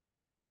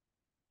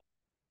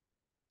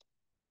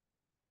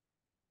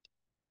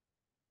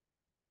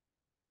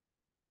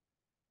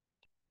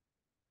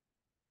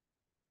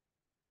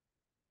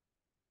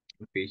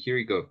 Okay, here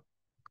we go.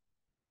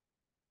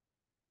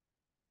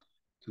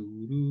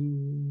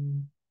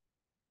 Turú.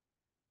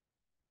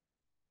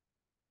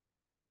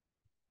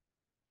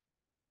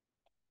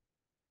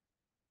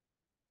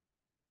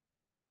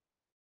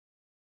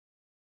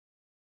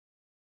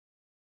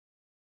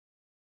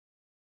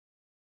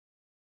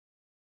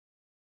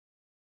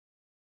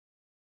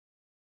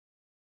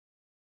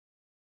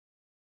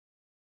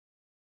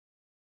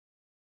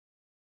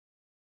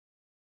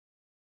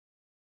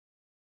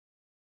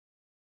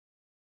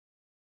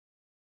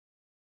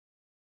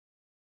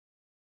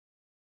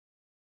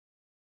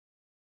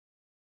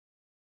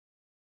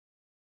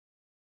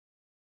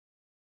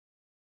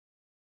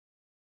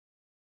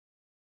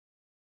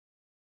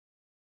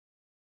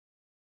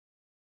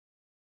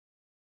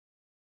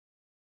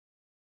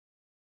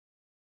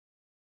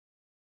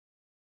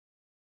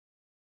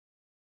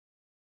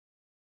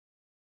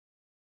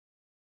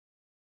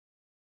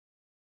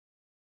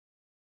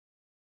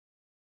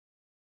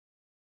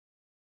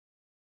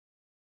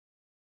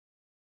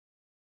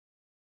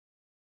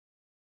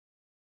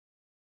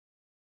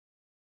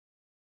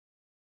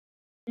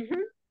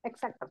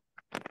 Exacto.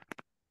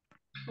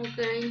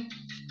 Okay.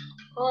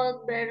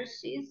 All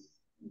versus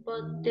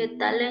but the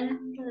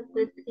talent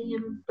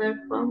within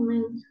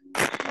performance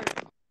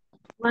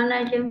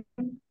management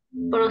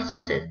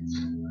process.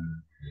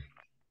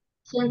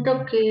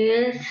 Siento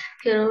que es,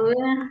 quiero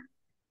ver,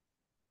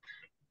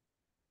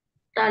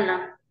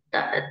 talent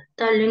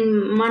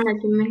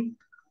management.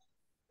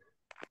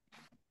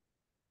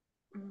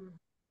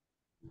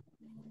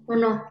 ¿O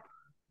no?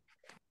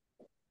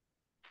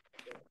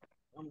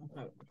 Vamos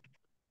a ver.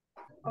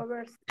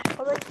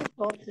 Oversee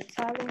both the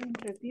talent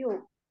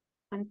review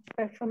and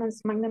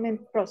performance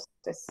management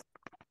process.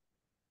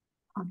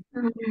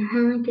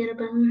 Quiero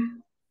ver.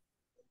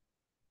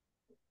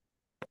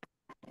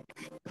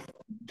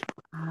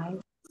 Ay,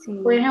 sí.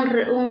 Pues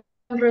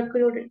un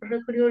recruiting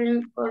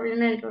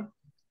coordinator.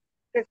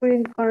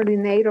 Recruiting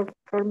coordinator.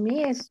 For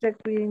me, it's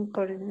recruiting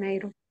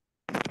coordinator.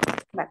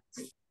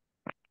 That's...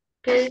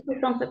 ¿Qué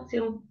dice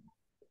Concepción?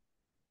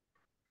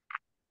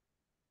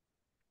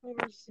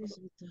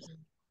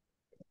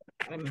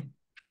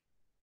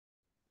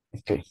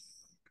 Ok.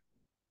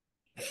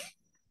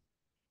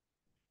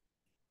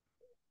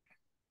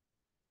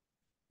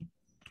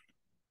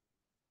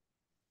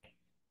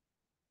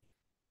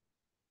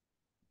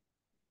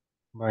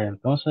 Vaya,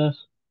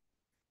 entonces,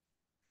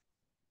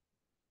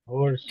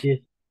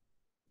 oversee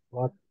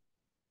what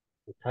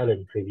the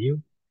talent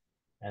review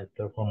and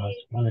performance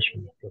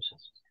management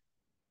process.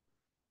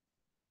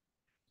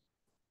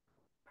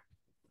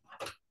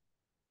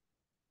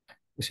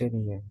 ¿Qué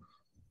sería?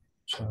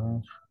 O sea,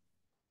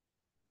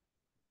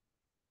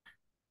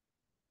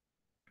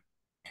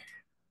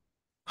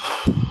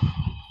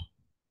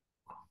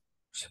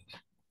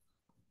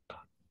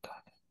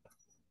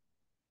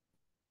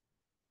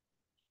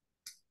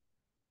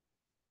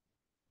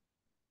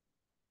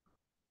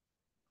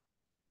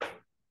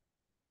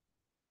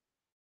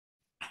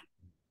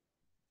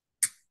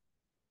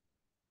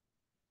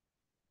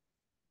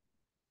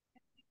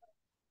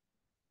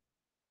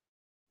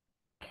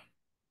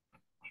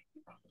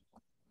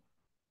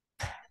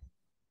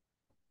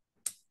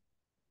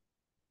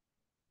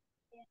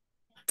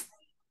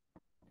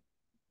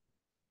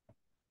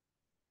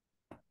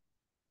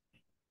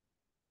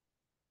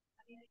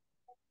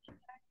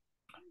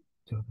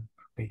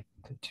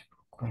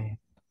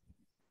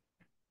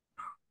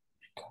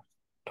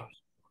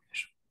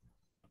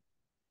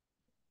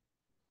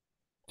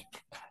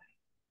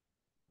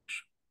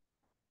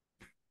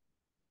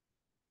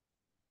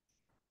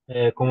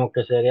 Como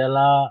que sería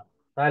la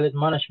Talent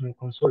Management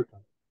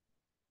Consultant.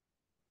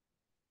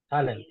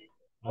 Talent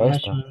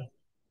Esta. Management.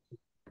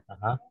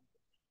 Ajá.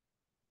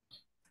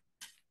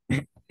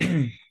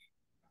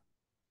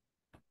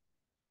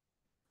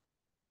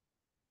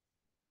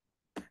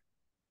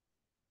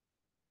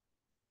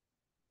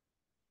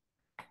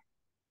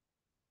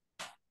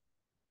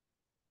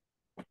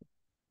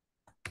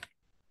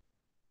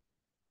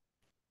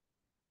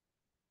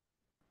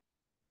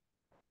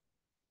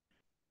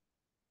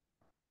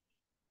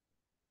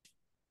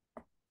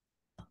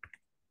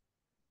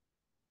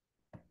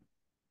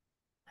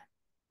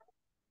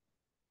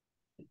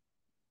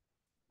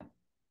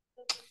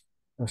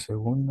 La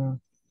segunda.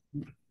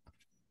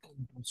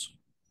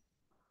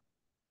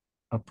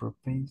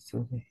 Appropriate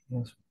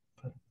strategies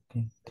para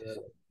clientes.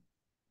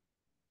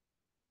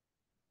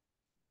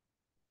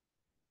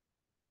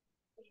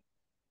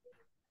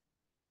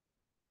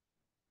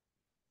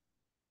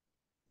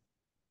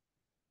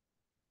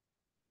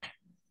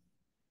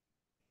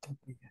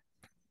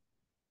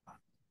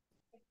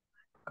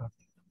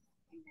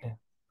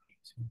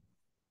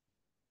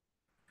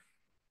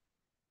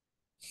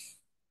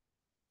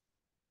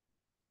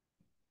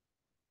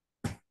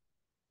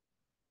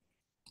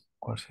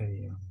 ¿Cuál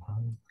sería?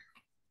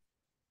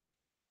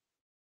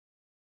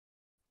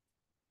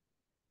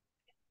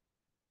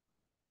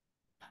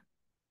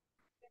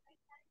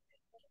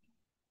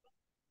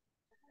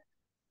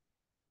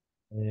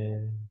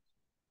 Eh,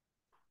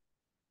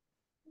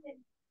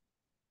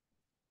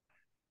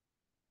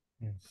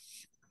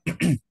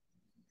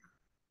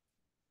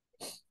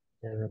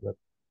 develop-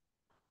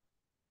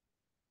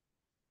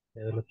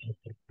 developing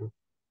people.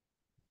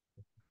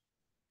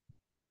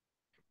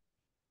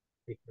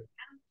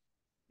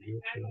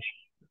 Solutions.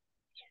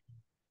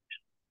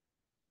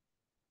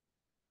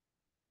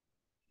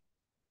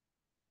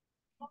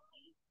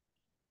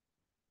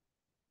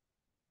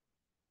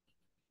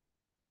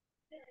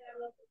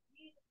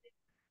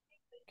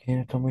 Que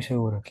no estoy muy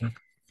seguro aquí.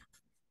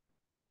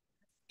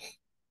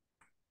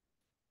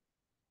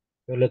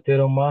 Yo le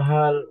tiro más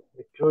al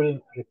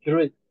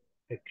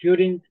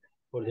recruiting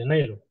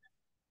coordinator.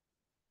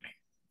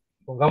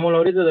 Pongámoslo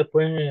ahorita,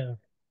 después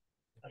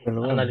Que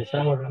lo vemos.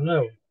 analizamos de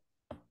nuevo.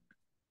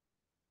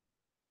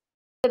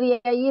 Sería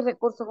ahí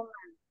recursos humanos.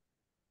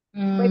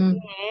 Pues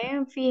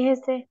bien,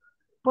 fíjese,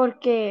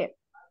 porque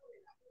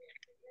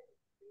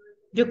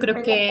Yo creo es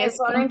la que es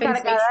persona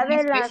encargada compensation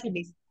de las...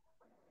 specialist,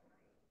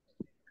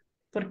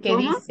 porque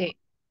 ¿Cómo?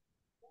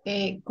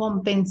 dice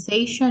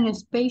compensation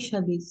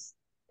specialist.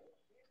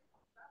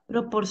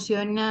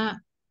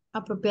 Proporciona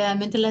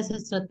apropiadamente las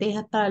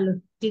estrategias para los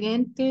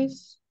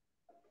clientes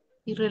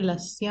y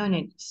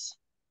relaciones.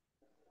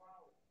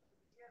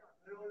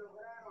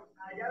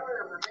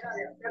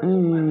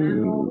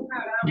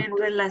 En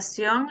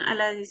relación a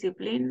la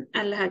disciplina,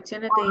 a las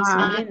acciones de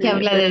Ah, que disciplina y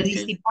habla de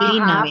operación.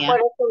 disciplina, Por vea.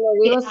 eso le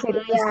Sí, digo, ajá, es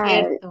sería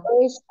cierto.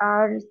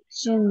 HR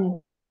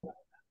General.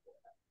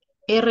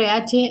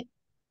 RH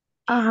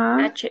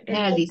Ajá.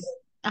 Generalist.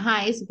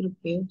 Ajá, eso creo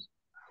que es.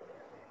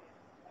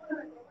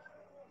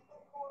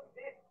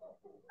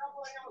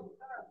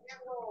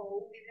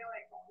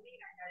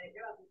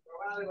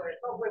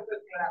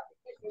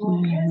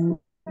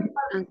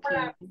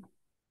 Okay.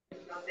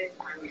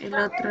 El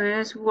otro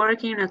es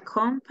working in a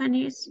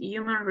company's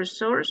human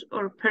resource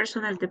or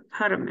personal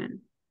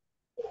department.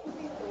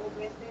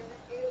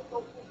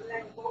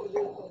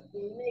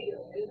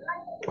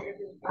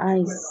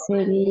 Ay,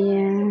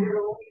 sería...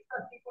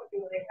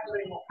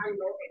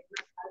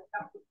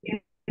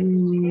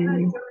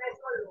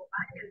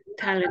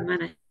 Talent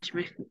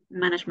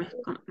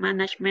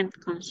management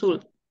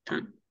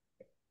consultant.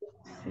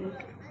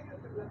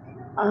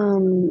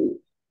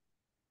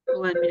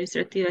 O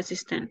administrative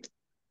assistant.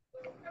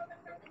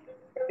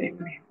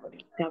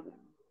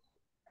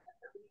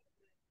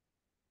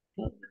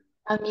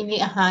 A mí,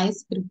 ajá,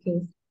 eso creo que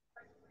es.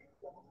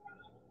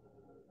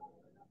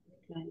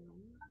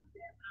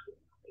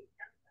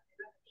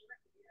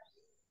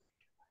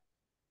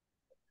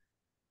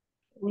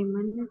 Mi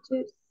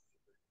manager.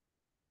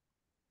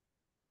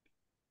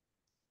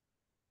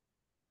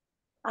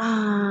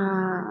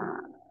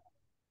 Ah.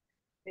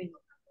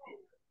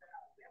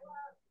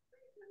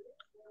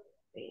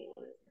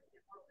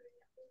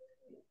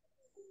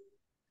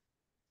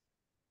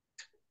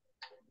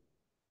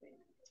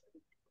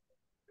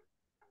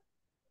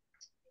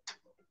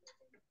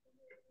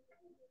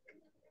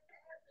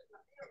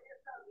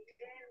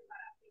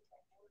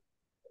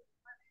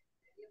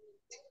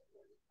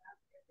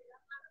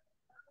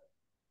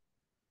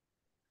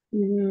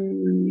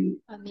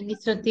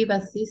 Administrative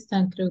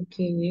assistant creo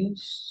que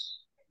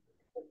es.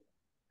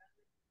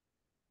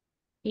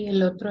 Y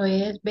el otro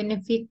es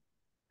benefit.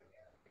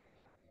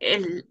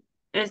 El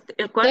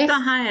cuarto, Es.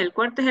 ajá, el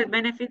cuarto es el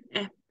benefit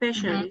Ajá.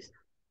 specialist.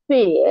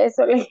 Sí,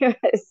 eso le iba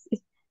a decir.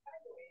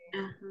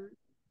 Ajá.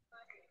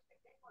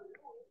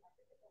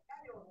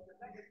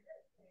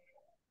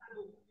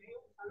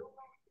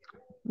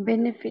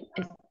 Benefit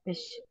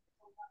special.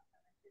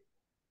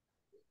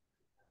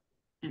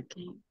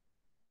 Okay.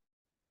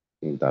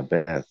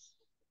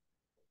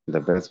 The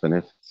best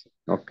benefits.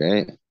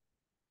 Okay.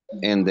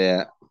 And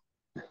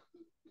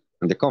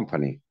the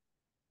company.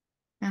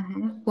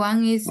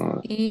 Juan is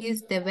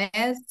the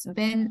best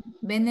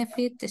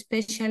benefit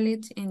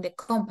specialist in the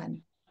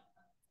company.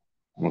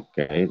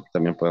 Okay.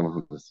 También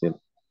podemos decir,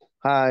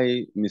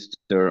 hi,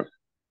 Mr.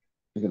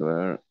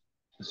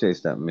 Sí,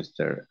 está,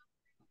 Mr.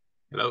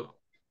 Hello.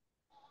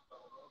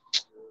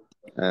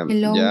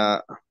 Hello.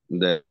 Yeah,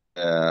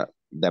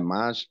 the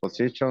match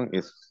position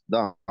is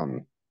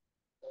done.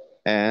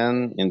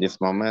 And in this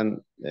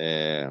moment,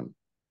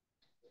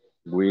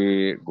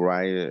 we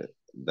write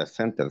the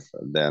sentence,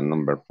 the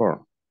number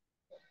 4.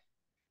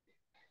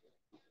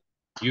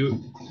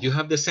 You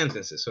have the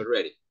sentences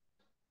already.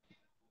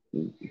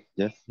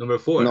 Yes. Number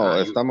 4. No,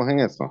 estamos en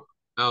eso.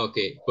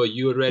 Okay. But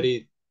you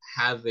already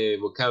have the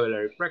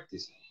vocabulary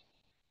practice.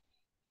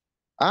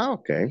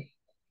 Okay.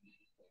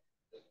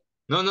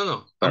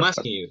 No. I'm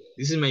asking you.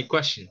 This is my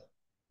question.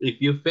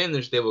 If you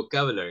finish the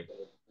vocabulary,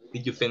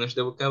 did you finish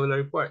the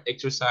vocabulary part?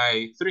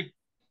 Exercise 3.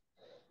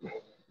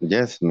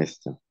 Yes,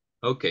 mister.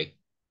 Okay.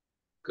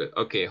 Good.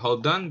 Okay,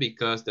 hold on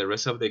because the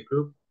rest of the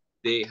group,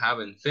 they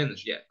haven't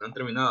finished yet. No han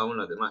terminado aún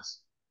los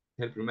demás.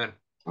 Es el primero.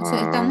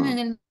 Estamos en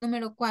el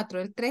número 4.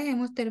 El 3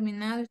 hemos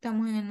terminado.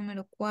 Estamos en el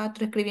número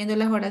 4, escribiendo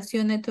las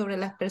oraciones sobre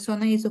las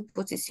personas y sus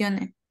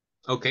posiciones.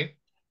 Okay.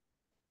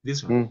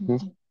 This one.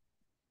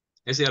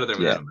 Ese ya lo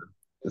terminaron.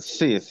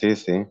 Sí.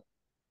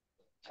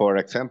 For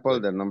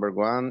example, the number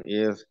 1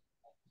 is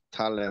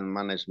talent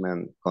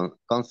management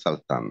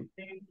consultant.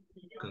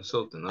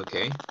 Consultant,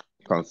 okay.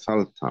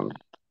 Consultant.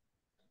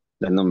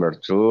 The number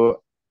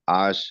 2,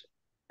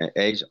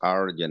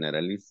 HR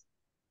generalist.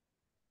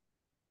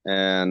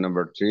 And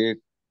number 3,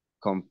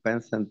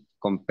 compensation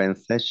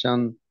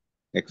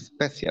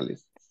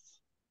specialist.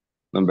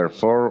 Number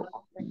 4,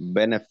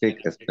 benefit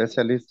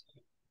specialist.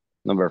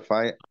 Number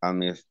 5,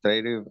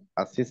 administrative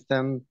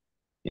assistant.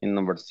 And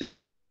number 6,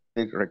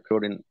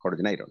 recruiting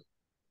coordinator.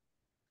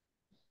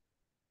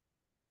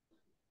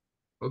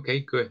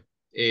 Okay, good.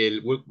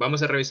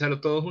 Vamos a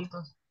revisarlo todos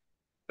juntos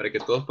para que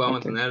todos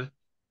podamos tener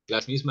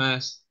las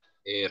mismas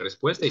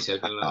respuestas y si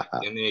alguien lo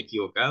tiene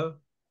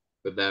equivocado,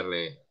 pues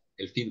darle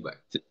el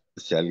feedback.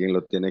 Si alguien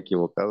lo tiene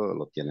equivocado,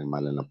 lo tiene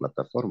mal en la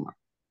plataforma.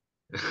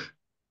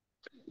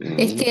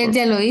 Es que él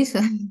ya lo hizo.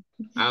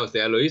 Usted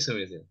ya lo hizo, me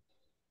dice.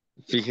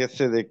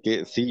 Fíjese de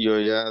que sí, yo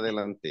ya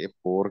adelanté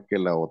porque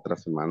la otra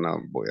semana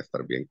voy a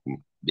estar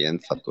bien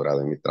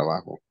saturado en mi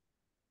trabajo.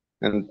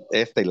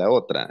 Esta y la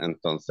otra,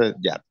 entonces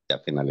ya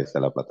finalicé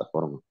la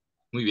plataforma.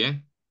 Muy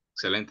bien,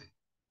 excelente.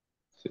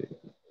 Sí.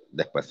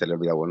 Después se le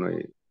olvida a uno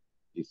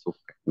y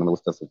sufre. No me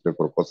gusta sufrir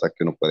por cosas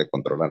que uno puede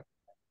controlar.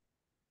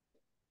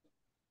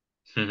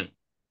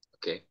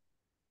 Ok.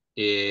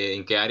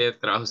 ¿En qué área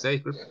trabaja usted,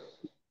 disculpe?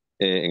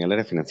 En el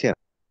área financiera.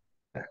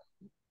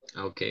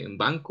 Ok, ¿un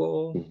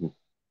banco?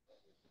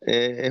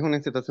 Es una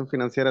institución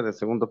financiera de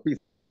segundo piso.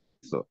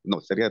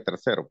 No, sería de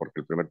tercero,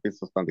 porque el primer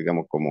piso están,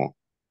 digamos, como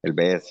el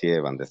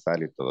BECAS,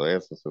 Bandesal y todo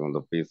eso.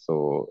 Segundo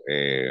piso,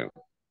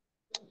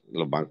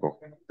 los bancos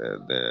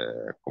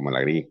como el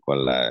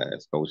Agrícola,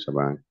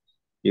 Scotiabank.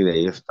 Y de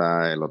ahí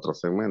está el otro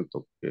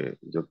segmento, que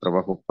yo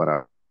trabajo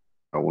para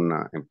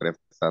una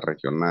empresa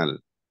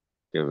regional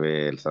que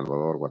ve El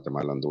Salvador,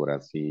 Guatemala,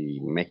 Honduras y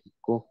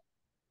México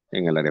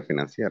en el área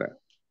financiera.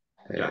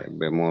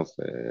 Vemos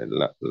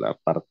la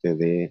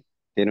parte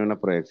tiene una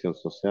proyección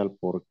social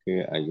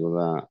porque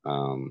ayuda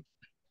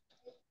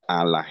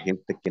a la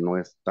gente que no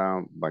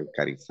está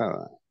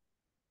bancarizada,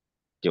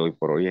 que hoy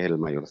por hoy es el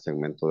mayor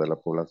segmento de la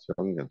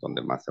población y es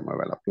donde más se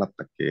mueve la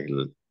plata, que es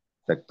el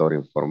sector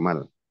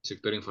informal.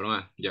 Sector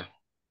informal, ya.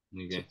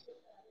 Muy bien.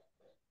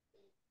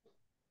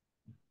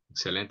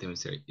 Excelente,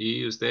 mister.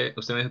 Y usted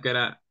me dijo que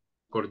era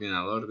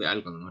coordinador de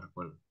algo, no me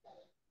recuerdo.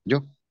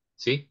 ¿Yo?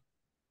 ¿Sí?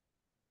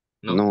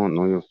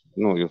 No,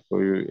 yo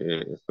soy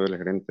el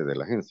gerente de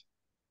la agencia.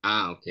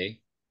 Ok.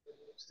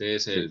 Usted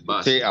es el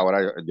boss. Sí,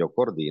 ahora yo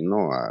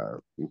coordino a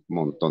un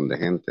montón de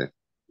gente.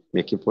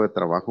 Mi equipo de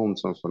trabajo en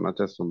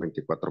Sonsonate son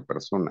 24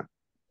 personas.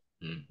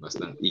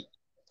 Bastante. Y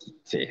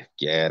si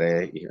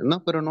quiere,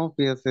 no, pero no,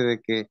 fíjese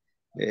de que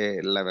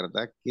la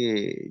verdad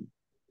que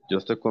yo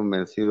estoy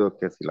convencido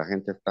que si la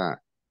gente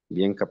está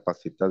bien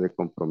capacitada y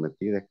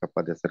comprometida, es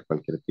capaz de hacer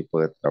cualquier tipo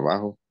de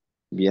trabajo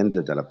bien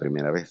desde la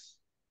primera vez.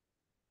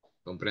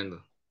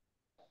 Comprendo.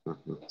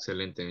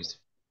 Excelente, mister.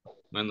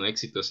 Bueno,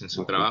 éxitos en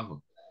su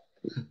trabajo.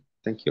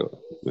 Thank you.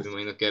 Me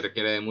imagino que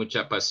requiere de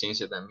mucha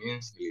paciencia también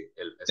y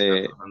el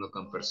estar trabajando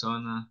con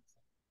personas.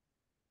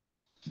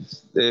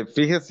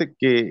 Fíjese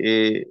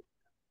que,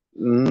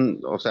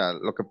 o sea,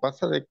 lo que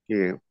pasa es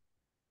que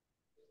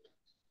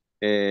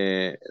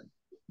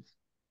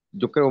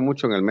yo creo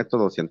mucho en el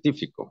método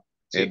científico.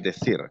 Sí. Es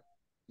decir,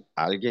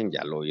 alguien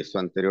ya lo hizo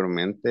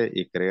anteriormente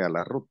y crea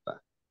la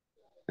ruta.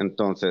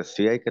 Entonces,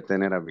 sí hay que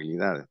tener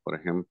habilidades. Por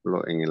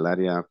ejemplo, en el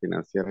área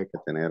financiera hay que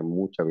tener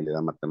mucha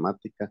habilidad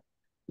matemática,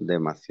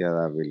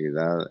 demasiada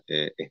habilidad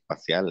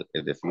espacial,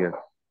 es decir,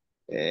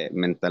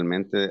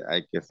 mentalmente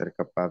hay que ser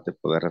capaz de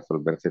poder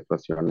resolver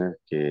situaciones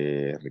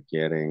que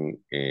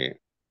requieren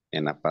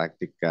en la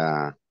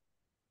práctica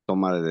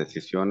toma de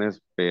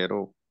decisiones,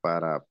 pero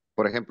para,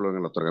 por ejemplo, en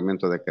el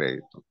otorgamiento de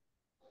crédito,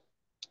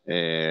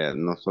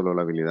 no solo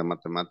la habilidad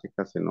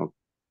matemática, sino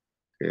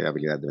que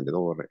habilidad de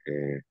vendedor,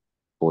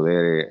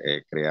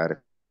 poder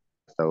crear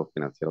estados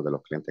financieros de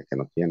los clientes que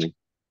no tienen.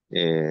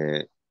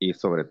 Y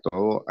sobre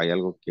todo hay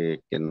algo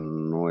que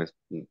no es,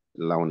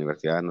 la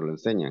universidad no lo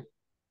enseña,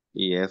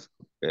 y es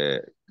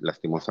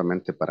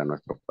lastimosamente para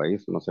nuestro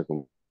país, uno se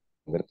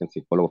convierte en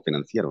psicólogo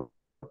financiero.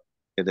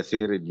 Es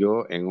decir,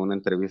 yo en una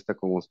entrevista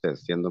con usted,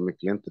 siendo mi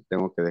cliente,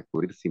 tengo que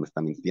descubrir si me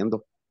está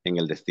mintiendo en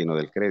el destino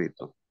del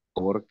crédito,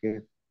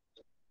 porque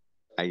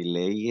hay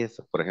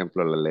leyes, por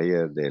ejemplo, la ley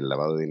del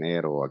lavado de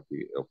dinero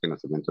o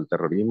financiamiento del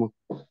terrorismo,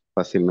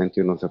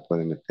 fácilmente uno se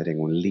puede meter en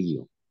un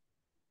lío,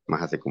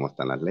 más así como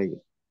están las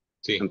leyes.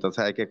 Sí.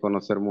 Entonces hay que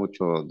conocer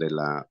mucho de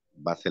la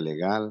base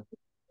legal,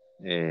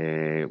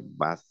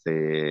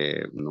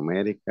 base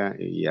numérica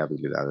y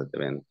habilidades de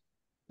venta,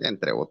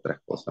 entre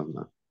otras cosas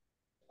más.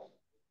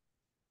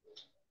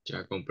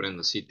 Ya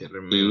comprendo, sí,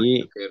 me Y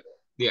imagino que...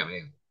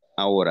 Dígame.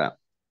 ahora,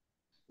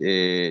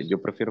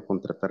 yo prefiero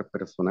contratar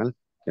personal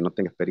que no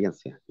tenga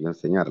experiencia y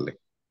enseñarle.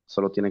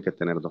 Solo tienen que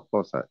tener dos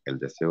cosas, el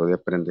deseo de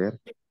aprender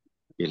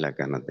y las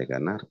ganas de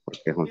ganar,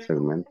 porque es un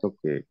segmento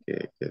que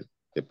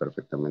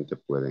perfectamente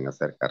pueden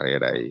hacer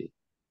carrera y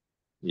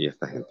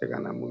esta gente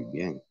gana muy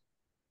bien.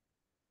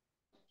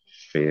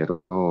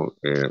 Pero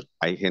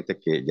hay gente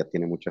que ya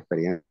tiene mucha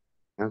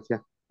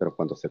experiencia, pero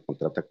cuando se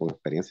contrata con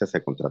experiencia,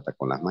 se contrata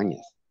con las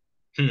mañas.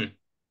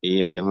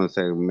 Y es un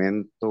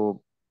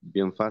segmento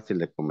bien fácil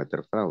de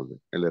cometer fraude.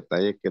 El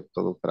detalle es que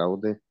todo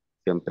fraude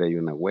siempre hay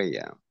una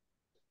huella.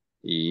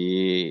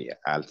 Y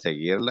al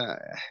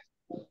seguirla,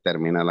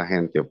 termina la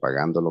gente o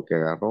pagando lo que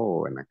agarró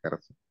o en la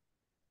cárcel.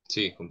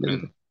 Sí,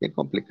 comprendo. Es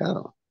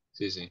complicado.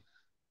 Sí, sí.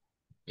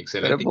 Pero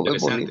Excelente, es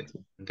interesante. bonito.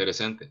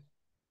 Interesante.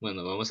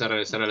 Bueno, vamos a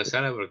regresar a la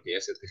sala porque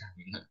ya se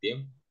terminó el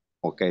tiempo.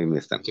 Ok,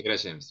 mister. Muchas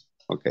gracias.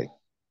 Ok.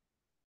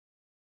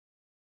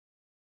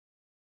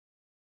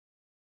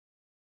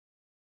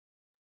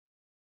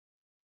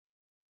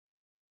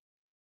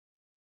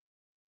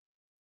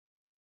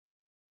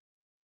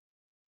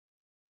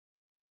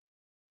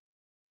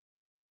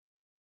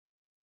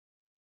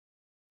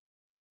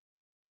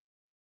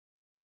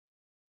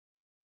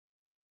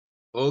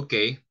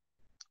 Okay.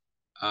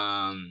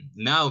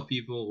 Now,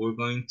 people, we're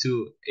going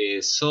to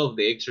solve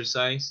the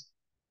exercise.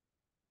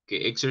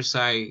 Okay,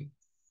 exercise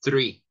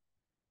 3.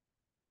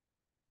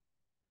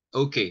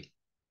 Okay.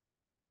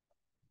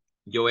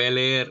 Yo voy a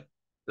leer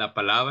la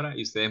palabra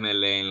y ustedes me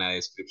leen la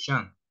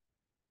descripción.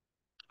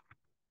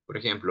 Por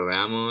ejemplo,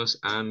 veamos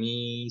a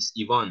Miss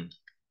Yvonne.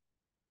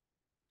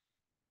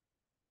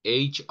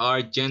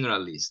 HR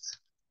Generalist.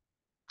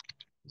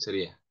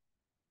 Sería.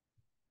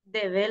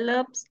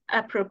 Develops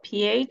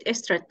appropriate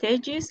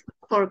strategies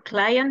for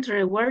client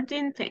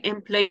rewarding the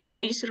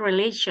employees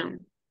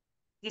relation.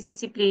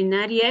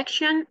 Disciplinary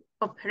action,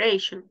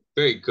 operation.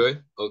 Very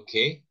good.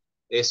 Okay.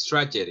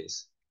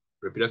 Strategies.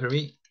 Repeat after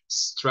me.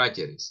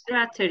 Strategies.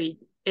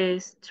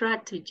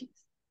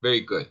 Strategies.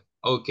 Very good.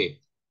 Okay.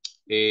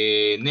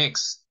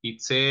 Next,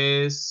 it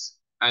says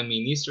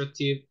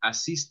administrative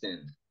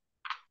assistant.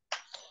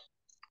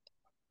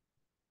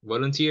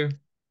 Volunteer.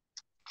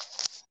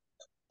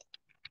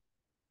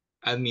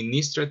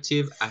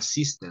 Administrative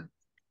assistant.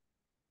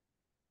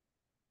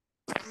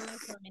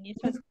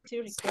 Administrative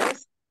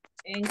request,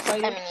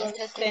 inquiry from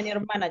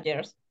senior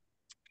managers.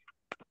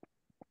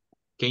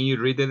 Can you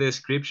read the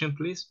description,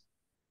 please?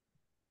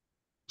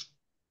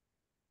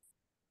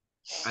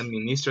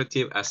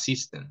 Administrative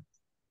assistant.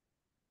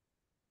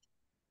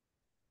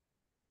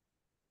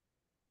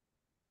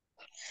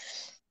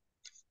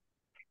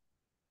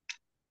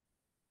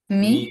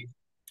 Me?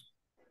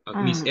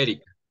 Miss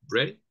Erika,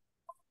 ready?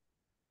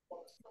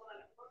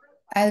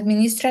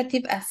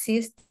 Administrative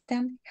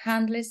assistant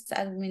handles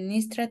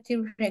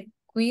administrative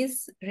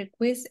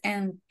requests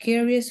and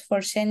queries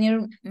for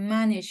senior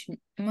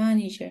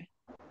manager.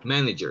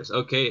 Managers,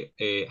 okay.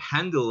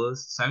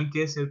 Handles, ¿saben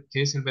qué es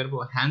el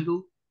verbo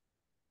handle?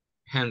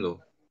 Handle.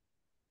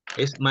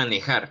 Es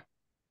manejar,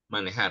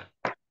 manejar.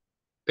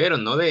 Pero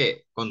no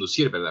de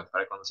conducir, ¿verdad?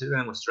 Para conducir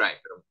tenemos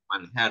drive, pero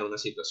manejar una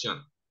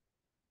situación.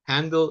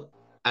 Handle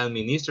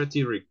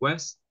administrative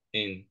requests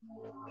and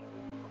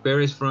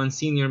queries from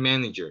senior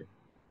manager.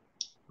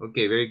 Ok,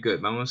 very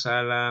good. Vamos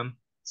a la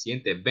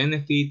siguiente.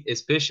 Benefit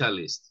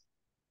specialist.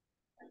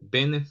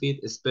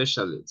 Benefit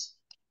specialist.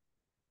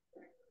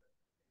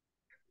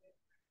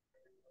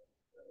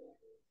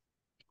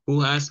 Who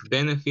has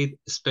benefit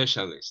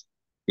specialist?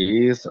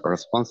 He is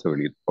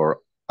responsible for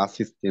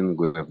assisting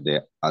with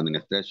the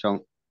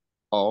administration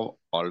of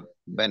all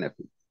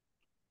benefits.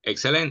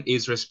 Excellent.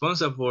 Is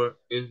responsible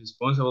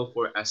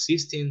for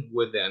assisting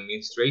with the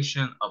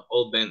administration of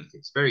all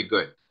benefits. Very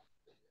good.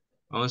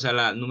 Vamos a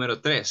la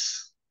número 3.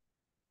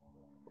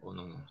 Oh,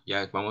 no.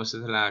 Ya vamos a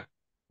la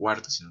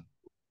cuarta, si no.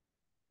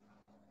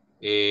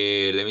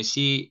 Let me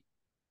see.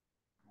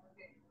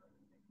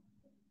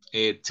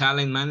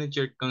 Talent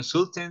manager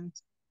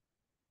consultant.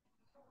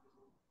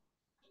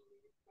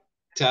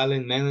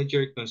 Talent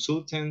manager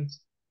consultant.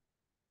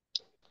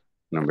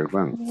 Number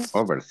 1,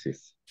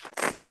 overseas.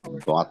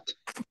 But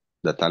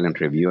the talent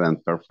review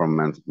and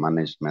performance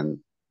management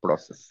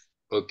process.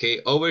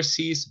 Okay,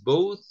 oversees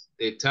both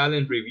the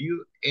talent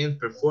review and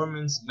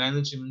performance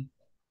management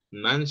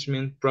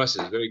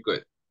process. Very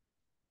good.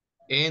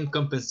 And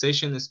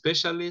compensation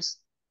specialist.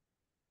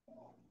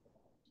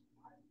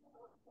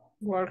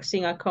 Works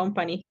in a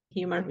company,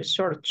 human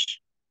resource.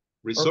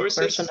 Resources.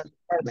 Or personal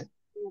department.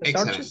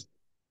 Excellent. Resources.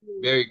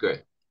 Very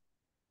good.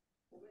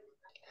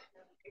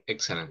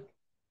 Excellent.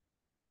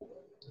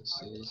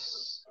 This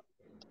is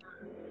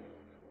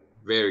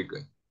very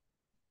good.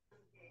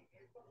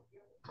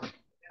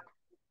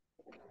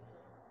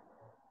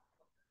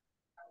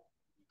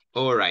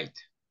 All right.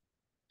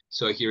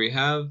 So here we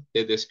have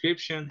the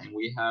description and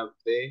we have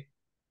the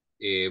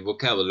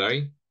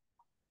vocabulary.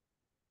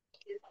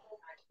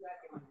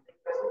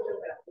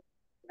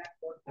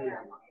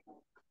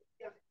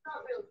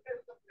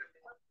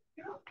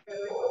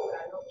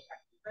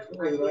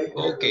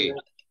 Okay,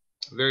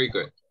 very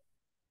good.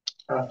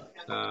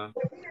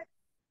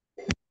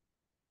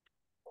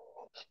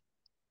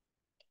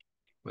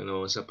 Bueno,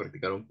 vamos a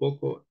practicar un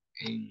poco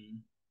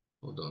en...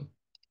 Hold on.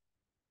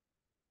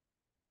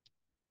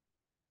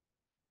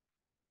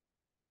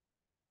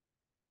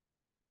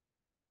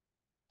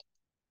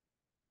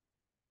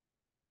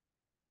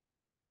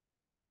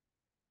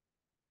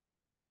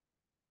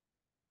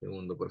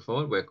 Segundo, por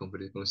favor, voy a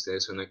compartir con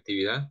ustedes una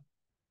actividad.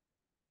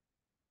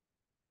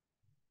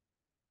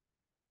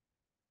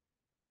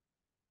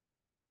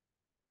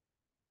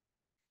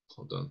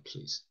 Hold on,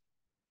 please.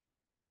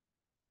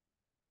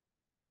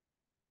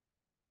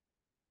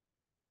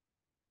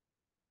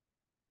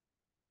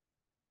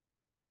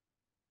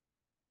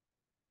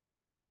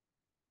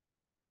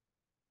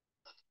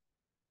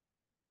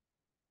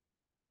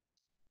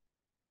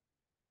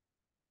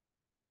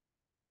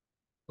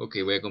 Ok,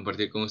 voy a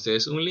compartir con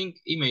ustedes un link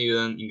y me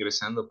ayudan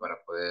ingresando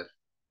para poder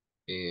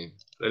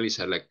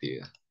realizar la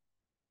actividad.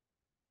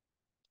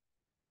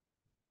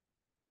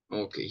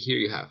 Ok,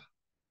 here you have.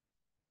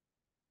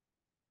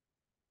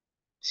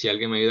 Si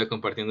alguien me ayuda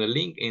compartiendo el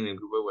link en el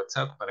grupo de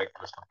WhatsApp para que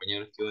los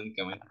compañeros que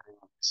únicamente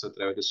tengan acceso a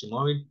través de su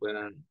móvil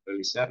puedan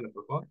realizarlo,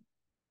 por favor.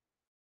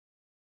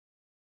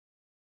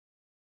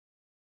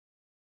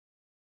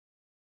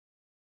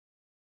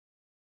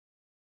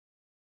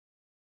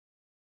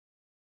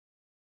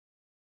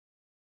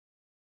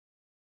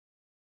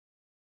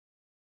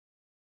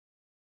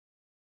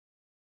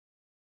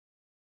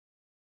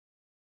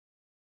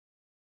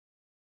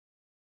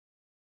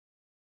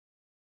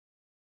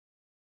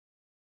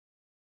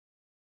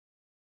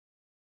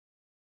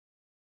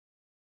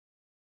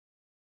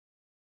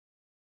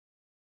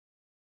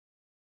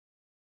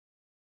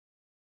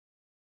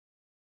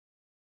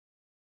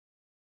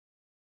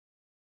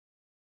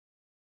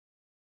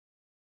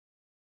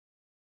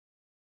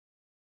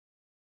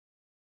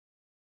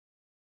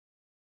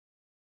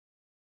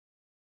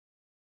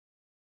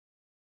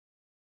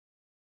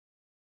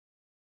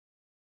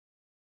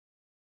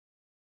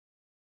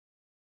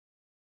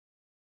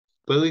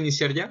 ¿Puedo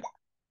iniciar ya?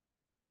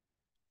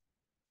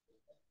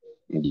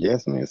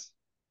 Yes, miss.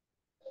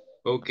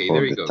 Okay, For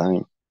there you the go.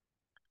 time.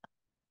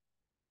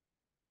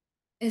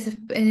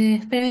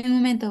 Esperen un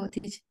momento,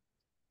 teacher.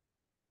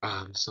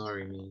 I'm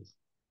sorry, miss.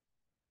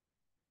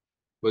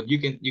 But you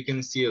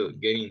can still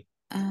get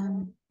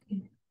in.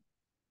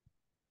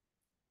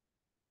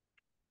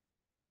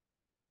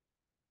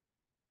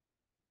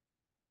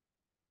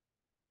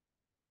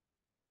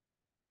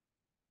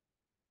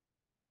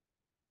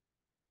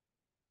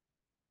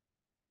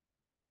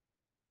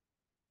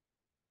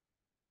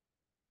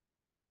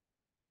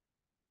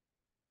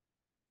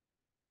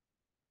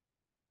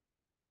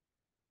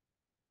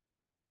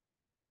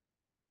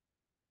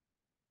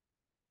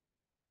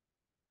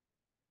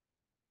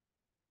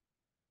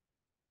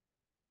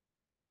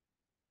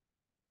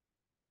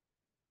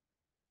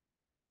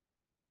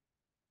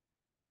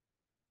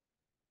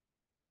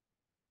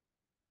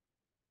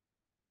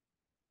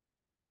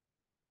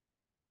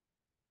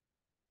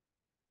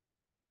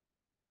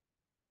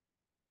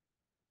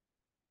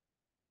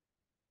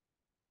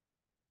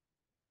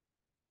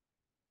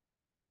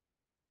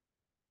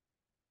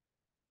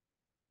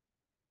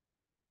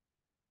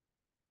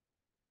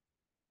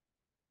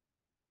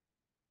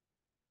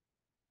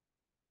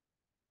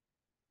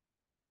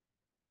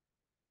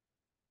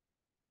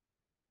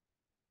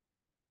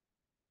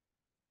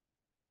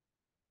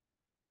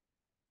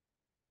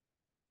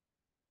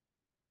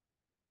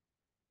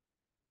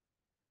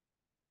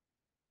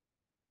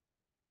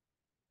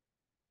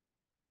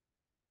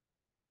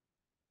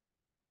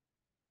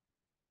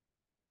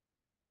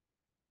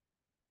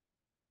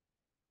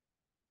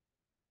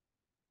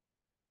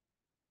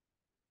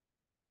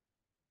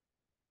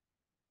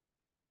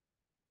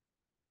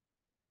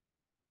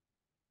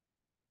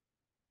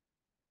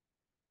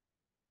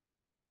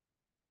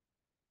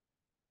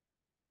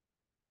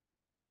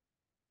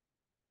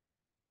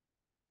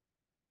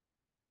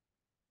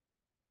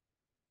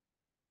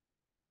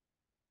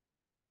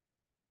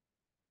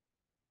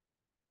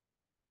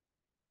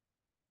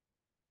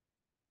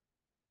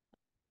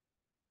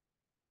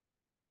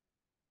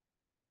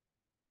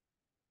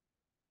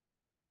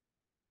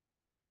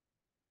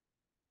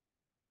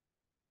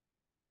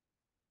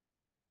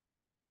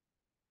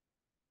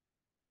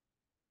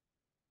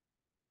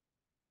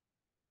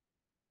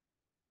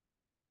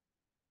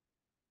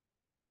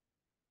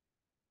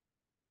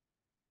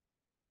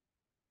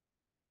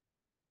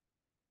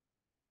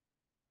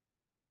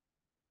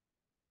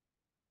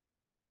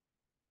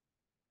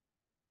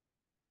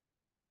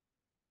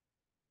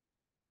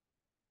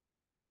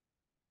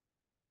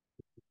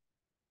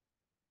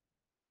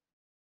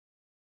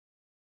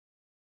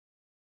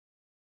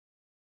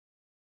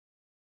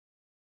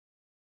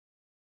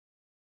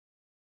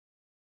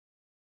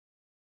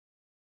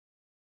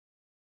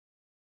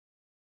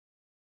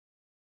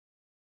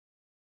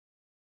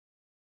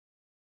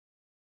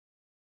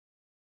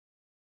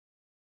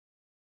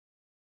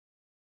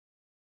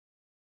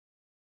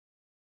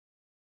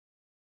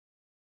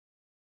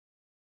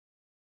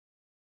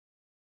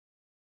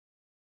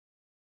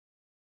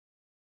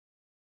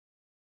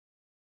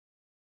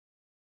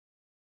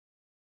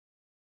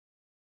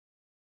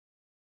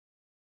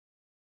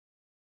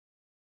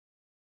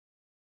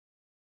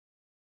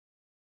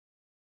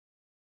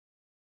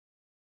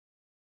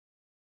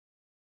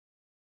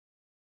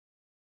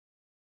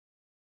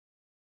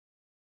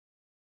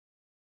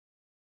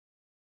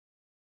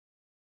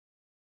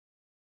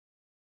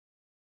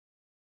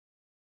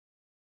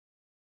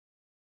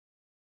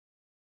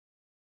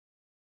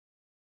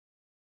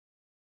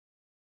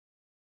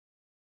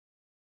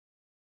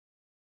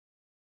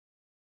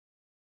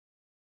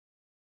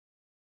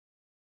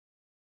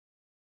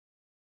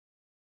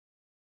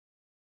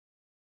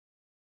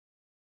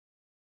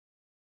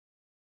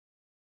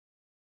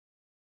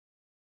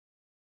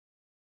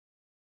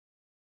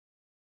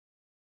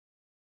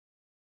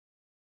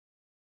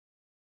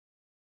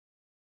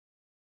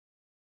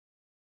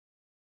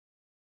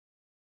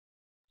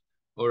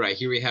 All right,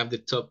 here we have the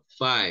top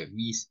 5.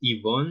 Miss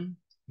Yvonne,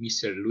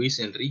 Mr. Luis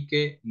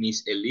Enrique,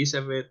 Miss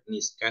Elizabeth,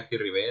 Miss Kathy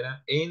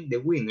Rivera, and the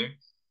winner,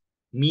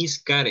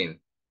 Miss Karen.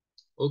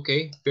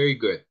 Okay, very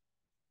good.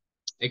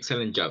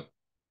 Excellent job.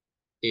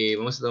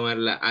 Vamos a tomar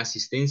la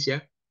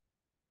asistencia.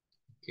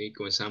 Okay,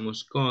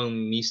 comenzamos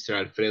con Mr.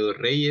 Alfredo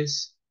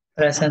Reyes.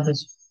 Presente.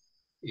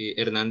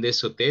 Hernández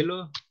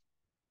Sotelo.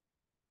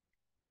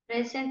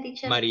 Present,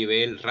 teacher.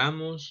 Maribel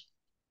Ramos.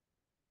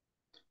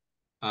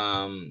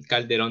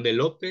 Calderón de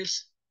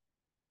López.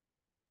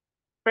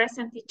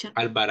 Present, teacher.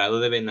 Alvarado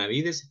de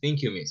Benavides. Thank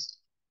you,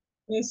 Miss.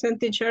 Present,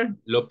 teacher.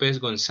 López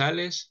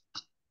González.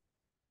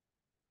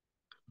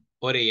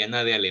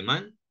 Orellana de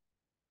Alemán.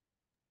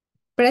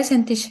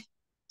 Present, teacher.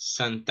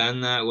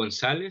 Santana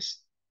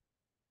González.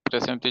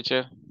 Present,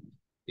 teacher.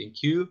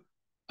 Thank you.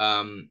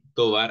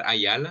 Tobar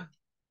Ayala.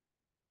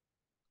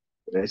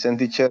 Present,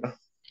 teacher.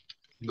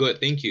 Good,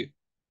 thank you.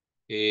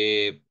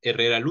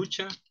 Herrera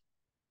Lucha.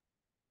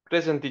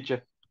 Present,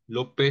 teacher.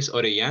 López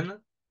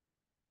Orellana.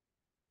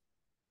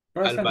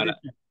 Present, Alvarado.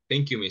 teacher.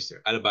 Thank you,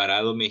 Mr.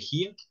 Alvarado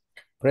Mejía.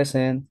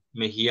 Present.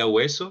 Mejía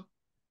Hueso.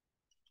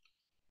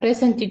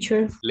 Present,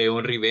 teacher.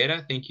 León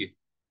Rivera. Thank you.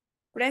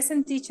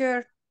 Present,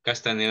 teacher.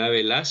 Castaneda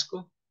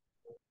Velasco.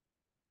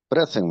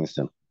 Present,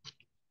 Mr.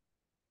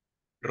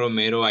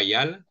 Romero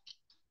Ayala.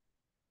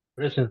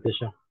 Present,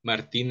 teacher.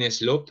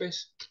 Martínez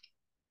López.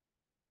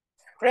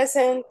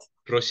 Present.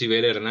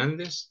 Rosibel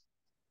Hernández.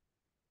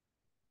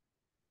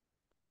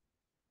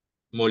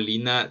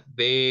 Molina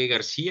de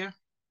García.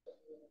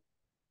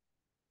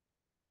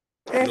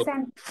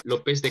 Present.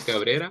 López de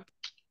Cabrera.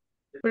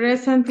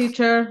 Present,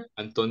 teacher.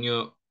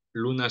 Antonio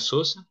Luna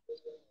Sosa.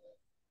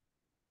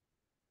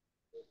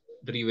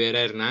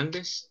 Rivera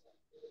Hernández.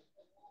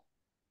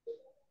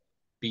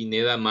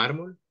 Pineda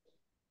Mármol.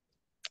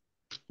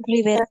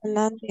 Rivera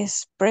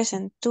Hernández,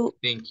 present too.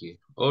 Thank you.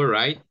 All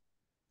right.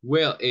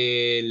 Well,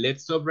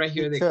 let's stop right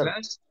here the Teacher.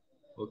 class.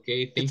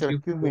 Okay, thank Teacher, you.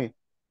 excuse me.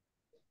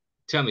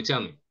 Tell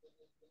me.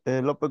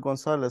 López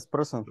González,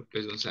 present.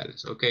 López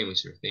González. Okay,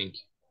 mister. Thank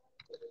you.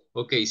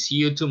 Okay, see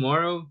you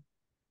tomorrow.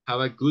 Have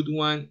a good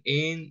one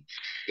and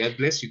God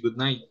bless you. Good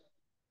night.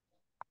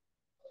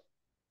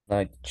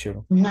 Night,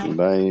 teacher.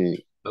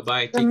 Bye.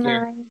 Bye-bye. Take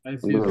care. I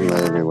see you. Good night,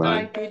 Bye,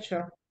 everyone.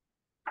 teacher.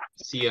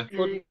 See ya.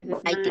 Good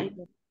night.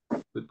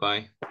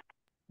 Goodbye.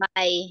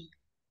 Bye.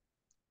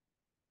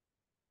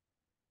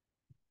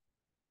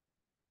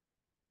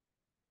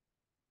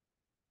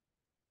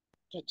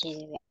 Qué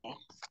chévere.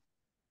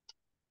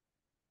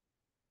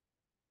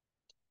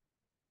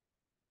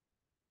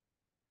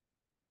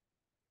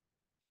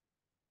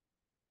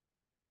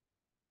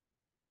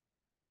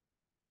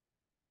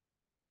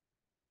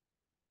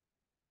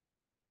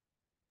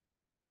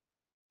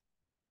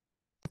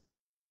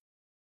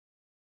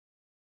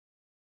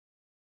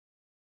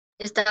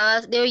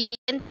 Estabas de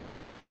oyente.